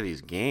want to try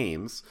these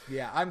games.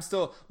 Yeah,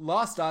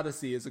 Lost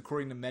Odyssey is,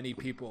 according to many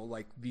people,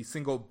 like the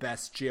single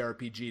best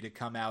JRPG to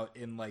come out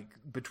in like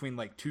between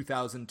like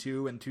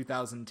 2002 and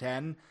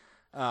 2010.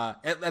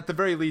 At the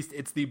very least,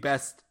 it's the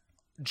best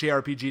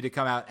JRPG to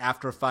come out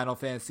after Final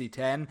Fantasy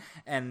X,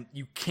 and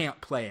you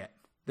can't play it.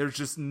 There's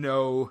just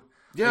no.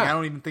 Yeah, like, I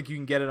don't even think you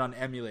can get it on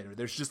emulator.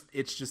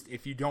 It's just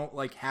if you don't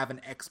like have an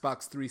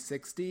Xbox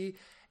 360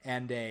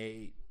 and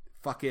a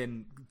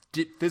fucking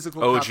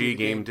physical OG copy of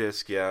the game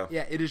disc, yeah.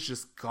 Yeah, it is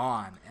just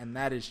gone, and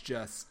that is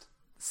just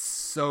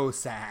so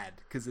sad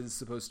because it is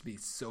supposed to be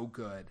so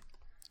good.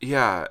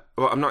 Yeah,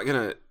 well, I'm not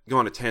gonna go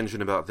on a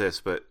tangent about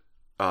this, but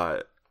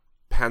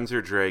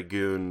Panzer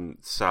Dragoon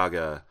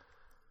Saga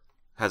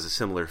has a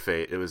similar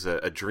fate. It was a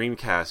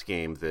Dreamcast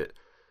game that,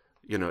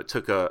 you know, it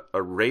took a not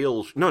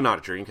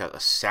a Dreamcast, a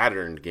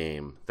Saturn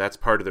game. That's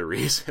part of the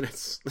reason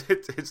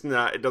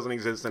it doesn't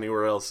exist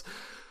anywhere else.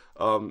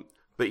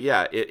 But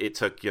yeah, it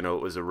took, you know,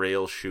 it was a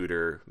rail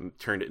shooter,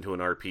 turned it into an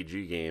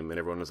RPG game, and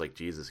everyone was like,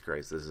 Jesus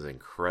Christ, this is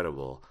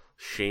incredible.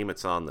 Shame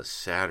it's on the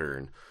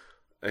Saturn.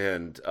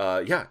 And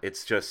yeah,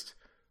 it's just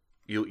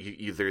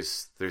you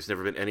there's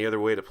never been any other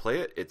way to play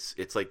it.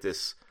 It's like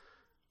this,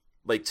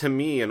 like, to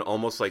me, an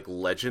almost like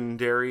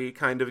legendary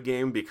kind of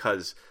game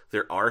because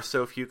there are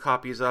so few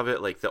copies of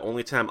it. Like, the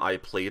only time I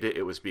played it,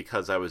 it was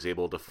because I was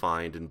able to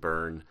find and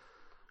burn,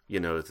 you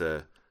know,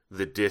 the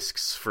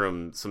discs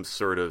from some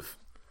sort of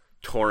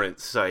torrent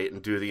site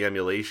and do the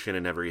emulation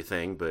and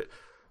everything. But,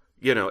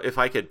 you know, if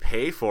I could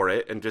pay for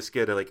it and just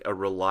get a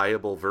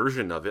reliable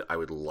version of it, I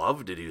would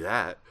love to do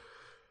that.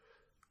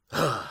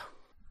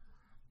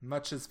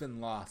 Much has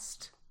been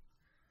lost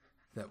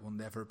that will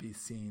never be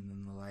seen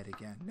in the light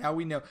again. Now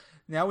we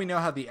know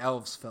how the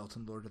elves felt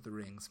in Lord of the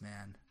Rings,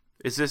 man.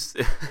 Is this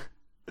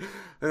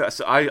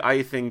so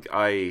I think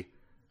I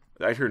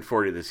turned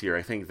 40 this year.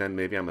 I think then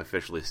maybe I'm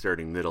officially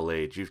starting middle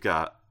age. You've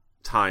got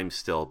time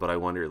still, but I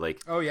wonder,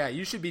 like, oh yeah,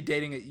 you should be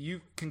dating it.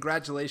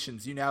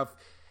 Congratulations, you now have,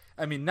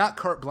 I mean, not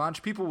carte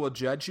blanche, people will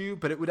judge you,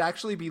 but it would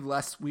actually be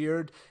less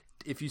weird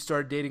if you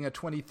started dating a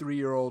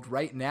 23-year-old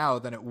right now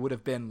than it would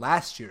have been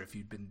last year if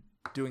you'd been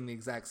doing the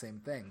exact same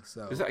thing.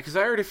 So, because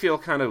I already feel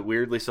kind of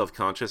weirdly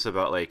self-conscious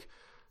about, like,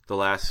 the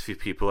last few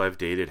people I've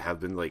dated have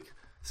been, like,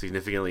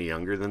 significantly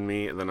younger than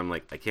me, and then I'm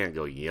like, I can't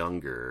go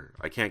younger.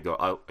 I can't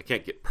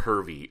get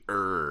pervy.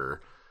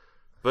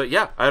 But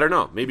yeah, I don't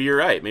know. Maybe you're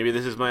right. Maybe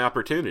this is my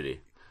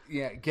opportunity.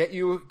 Yeah, get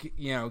you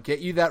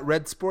that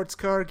red sports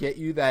car, get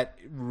you that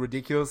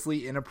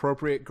ridiculously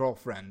inappropriate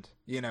girlfriend,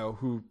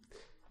 who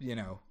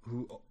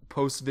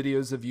posts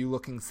videos of you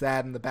looking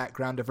sad in the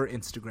background of her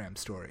Instagram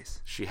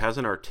stories. She has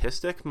an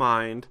artistic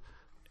mind,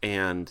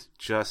 and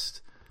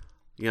just,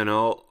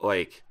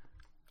 like,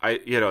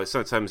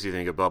 sometimes you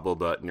think of bubble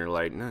butt and you're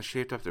like, no,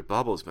 shaped after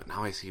bubbles, but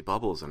now I see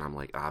bubbles and I'm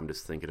like, I'm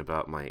just thinking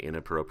about my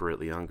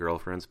inappropriately young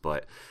girlfriends,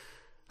 but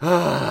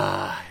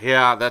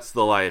yeah, that's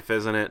the life,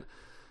 isn't it?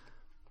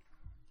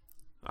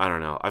 I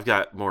don't know. I've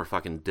got more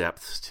fucking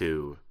depths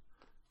to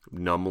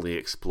numbly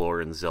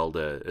explore in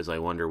Zelda, as I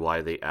wonder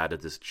why they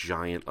added this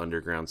giant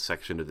underground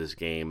section to this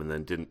game and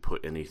then didn't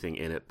put anything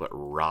in it but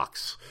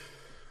rocks.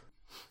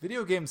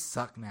 Video games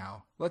suck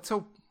now. Let's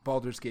hope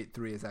Baldur's Gate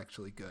 3 is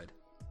actually good.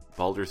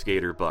 Baldur's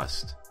Gate or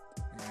bust.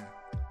 Yeah.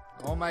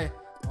 All my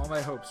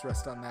hopes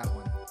rest on that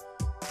one.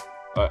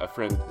 A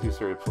friend who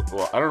started...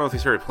 Well, I don't know if he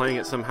started playing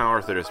it somehow or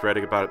if they're just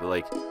writing about it, but,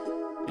 like,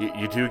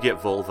 you do get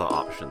vulva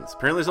options.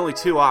 Apparently there's only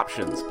 2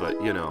 options, but,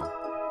 you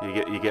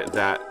get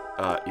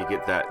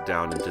that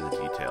down into the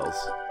details.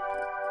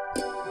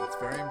 That's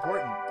very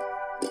important.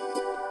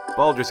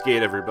 Baldur's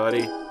Gate,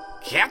 everybody.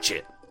 Catch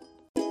it!